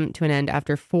finally come to an end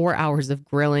after 4 hours of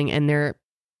grilling. And there,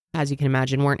 as you can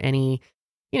imagine, weren't any,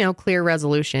 clear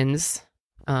resolutions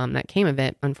that came of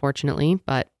it, unfortunately,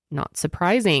 but not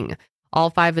surprising. All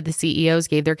 5 of the CEOs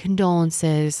gave their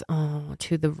condolences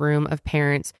to the room of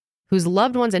parents whose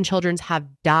loved ones and children have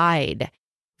died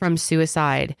from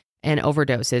suicide and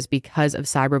overdoses because of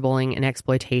cyberbullying and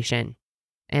exploitation.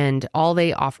 And all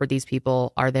they offered these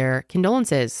people are their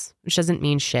condolences, which doesn't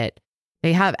mean shit.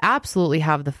 They absolutely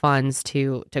have the funds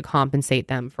to compensate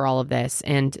them for all of this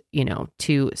and,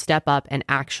 to step up and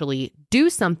actually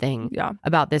do something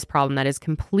about this problem that is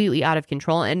completely out of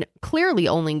control and clearly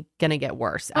only going to get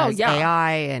worse as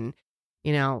AI and,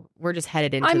 we're just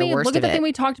headed into the worst look at of the thing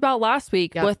we talked about last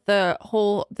week with the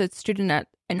student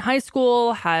in high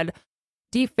school had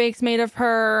deep fakes made of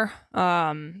her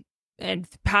and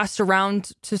passed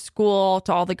around to school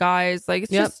to all the guys. Like,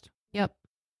 it's just... Yep.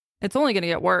 It's only going to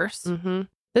get worse. Mm-hmm.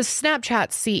 The Snapchat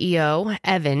CEO,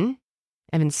 Evan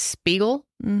Spiegel,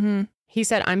 he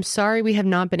said, "I'm sorry we have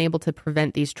not been able to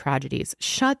prevent these tragedies."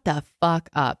 Shut the fuck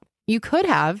up. You could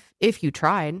have if you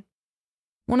tried.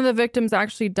 One of the victims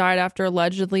actually died after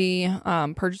allegedly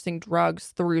purchasing drugs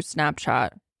through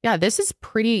Snapchat. Yeah, this is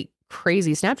pretty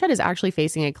crazy. Snapchat is actually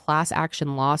facing a class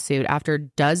action lawsuit after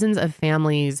dozens of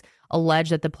families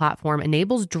allege that the platform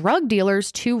enables drug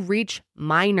dealers to reach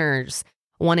minors.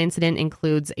 One incident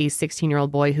includes a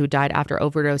 16-year-old boy who died after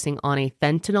overdosing on a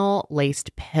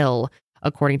fentanyl-laced pill,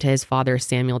 according to his father,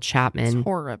 Samuel Chapman. It's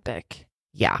horrific.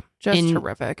 Yeah. Just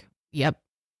horrific. Yep.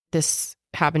 This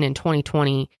happened in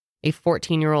 2020. A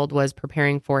 14-year-old was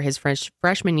preparing for his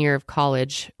freshman year of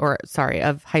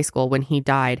of high school when he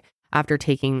died after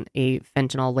taking a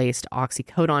fentanyl-laced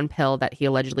oxycodone pill that he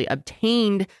allegedly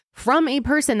obtained from a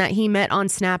person that he met on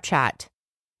Snapchat.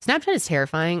 Snapchat is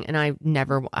terrifying, and I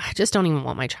just don't even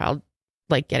want my child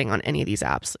getting on any of these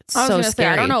apps. It's so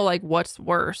scary. I don't know what's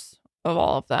worse of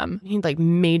all of them. You need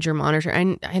major monitor.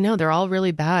 I know they're all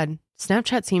really bad. I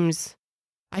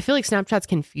feel like Snapchat's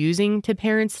confusing to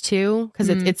parents too, because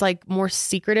it's more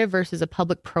secretive versus a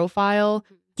public profile.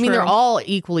 I mean, they're True. all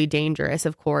equally dangerous,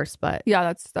 of course, but Yeah,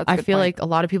 that's a I good feel point. like a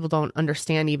lot of people don't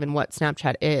understand even what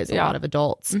Snapchat is. A Yeah. lot of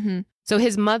adults. Mhm. So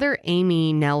his mother,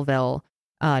 Amy Neville,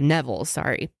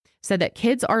 said that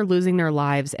kids are losing their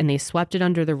lives and they swept it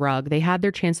under the rug. They had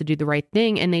their chance to do the right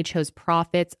thing and they chose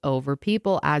profits over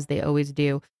people, as they always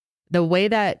do. The way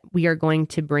that we are going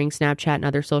to bring Snapchat and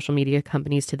other social media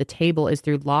companies to the table is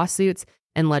through lawsuits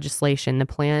and legislation. The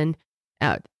plan,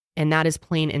 and that is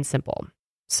plain and simple.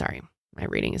 Sorry, my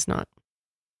reading is not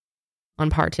on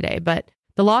par today, but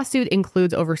the lawsuit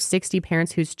includes over 60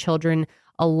 parents whose children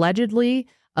allegedly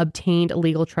obtained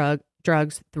illegal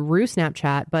drugs through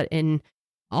Snapchat, but in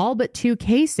all but 2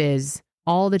 cases,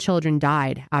 all the children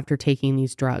died after taking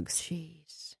these drugs.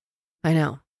 Jeez. I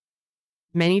know.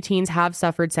 Many teens have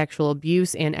suffered sexual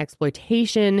abuse and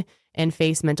exploitation and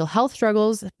face mental health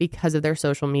struggles because of their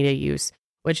social media use,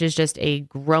 which is just a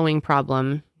growing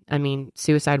problem. I mean,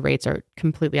 suicide rates are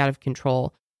completely out of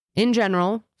control in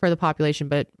general for the population,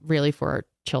 but really for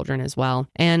children as well.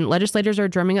 And legislators are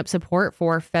drumming up support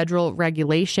for federal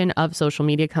regulation of social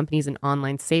media companies and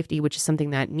online safety, which is something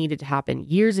that needed to happen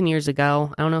years and years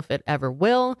ago. I don't know if it ever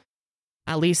will.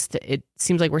 At least it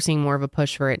seems like we're seeing more of a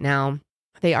push for it now.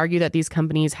 They argue that these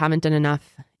companies haven't done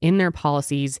enough in their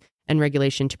policies and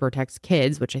regulation to protect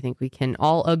kids, which I think we can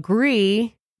all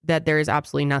agree that there is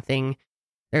absolutely nothing.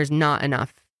 There's not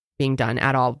enough being done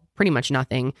at all, pretty much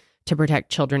nothing to protect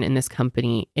children in this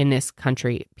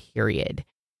country, period.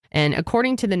 And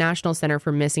according to the National Center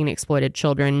for Missing and Exploited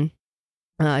Children,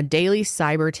 daily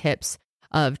cyber tips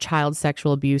of child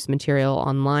sexual abuse material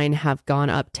online have gone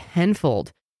up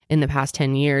tenfold in the past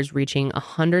 10 years, reaching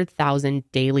 100,000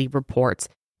 daily reports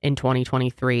in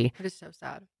 2023. It is so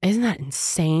sad. Isn't that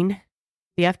insane?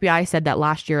 The FBI said that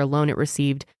last year alone, it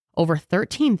received over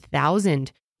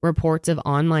 13,000 reports of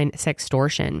online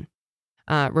sextortion.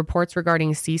 Reports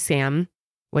regarding CSAM,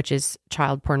 which is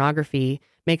child pornography,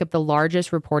 make up the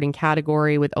largest reporting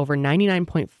category, with over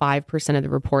 99.5% of the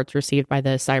reports received by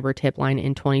the cyber tip line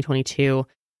in 2022.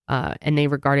 And they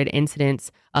regarded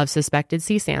incidents of suspected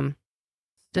CSAM.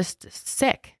 Just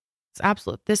sick. It's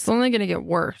absolute. This It's only going to get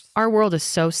worse. Our world is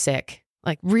so sick.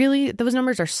 Like, really, those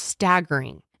numbers are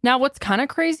staggering. Now, what's kind of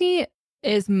crazy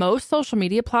is most social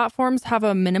media platforms have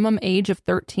a minimum age of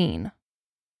 13.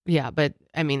 Yeah, but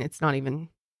I mean, it's not even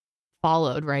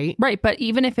followed, right? Right, but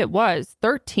even if it was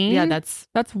 13, Yeah,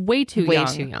 that's way too young.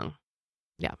 Way too young.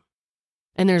 Yeah.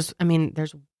 And there's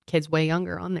kids way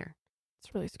younger on there.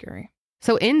 It's really scary.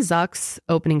 So in Zuck's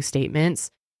opening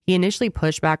statements, he initially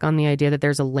pushed back on the idea that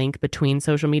there's a link between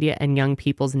social media and young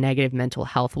people's negative mental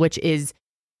health, which is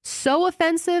so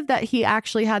offensive that he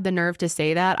actually had the nerve to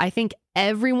say that. I think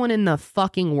everyone in the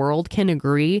fucking world can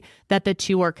agree that the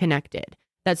two are connected,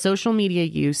 that social media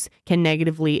use can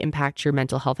negatively impact your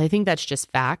mental health. I think that's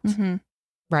just fact,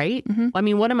 right? I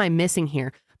mean, what am I missing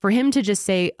here? For him to just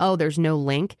say, oh, there's no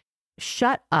link,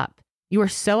 shut up. You are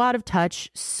so out of touch,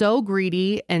 so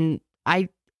greedy, and I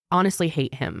honestly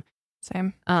hate him.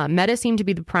 Same. Meta seemed to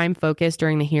be the prime focus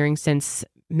during the hearing, since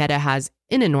Meta has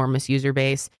an enormous user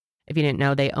base. If you didn't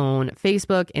know, they own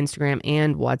Facebook, Instagram,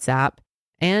 and WhatsApp.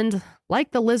 And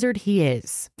like the lizard he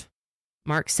is,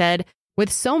 Mark said,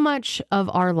 with so much of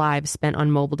our lives spent on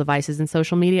mobile devices and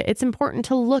social media, it's important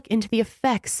to look into the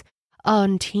effects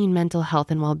on teen mental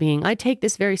health and well-being. I take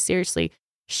this very seriously.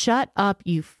 Shut up,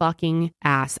 you fucking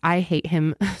ass. I hate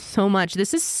him so much.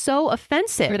 This is so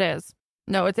offensive. It is.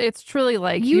 No, it's truly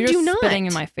like You you're do just not. spitting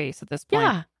in my face at this point.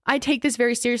 Yeah, I take this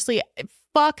very seriously.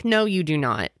 Fuck no, you do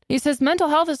not. He says mental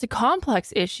health is a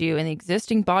complex issue, and the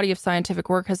existing body of scientific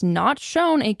work has not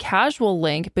shown a causal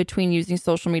link between using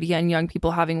social media and young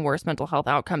people having worse mental health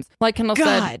outcomes. Like Kendall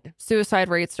said, suicide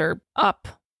rates are up,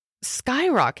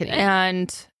 skyrocketing,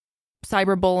 and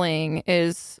cyberbullying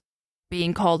is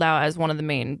being called out as one of the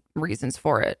main reasons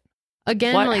for it.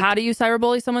 Again, how do you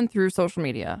cyberbully someone? Through social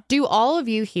media. Do all of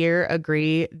you here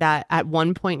agree that at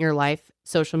one point in your life,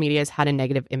 social media has had a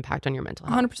negative impact on your mental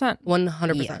health? 100%.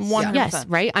 100%. Yes. 100%. Yes,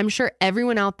 right? I'm sure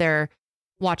everyone out there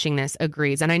watching this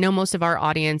agrees. And I know most of our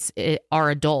audience are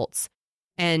adults.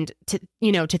 And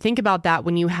to think about that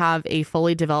when you have a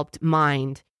fully developed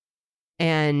mind,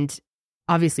 and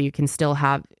obviously you can still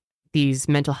have these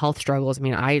mental health struggles. I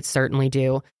mean, I certainly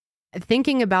do.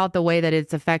 Thinking about the way that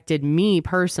it's affected me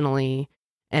personally,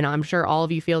 and I'm sure all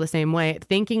of you feel the same way,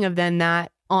 thinking of then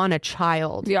that on a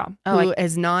child who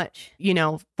is not,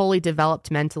 fully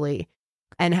developed mentally,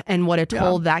 and what a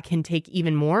toll that can take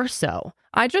even more so.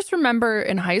 I just remember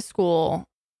in high school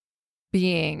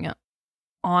being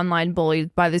online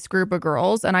bullied by this group of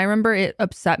girls, and I remember it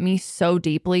upset me so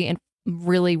deeply and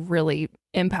really, really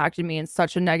impacted me in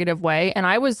such a negative way. And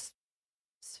I was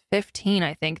 15,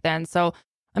 I think then. So,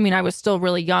 I mean, I was still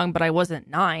really young, but I wasn't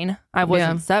 9. I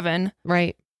wasn't 7.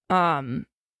 Right.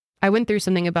 I went through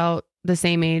something about the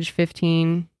same age,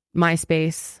 15,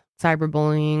 MySpace,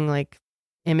 cyberbullying, like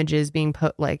images being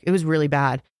put, like it was really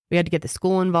bad. We had to get the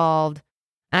school involved.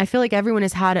 And I feel like everyone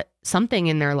has had something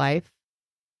in their life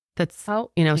that's,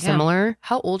 similar.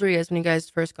 How old were you guys when you guys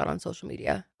first got on social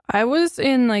media? I was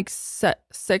in like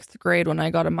 6th grade when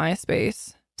I got a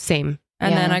MySpace. Same.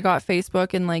 And then I got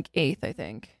Facebook in like 8th, I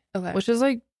think. Okay. Which is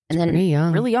like And then Pretty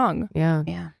young. really young. Yeah.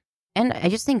 Yeah. And I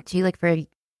just think too, like for,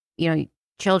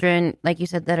 children, like you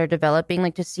said, that are developing,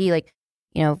 like to see like,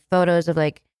 photos of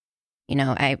like,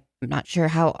 I'm not sure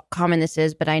how common this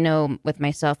is, but I know with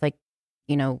myself, like,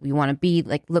 you want to be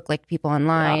like, look like people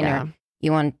online or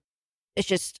you want,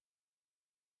 it's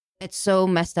so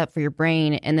messed up for your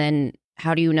brain. And then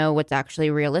how do you know what's actually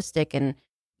realistic? And,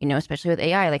 especially with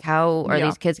AI, like how are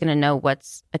these kids going to know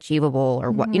what's achievable or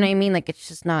what, you know what I mean? Like, it's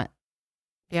just not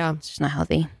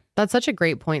healthy. That's such a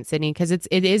great point, Sydney, because it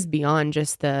is beyond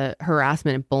just the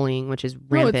harassment and bullying, which is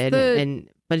rampant,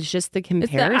 but it's just the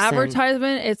comparison. It's the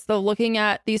advertisement. It's the looking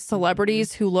at these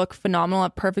celebrities who look phenomenal,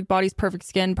 have perfect bodies, perfect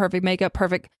skin, perfect makeup,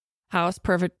 perfect house,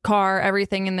 perfect car,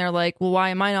 everything, and they're like, well, why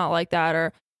am I not like that?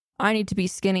 Or I need to be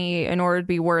skinny in order to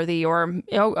be worthy. Or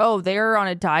they're on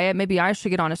a diet, maybe I should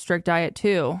get on a strict diet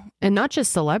too. And not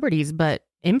just celebrities, but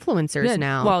influencers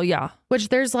now. Well, yeah. Which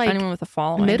there's like anyone with a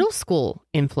following. Middle school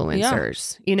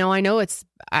influencers. Yeah. I know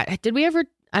did we ever,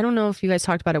 I don't know if you guys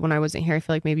talked about it when I wasn't here. I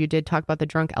feel like maybe you did talk about the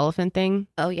drunk elephant thing.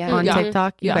 Oh, yeah. On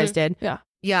TikTok. You Yeah. guys did. Yeah.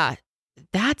 Yeah.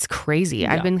 That's crazy.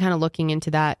 Yeah. I've been kind of looking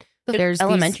into that. There's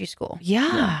elementary school.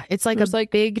 Yeah. It's like There's a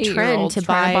big trend to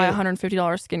buy $150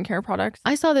 skincare products.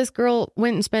 I saw this girl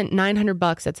went and spent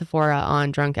 $900 at Sephora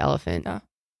on Drunk Elephant. Yeah.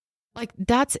 Like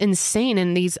that's insane.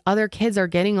 And these other kids are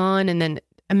getting on. And then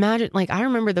imagine, like, I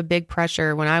remember the big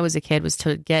pressure when I was a kid was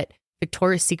to get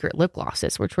Victoria's Secret lip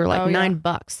glosses, which were like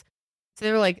 $9. So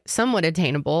they were like somewhat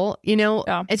attainable,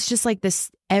 It's just like this,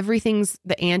 everything's,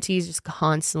 the ante's just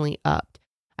constantly upped.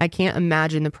 I can't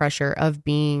imagine the pressure of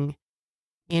being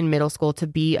in middle school to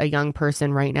be a young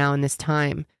person right now in this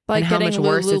time. Like and how much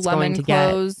worse it's going to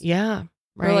clothes. get. Yeah.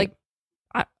 Right. Or like,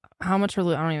 how much are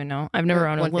I don't even know. I've never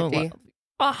owned a Lululemon.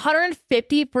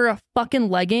 150 $150 for a fucking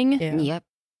legging? Yeah. Yep.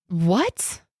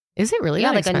 What? Is it really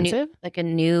that expensive? A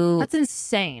new. That's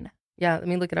insane. Yeah, let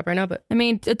me look it up right now. But I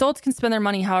mean, adults can spend their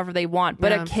money however they want,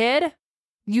 but a kid,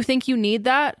 you think you need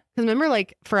that? Because remember,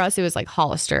 like for us, it was like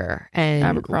Hollister and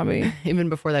Abercrombie. Even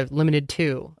before that, Limited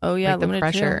Too. Oh yeah, like the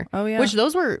pressure. Oh yeah, which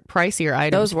those were pricier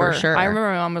items. Those were for sure. I remember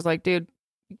my mom was like, "Dude,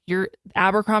 your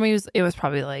Abercrombie it was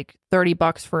probably like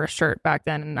 $30 for a shirt back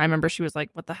then." And I remember she was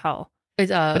like, "What the hell?"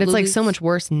 But it's like so much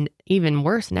worse, even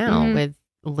worse now with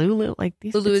Lulu. Like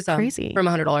these, Lulu is crazy from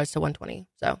 $100 to $120.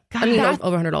 So God, I mean,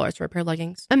 over $100 for a pair of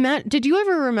leggings. Did you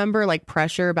ever remember like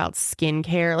pressure about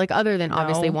skincare? Like other than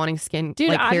obviously wanting skin, dude,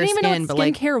 like I clear didn't even skin, know but what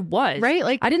like skincare was. Right?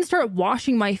 Like I didn't start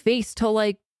washing my face till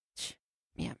like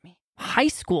high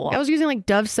school. I was using like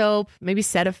Dove soap, maybe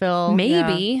Cetaphil.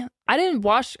 Maybe Yeah. I didn't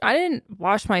wash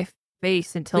my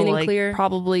face until Clean and like clear.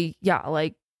 probably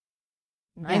like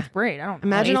ninth grade. I don't know.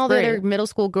 Imagine all Eighth the grade. other middle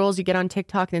school girls you get on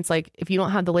TikTok, and it's like if you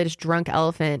don't have the latest Drunk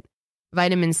Elephant,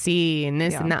 vitamin C, and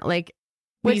this and that, like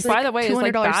Which, these, by the way, is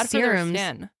like $200 bad serums. for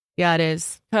their skin. Yeah, it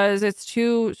is Because it's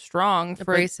too strong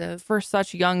for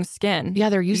such young skin. Yeah,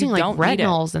 they're using You like don't need it.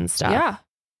 retinols and stuff. Yeah.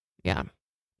 Yeah.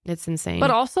 It's insane.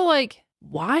 But also, like,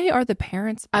 why are the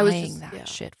parents buying that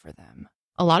shit for them?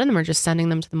 A lot of them are just sending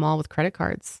them to the mall with credit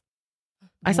cards.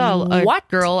 I saw a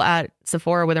girl at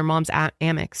Sephora with her mom's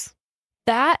Amex.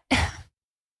 That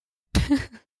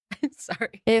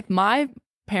Sorry. If my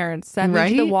parents sent me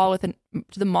to the mall with an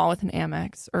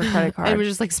Amex or a credit card, I would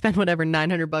just like spend whatever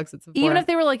 $900 at Sephora. even if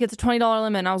they were like, it's a $20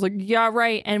 limit, and I was like, yeah,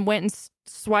 right, and went and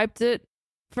swiped it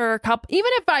for a couple.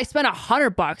 Even if I spent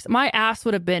 $100, my ass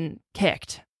would have been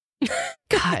kicked.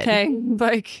 God. Okay,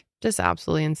 like just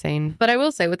absolutely insane. But I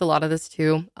will say with a lot of this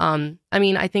too, I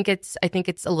mean, I think it's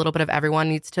a little bit of everyone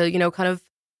needs to, kind of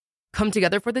come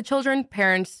together for the children,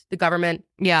 parents, the government,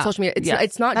 social media.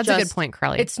 It's not That's just a good point,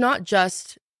 Crowley. It's not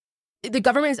just the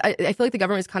government. I feel like the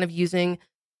government is kind of using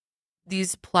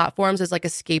these platforms as like a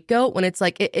scapegoat when it's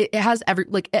like it has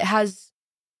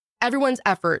everyone's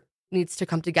effort needs to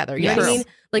come together. You know what I mean?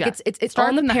 Like it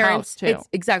starts on the parents too.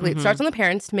 It starts on the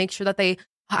parents to make sure that they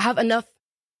have enough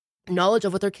knowledge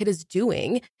of what their kid is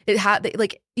doing.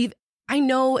 I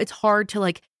know it's hard to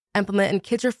like implement, and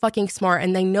kids are fucking smart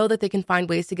and they know that they can find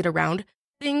ways to get around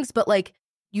things, but like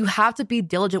you have to be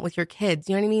diligent with your kids.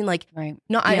 You know what I mean? Like, right.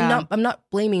 No, I'm not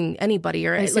blaming anybody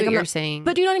or I see like what you're saying.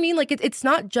 But do you know what I mean? Like, it's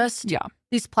not just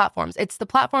these platforms. It's the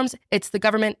platforms. It's the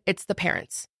government. It's the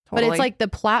parents. But it's like the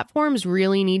platforms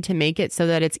really need to make it so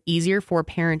that it's easier for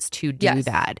parents to do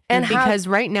that. And because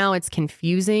right now it's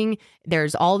confusing.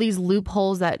 There's all these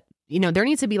loopholes that, there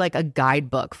needs to be like a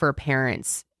guidebook for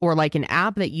parents or like an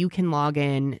app that you can log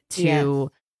in to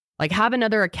like have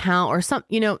another account or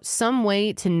some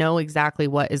way to know exactly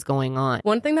what is going on.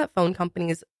 One thing that phone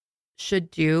companies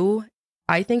should do,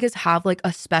 I think, is have like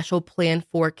a special plan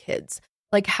for kids.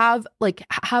 Like have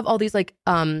all these like,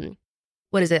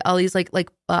 what is it? All these like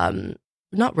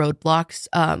not roadblocks.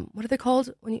 What are they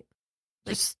called? When you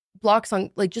just blocks on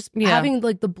like just having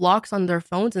like the blocks on their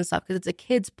phones and stuff because it's a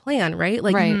kid's plan, right?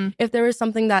 Like if there is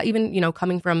something that even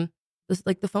coming from this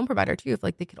like the phone provider too, if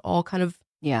like they could all kind of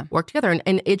work together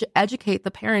and educate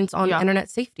the parents on internet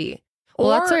safety. Well,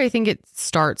 that's where I think it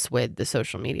starts with the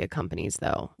social media companies,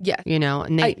 though. Yeah,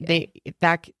 and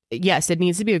yes, it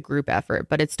needs to be a group effort,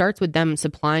 but it starts with them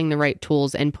supplying the right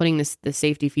tools and putting the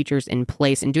safety features in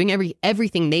place and doing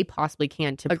everything they possibly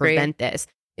can to prevent this.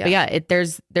 Yeah. But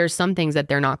there's some things that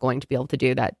they're not going to be able to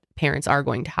do that parents are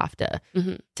going to have to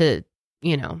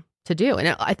to do.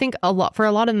 And I think for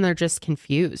a lot of them, they're just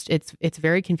confused. It's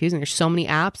very confusing. There's so many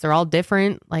apps. They're all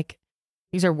different. Like,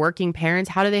 these are working parents.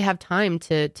 How do they have time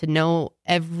to know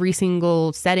every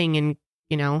single setting and,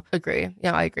 Agree.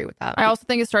 Yeah, I agree with that. I also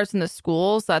think it starts in the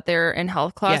schools that they're in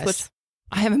health class, which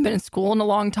I haven't been in school in a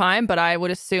long time, but I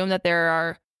would assume that there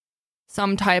are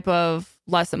some type of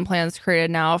lesson plans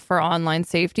created now for online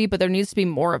safety, but there needs to be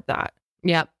more of that.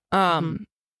 Yep.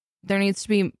 There needs to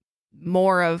be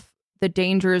more of the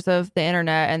dangers of the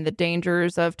internet and the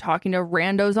dangers of talking to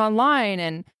randos online.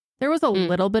 And there was a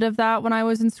little bit of that when I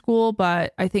was in school,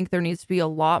 but I think there needs to be a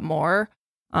lot more.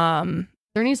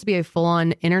 There needs to be a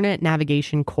full-on internet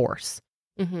navigation course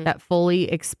that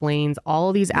fully explains all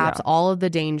of these apps, all of the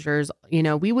dangers.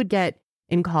 We would get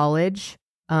in college.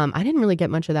 I didn't really get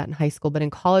much of that in high school, but in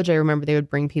college, I remember they would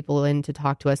bring people in to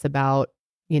talk to us about,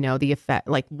 the effect,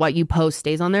 like what you post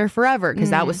stays on there forever.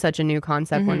 Because that was such a new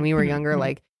concept when we were younger.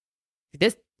 Like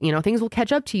this, things will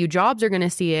catch up to you. Jobs are going to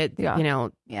see it,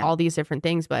 all these different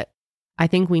things. But I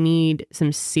think we need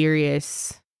some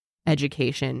serious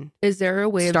education. Is there a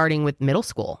way starting with middle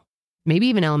school, maybe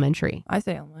even elementary? I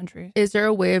say elementary. Is there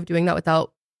a way of doing that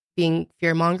without being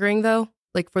fear mongering though?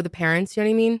 Like for the parents, you know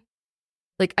what I mean?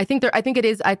 Like I think it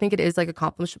is like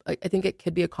accomplished. I think it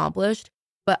could be accomplished,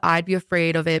 but I'd be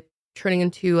afraid of it turning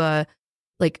into all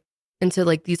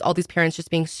these parents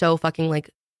just being so fucking like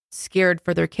scared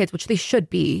for their kids, which they should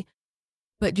be.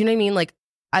 But do you know what I mean? Like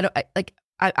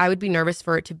I would be nervous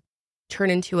for it to turn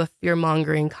into a fear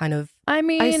mongering kind of. I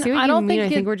mean, I don't think I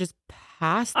think we're just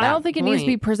past that. I don't think point. It needs to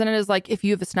be presented as like if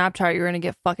you have a Snapchat, you're gonna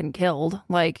get fucking killed.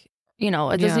 Like, it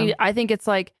doesn't need, I think it's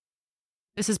like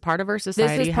this is part of our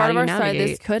society. This is part of our society.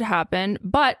 This could happen,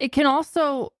 but it can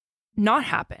also not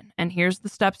happen. And here's the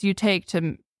steps you take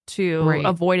to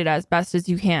avoid it as best as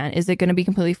you can. Is it going to be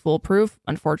completely foolproof?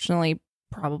 Unfortunately,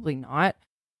 probably not.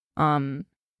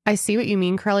 I see what you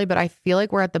mean, Crowley, but I feel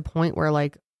like we're at the point where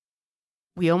like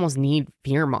we almost need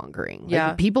fear mongering.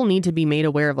 Like, people need to be made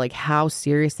aware of like how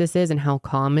serious this is and how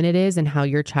common it is and how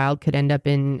your child could end up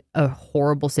in a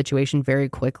horrible situation very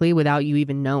quickly without you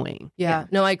even knowing. Yeah.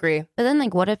 No, I agree. But then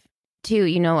like what if too,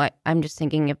 I'm just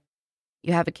thinking if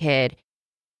you have a kid,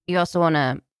 you also want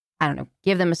to, I don't know,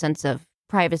 give them a sense of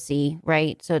privacy,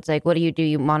 right? So it's like, what do?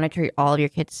 You monitor all of your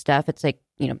kids' stuff. It's like,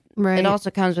 it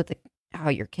also comes with how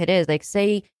your kid is. Like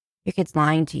say your kid's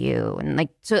lying to you. And like,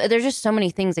 so there's just so many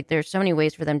things, like there's so many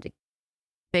ways for them to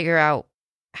figure out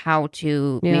how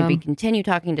to maybe continue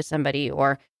talking to somebody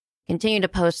or continue to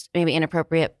post maybe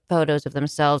inappropriate photos of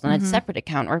themselves on a separate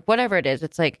account or whatever it is.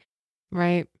 It's like,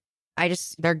 I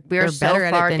just, we're so better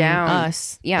far at it than down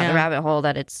us. the rabbit hole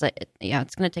that it's like,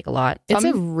 it's going to take a lot. It's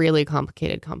a really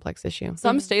complicated, complex issue.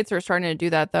 Some states are starting to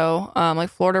do that though. Like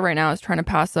Florida right now is trying to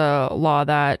pass a law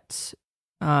that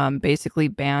basically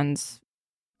bans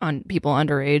on people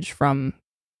underage from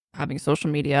having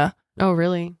social media. Oh,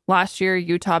 really? Last year,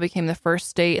 Utah became the first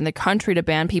state in the country to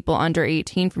ban people under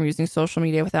 18 from using social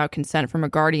media without consent from a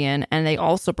guardian. And they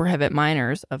also prohibit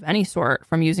minors of any sort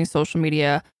from using social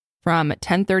media from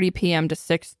 10:30 p.m. to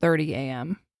 6:30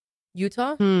 a.m.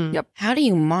 Utah? Yep. How do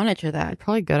you monitor that?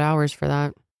 Probably good hours for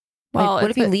that. Well, what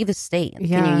if you leave the state?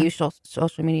 Can you use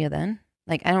social media then?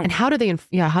 Like, I don't. And how do they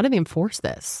enforce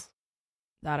this?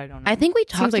 That I don't know. I think we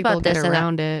talked like about they'll this get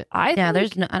around it. I don't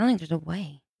think there's a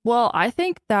way. Well, I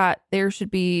think that there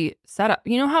should be set up.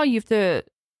 You know how you have to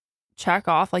check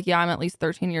off, like, I'm at least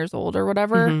 13 years old or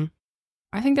whatever?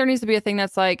 I think there needs to be a thing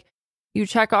that's like, you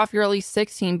check off you're at least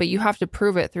 16, but you have to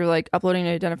prove it through like uploading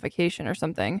an identification or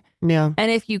something. Yeah.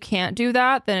 And if you can't do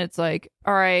that, then it's like,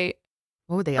 all right.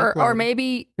 What would they or upload? maybe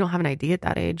you don't have an ID at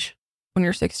that age. When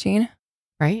you're 16.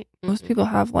 Right? Most people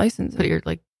have licenses. Put your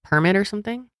like permit or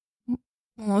something? Well,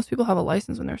 most people have a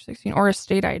license when they're 16 or a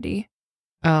state ID.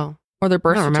 Oh. Or their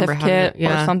birth I don't remember certificate having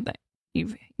it. or something.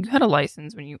 You had a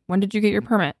license when did you get your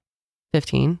permit?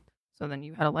 15. So then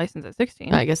you had a license at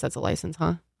 16. I guess that's a license,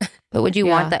 huh? But would you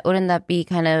want that? Wouldn't that be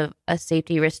kind of a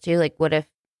safety risk too? Like, what if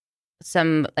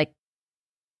someone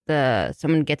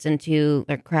gets into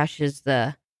or crashes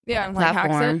the and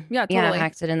platform? hacks it? Yeah, totally.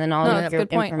 Hacks it, and then all No, of that's a your good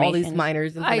point. information. All these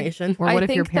minors' information. Or what I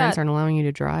if your think parents that- aren't allowing you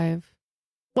to drive?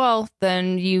 Well,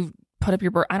 then you put up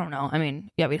your birth. I don't know. I mean,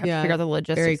 we'd have to figure out the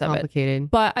logistics Very of it.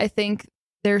 complicated. But I think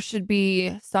there should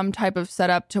be some type of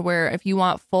setup to where if you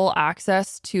want full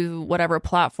access to whatever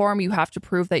platform, you have to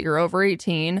prove that you're over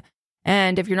 18.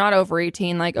 And if you're not over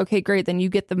 18, like, okay, great, then you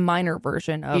get the minor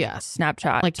version of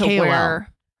Snapchat. Like to KOL. where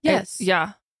Yes.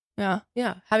 Yeah.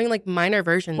 Having like minor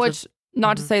versions. Which,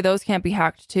 not to say those can't be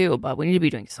hacked too, but we need to be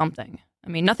doing something. I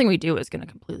mean, nothing we do is going to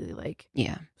completely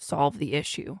solve the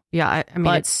issue. Yeah, I mean,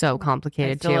 But it's so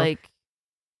complicated I feel too. like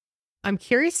I'm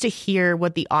curious to hear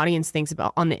what the audience thinks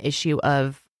about on the issue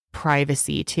of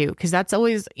privacy too, because that's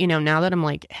always, now that I'm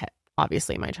like,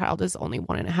 obviously my child is only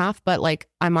 1.5, but like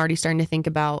I'm already starting to think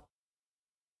about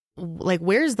like,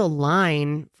 where's the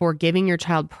line for giving your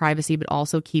child privacy but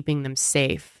also keeping them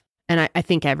safe? And I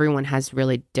think everyone has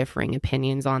really differing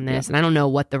opinions on this, and I don't know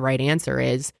what the right answer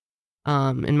is.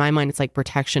 In my mind, it's like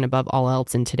protection above all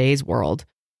else in today's world.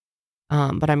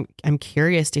 But I'm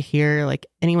curious to hear like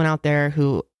anyone out there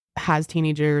who has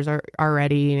teenagers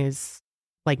already and is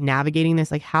like navigating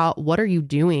this, like what are you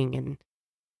doing and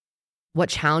what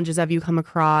challenges have you come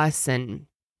across, and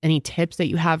any tips that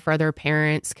you have for other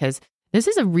parents? Because this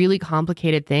is a really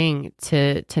complicated thing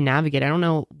to navigate. I don't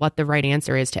know what the right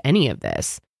answer is to any of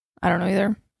this. I don't know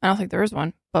either. I don't think there is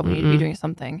one, but we need to be doing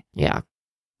something. Yeah.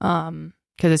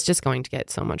 Because it's just going to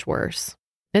get so much worse.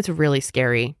 It's really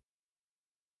scary.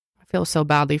 I feel so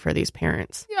badly for these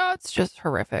parents. Yeah, it's just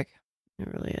horrific. It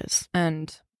really is.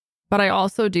 But I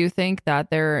also do think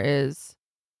that there is,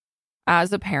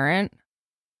 as a parent,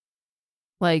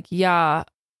 like,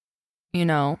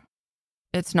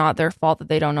 it's not their fault that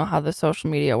they don't know how the social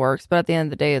media works. But at the end of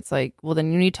the day, it's like, well,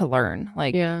 then you need to learn.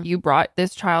 Like, you brought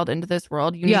this child into this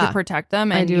world. You need to protect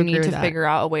them, and you need to figure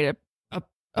out a way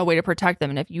to protect them.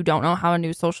 And if you don't know how a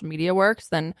new social media works,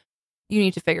 then you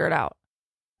need to figure it out.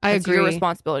 I It's agree. your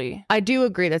responsibility. I do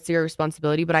agree that's your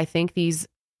responsibility, but I think these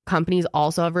companies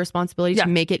also have a responsibility to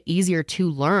make it easier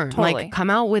to learn. Totally. Like, come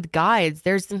out with guides.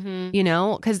 There's,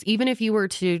 because even if you were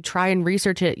to try and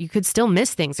research it, you could still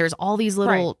miss things. There's all these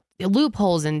little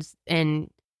loopholes and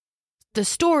the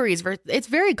stories. It's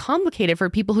very complicated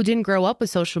for people who didn't grow up with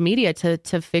social media to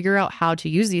figure out how to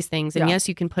use these things. And yes,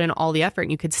 you can put in all the effort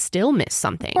and you could still miss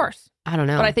something. Of course. I don't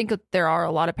know. But I think there are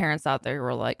a lot of parents out there who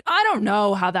are like, I don't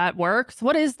know how that works.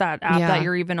 What is that app that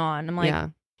you're even on? I'm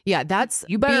like, yeah, that's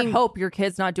you better hope your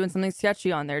kid's not doing something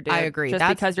sketchy on there, dude. I agree. Just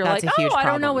That's- because you're that's like, a huge I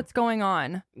don't know problem. what's going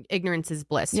on. Ignorance is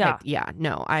bliss. Yeah.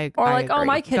 No, I Or I like, oh, agree.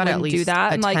 my You kid gotta wouldn't at do least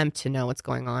that. And, like- attempt to know what's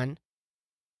going on.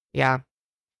 Yeah.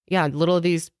 Little of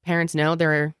these parents know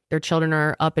their children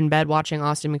are up in bed watching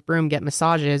Austin McBroom get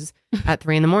massages at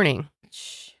 3 a.m.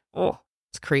 Oh,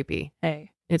 it's creepy.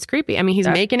 Hey, it's creepy. I mean, he's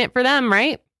making it for them,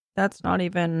 right? That's not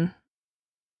even.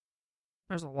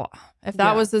 There's a lot. If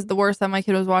that was the worst that my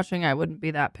kid was watching, I wouldn't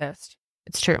be that pissed.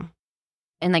 It's true.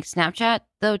 And like Snapchat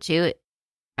though too,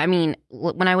 I mean,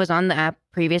 when I was on the app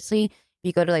previously, if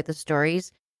you go to like the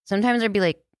stories, sometimes there'd be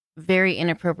like very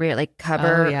inappropriate like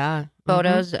cover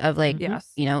photos of like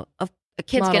of a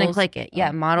kid's gonna Models. click it.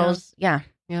 Yeah, models. Yeah.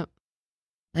 Yep.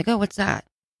 Like, oh, what's that?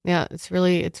 Yeah, it's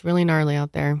really gnarly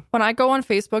out there. When I go on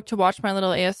Facebook to watch my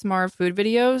little ASMR food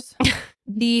videos,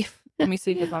 let me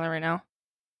see who's on there right now.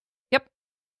 Yep.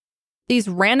 These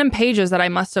random pages that I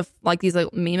must have, like these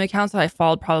like meme accounts that I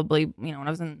followed probably, when I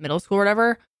was in middle school or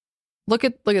whatever. Look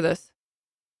at this.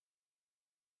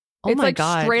 Oh It's my like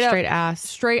God,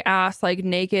 straight ass, like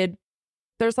naked.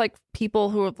 There's like people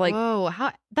who have like, whoa,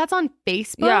 that's on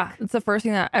Facebook? Yeah, it's the first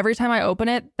thing that every time I open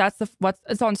it,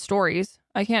 it's on stories.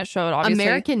 I can't show it, obviously.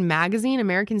 American Magazine,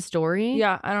 American Story.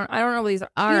 Yeah, I don't know what these are.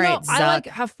 All right, I like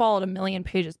have followed a million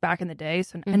pages back in the day,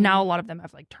 so and now a lot of them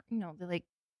have like they're like,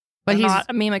 but they're he's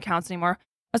not meme accounts anymore.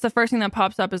 That's the first thing that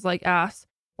pops up is like ass,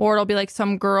 or it'll be like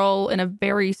some girl in a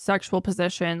very sexual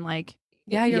position, like.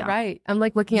 Yeah, you're right. I'm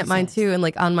like looking at mine too, and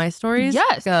like on my stories,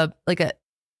 yes, I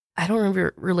don't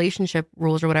remember relationship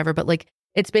rules or whatever, but like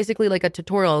it's basically like a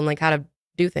tutorial on like how to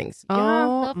do things.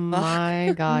 Oh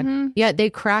my God. Mm-hmm. Yeah, they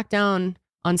crack down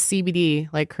on CBD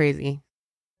like crazy.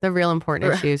 The real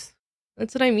important issues.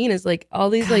 That's what I mean is like all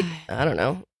these like, I don't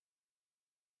know.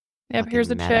 Yep,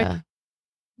 here's a chick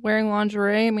wearing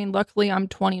lingerie. I mean, luckily I'm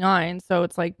 29, so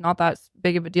it's like not that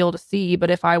big of a deal to see.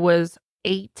 But if I was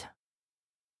 8,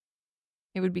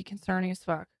 it would be concerning as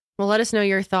fuck. Well, let us know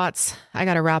your thoughts. I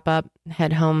got to wrap up,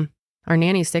 head home. Our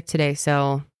nanny's sick today,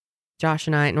 so Josh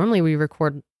and I, normally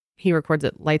he records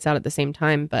it lights out at the same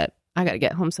time, but I got to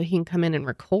get home so he can come in and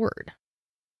record.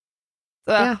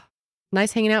 Yeah.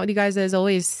 Nice hanging out with you guys as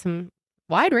always. Some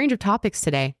wide range of topics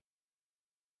today.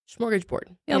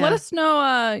 Smorgasbord. Yeah, let us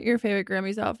know your favorite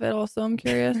Grammys outfit also. I'm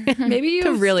curious. Maybe you It's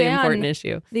a really stan important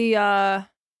issue. The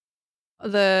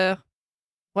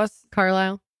what's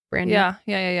Carlisle? Brandy?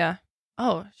 Yeah.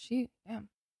 Oh, damn.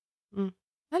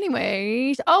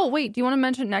 Anyways. Oh, wait. Do you want to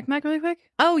mention NECMEC really quick?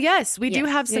 Oh, yes. We do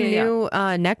have some new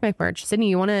NECMEC merch. Sydney,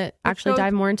 you want to actually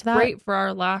dive more into that? Great for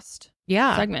our last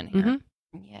segment here.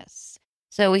 Mm-hmm. Yes.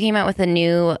 So we came out with a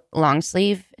new long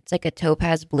sleeve. It's like a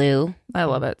topaz blue. I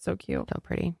love it. So cute. So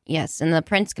pretty. Yes. And the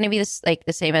print's going to be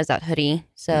the same as that hoodie.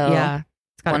 So yeah.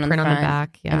 It's got a print on the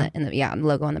back. Yeah. And the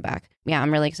logo on the back. Yeah.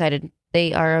 I'm really excited.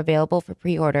 They are available for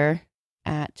pre-order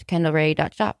at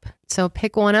kendallray.shop. So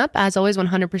pick one up. As always,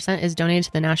 100% is donated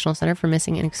to the National Center for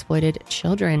Missing and Exploited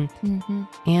Children. Mm-hmm.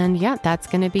 And yeah, that's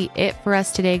going to be it for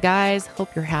us today, guys.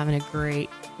 Hope you're having a great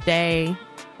day.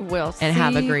 And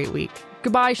have a great week.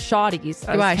 Goodbye, shotties.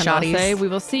 Goodbye, shotties. We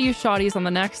will see you, shotties, on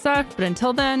the next set. But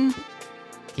until then,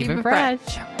 keep it fresh.